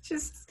yes.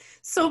 Just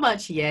so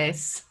much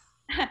yes.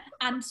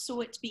 And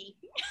so it be.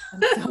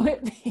 And so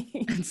it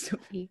be. And so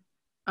it be.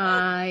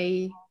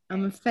 I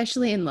am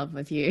officially in love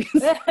with you.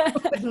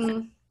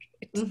 I'll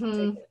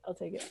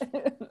take it.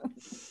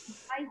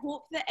 I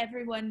hope that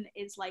everyone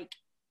is like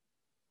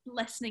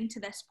listening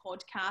to this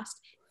podcast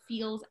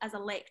feels as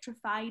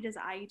electrified as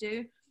I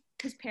do.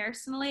 Because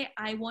personally,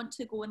 I want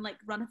to go and like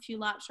run a few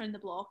laps around the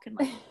block and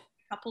like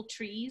couple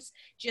trees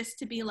just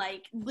to be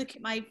like, look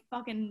at my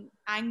fucking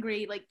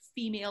angry like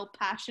female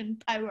passion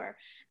power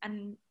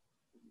and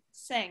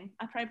sing.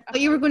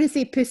 But you were going to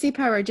say pussy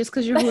power just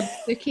because you're holding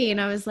Suki, and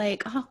I was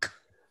like, oh,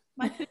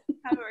 my pussy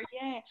power.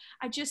 Yeah,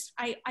 I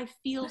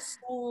feel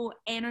so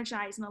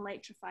energized and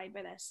electrified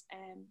by this,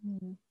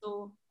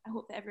 so I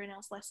hope that everyone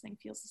else listening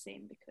feels the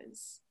same,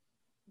 because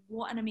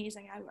what an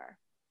amazing hour.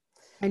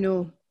 I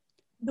know.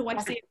 Though I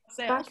say it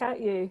myself. Back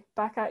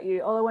at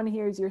you. All I want to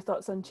hear is your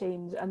thoughts on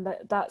change, and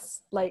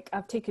that's like,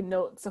 I've taken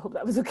notes. I hope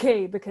that was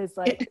okay, because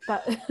like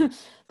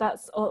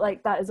that's all,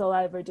 like that is all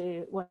I ever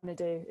want to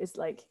do is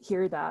like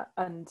hear that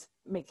and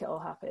make it all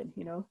happen,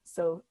 you know.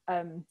 So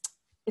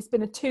it's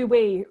been a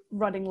two-way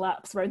running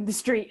laps around the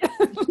street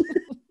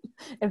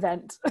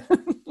event.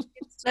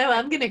 No,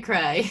 I'm gonna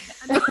cry.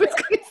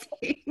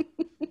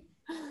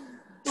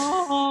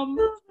 Oh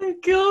my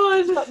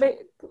god!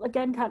 But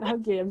again, can't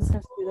hug you. I'm just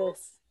going to do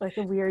this, like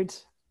a weird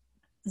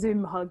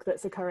Zoom hug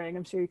that's occurring.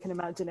 I'm sure you can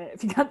imagine it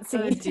if you can't see.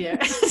 Oh dear.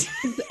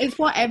 It's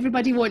what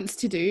everybody wants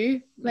to do.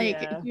 Like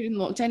during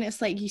lockdown,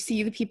 it's like you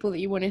see the people that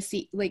you want to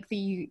see, like that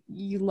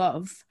you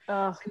love,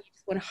 and you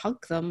just want to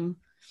hug them.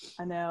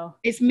 I know.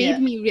 It's made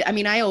me. I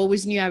mean, I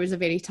always knew I was a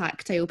very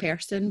tactile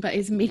person, but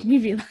it's made me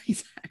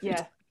realise how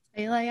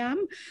tactile I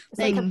am.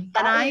 Like and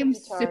I am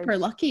super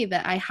lucky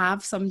that I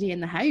have somebody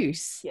in the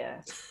house. Yeah.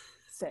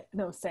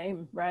 No,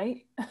 same,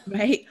 right?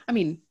 Right. I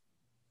mean,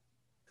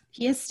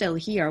 he is still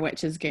here,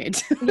 which is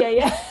good.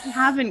 Yeah. We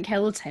haven't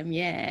killed him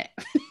yet.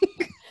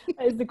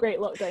 That is the great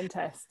lockdown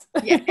test.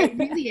 Yeah, it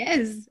really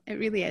is. It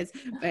really is.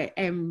 But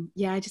I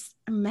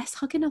miss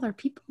hugging other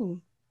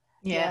people.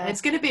 Yeah,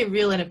 it's going to be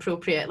real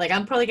inappropriate. Like,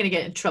 I'm probably going to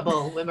get in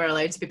trouble when we're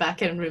allowed to be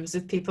back in rooms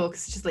with people,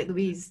 because it's just like,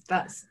 Louise,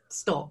 that's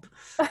stop.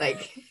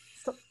 Like,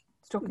 stop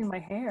stroking my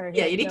hair.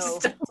 Yeah, you need to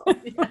stop.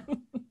 Yeah.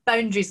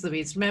 Boundaries,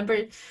 Louise.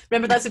 Remember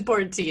that's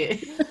important to you.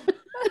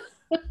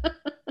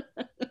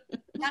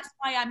 That's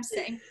why I'm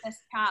sitting with this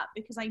cat,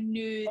 because I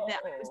knew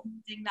that I was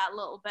needing that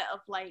little bit of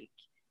like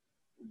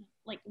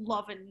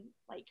love and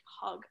like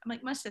hug. I'm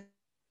like, my sister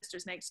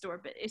Sisters Next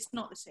Door, but it's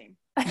not the same.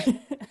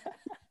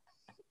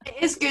 It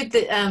is good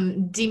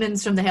that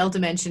demons from the hell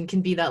dimension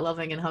can be that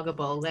loving and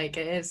huggable. Like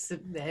it is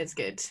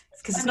good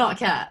because it's not a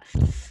cat.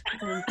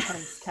 It's an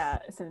intense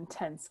cat. It's an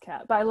intense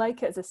cat, but I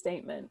like it as a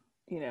statement.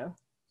 You know,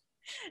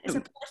 it's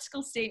a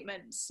political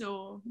statement.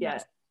 So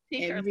yeah,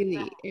 it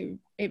really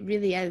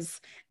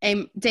is.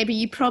 Debbie,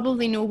 you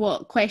probably know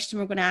what question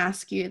we're going to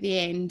ask you at the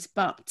end,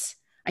 but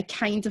I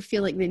kind of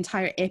feel like the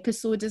entire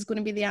episode is going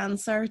to be the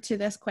answer to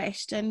this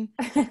question.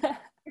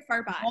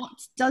 Refer back.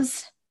 What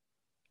does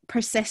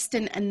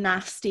persistent and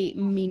nasty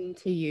mean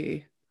to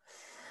you?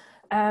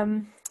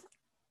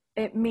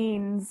 It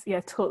means, yeah,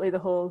 totally the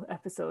whole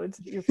episode.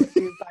 You're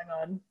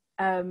bang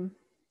on.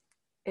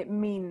 It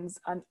means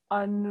an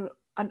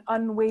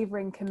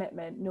unwavering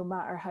commitment, no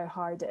matter how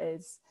hard it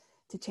is,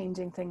 to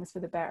changing things for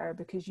the better,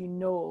 because you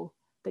know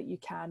that you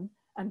can,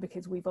 and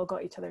because we've all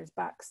got each other's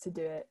backs to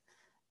do it.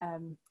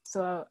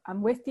 So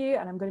I'm with you,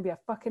 and I'm going to be a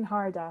fucking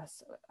hard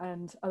ass,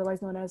 and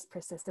otherwise known as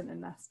persistent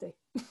and nasty.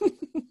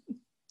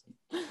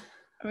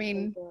 I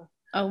mean,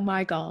 oh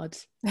my God.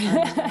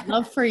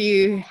 Love for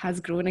you has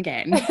grown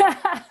again.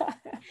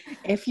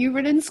 If you were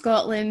in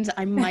Scotland,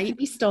 I might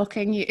be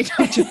stalking you.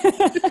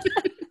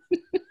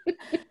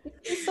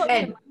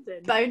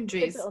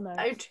 Boundaries. Those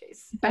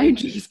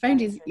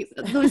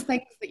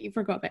things that you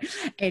forgot about.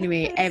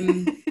 Anyway,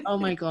 oh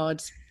my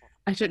God.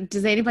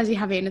 Does anybody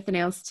have anything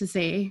else to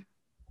say?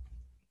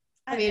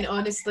 I mean,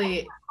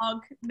 honestly,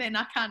 then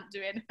I can't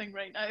do anything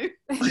right now.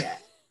 Yeah.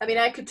 I mean,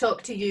 I could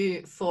talk to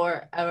you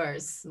for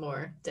hours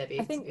more, Debbie.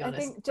 I think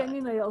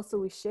genuinely also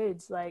we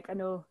should, like, I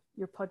know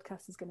your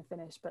podcast is going to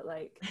finish, but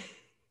like,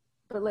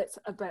 let's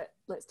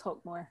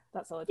talk more.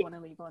 That's all I'd want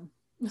to leave on.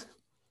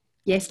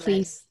 Yes,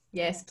 please.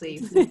 Yes,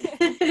 please.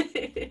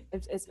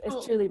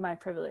 It's truly my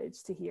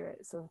privilege to hear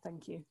it. So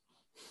thank you.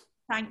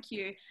 Thank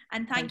you.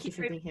 And thank you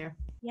for being here.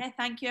 Yeah,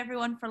 thank you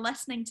everyone for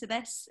listening to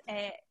this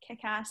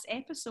kick-ass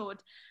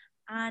episode.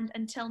 And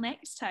until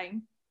next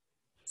time,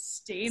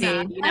 stay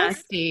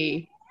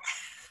nasty.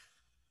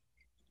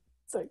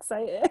 So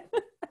excited.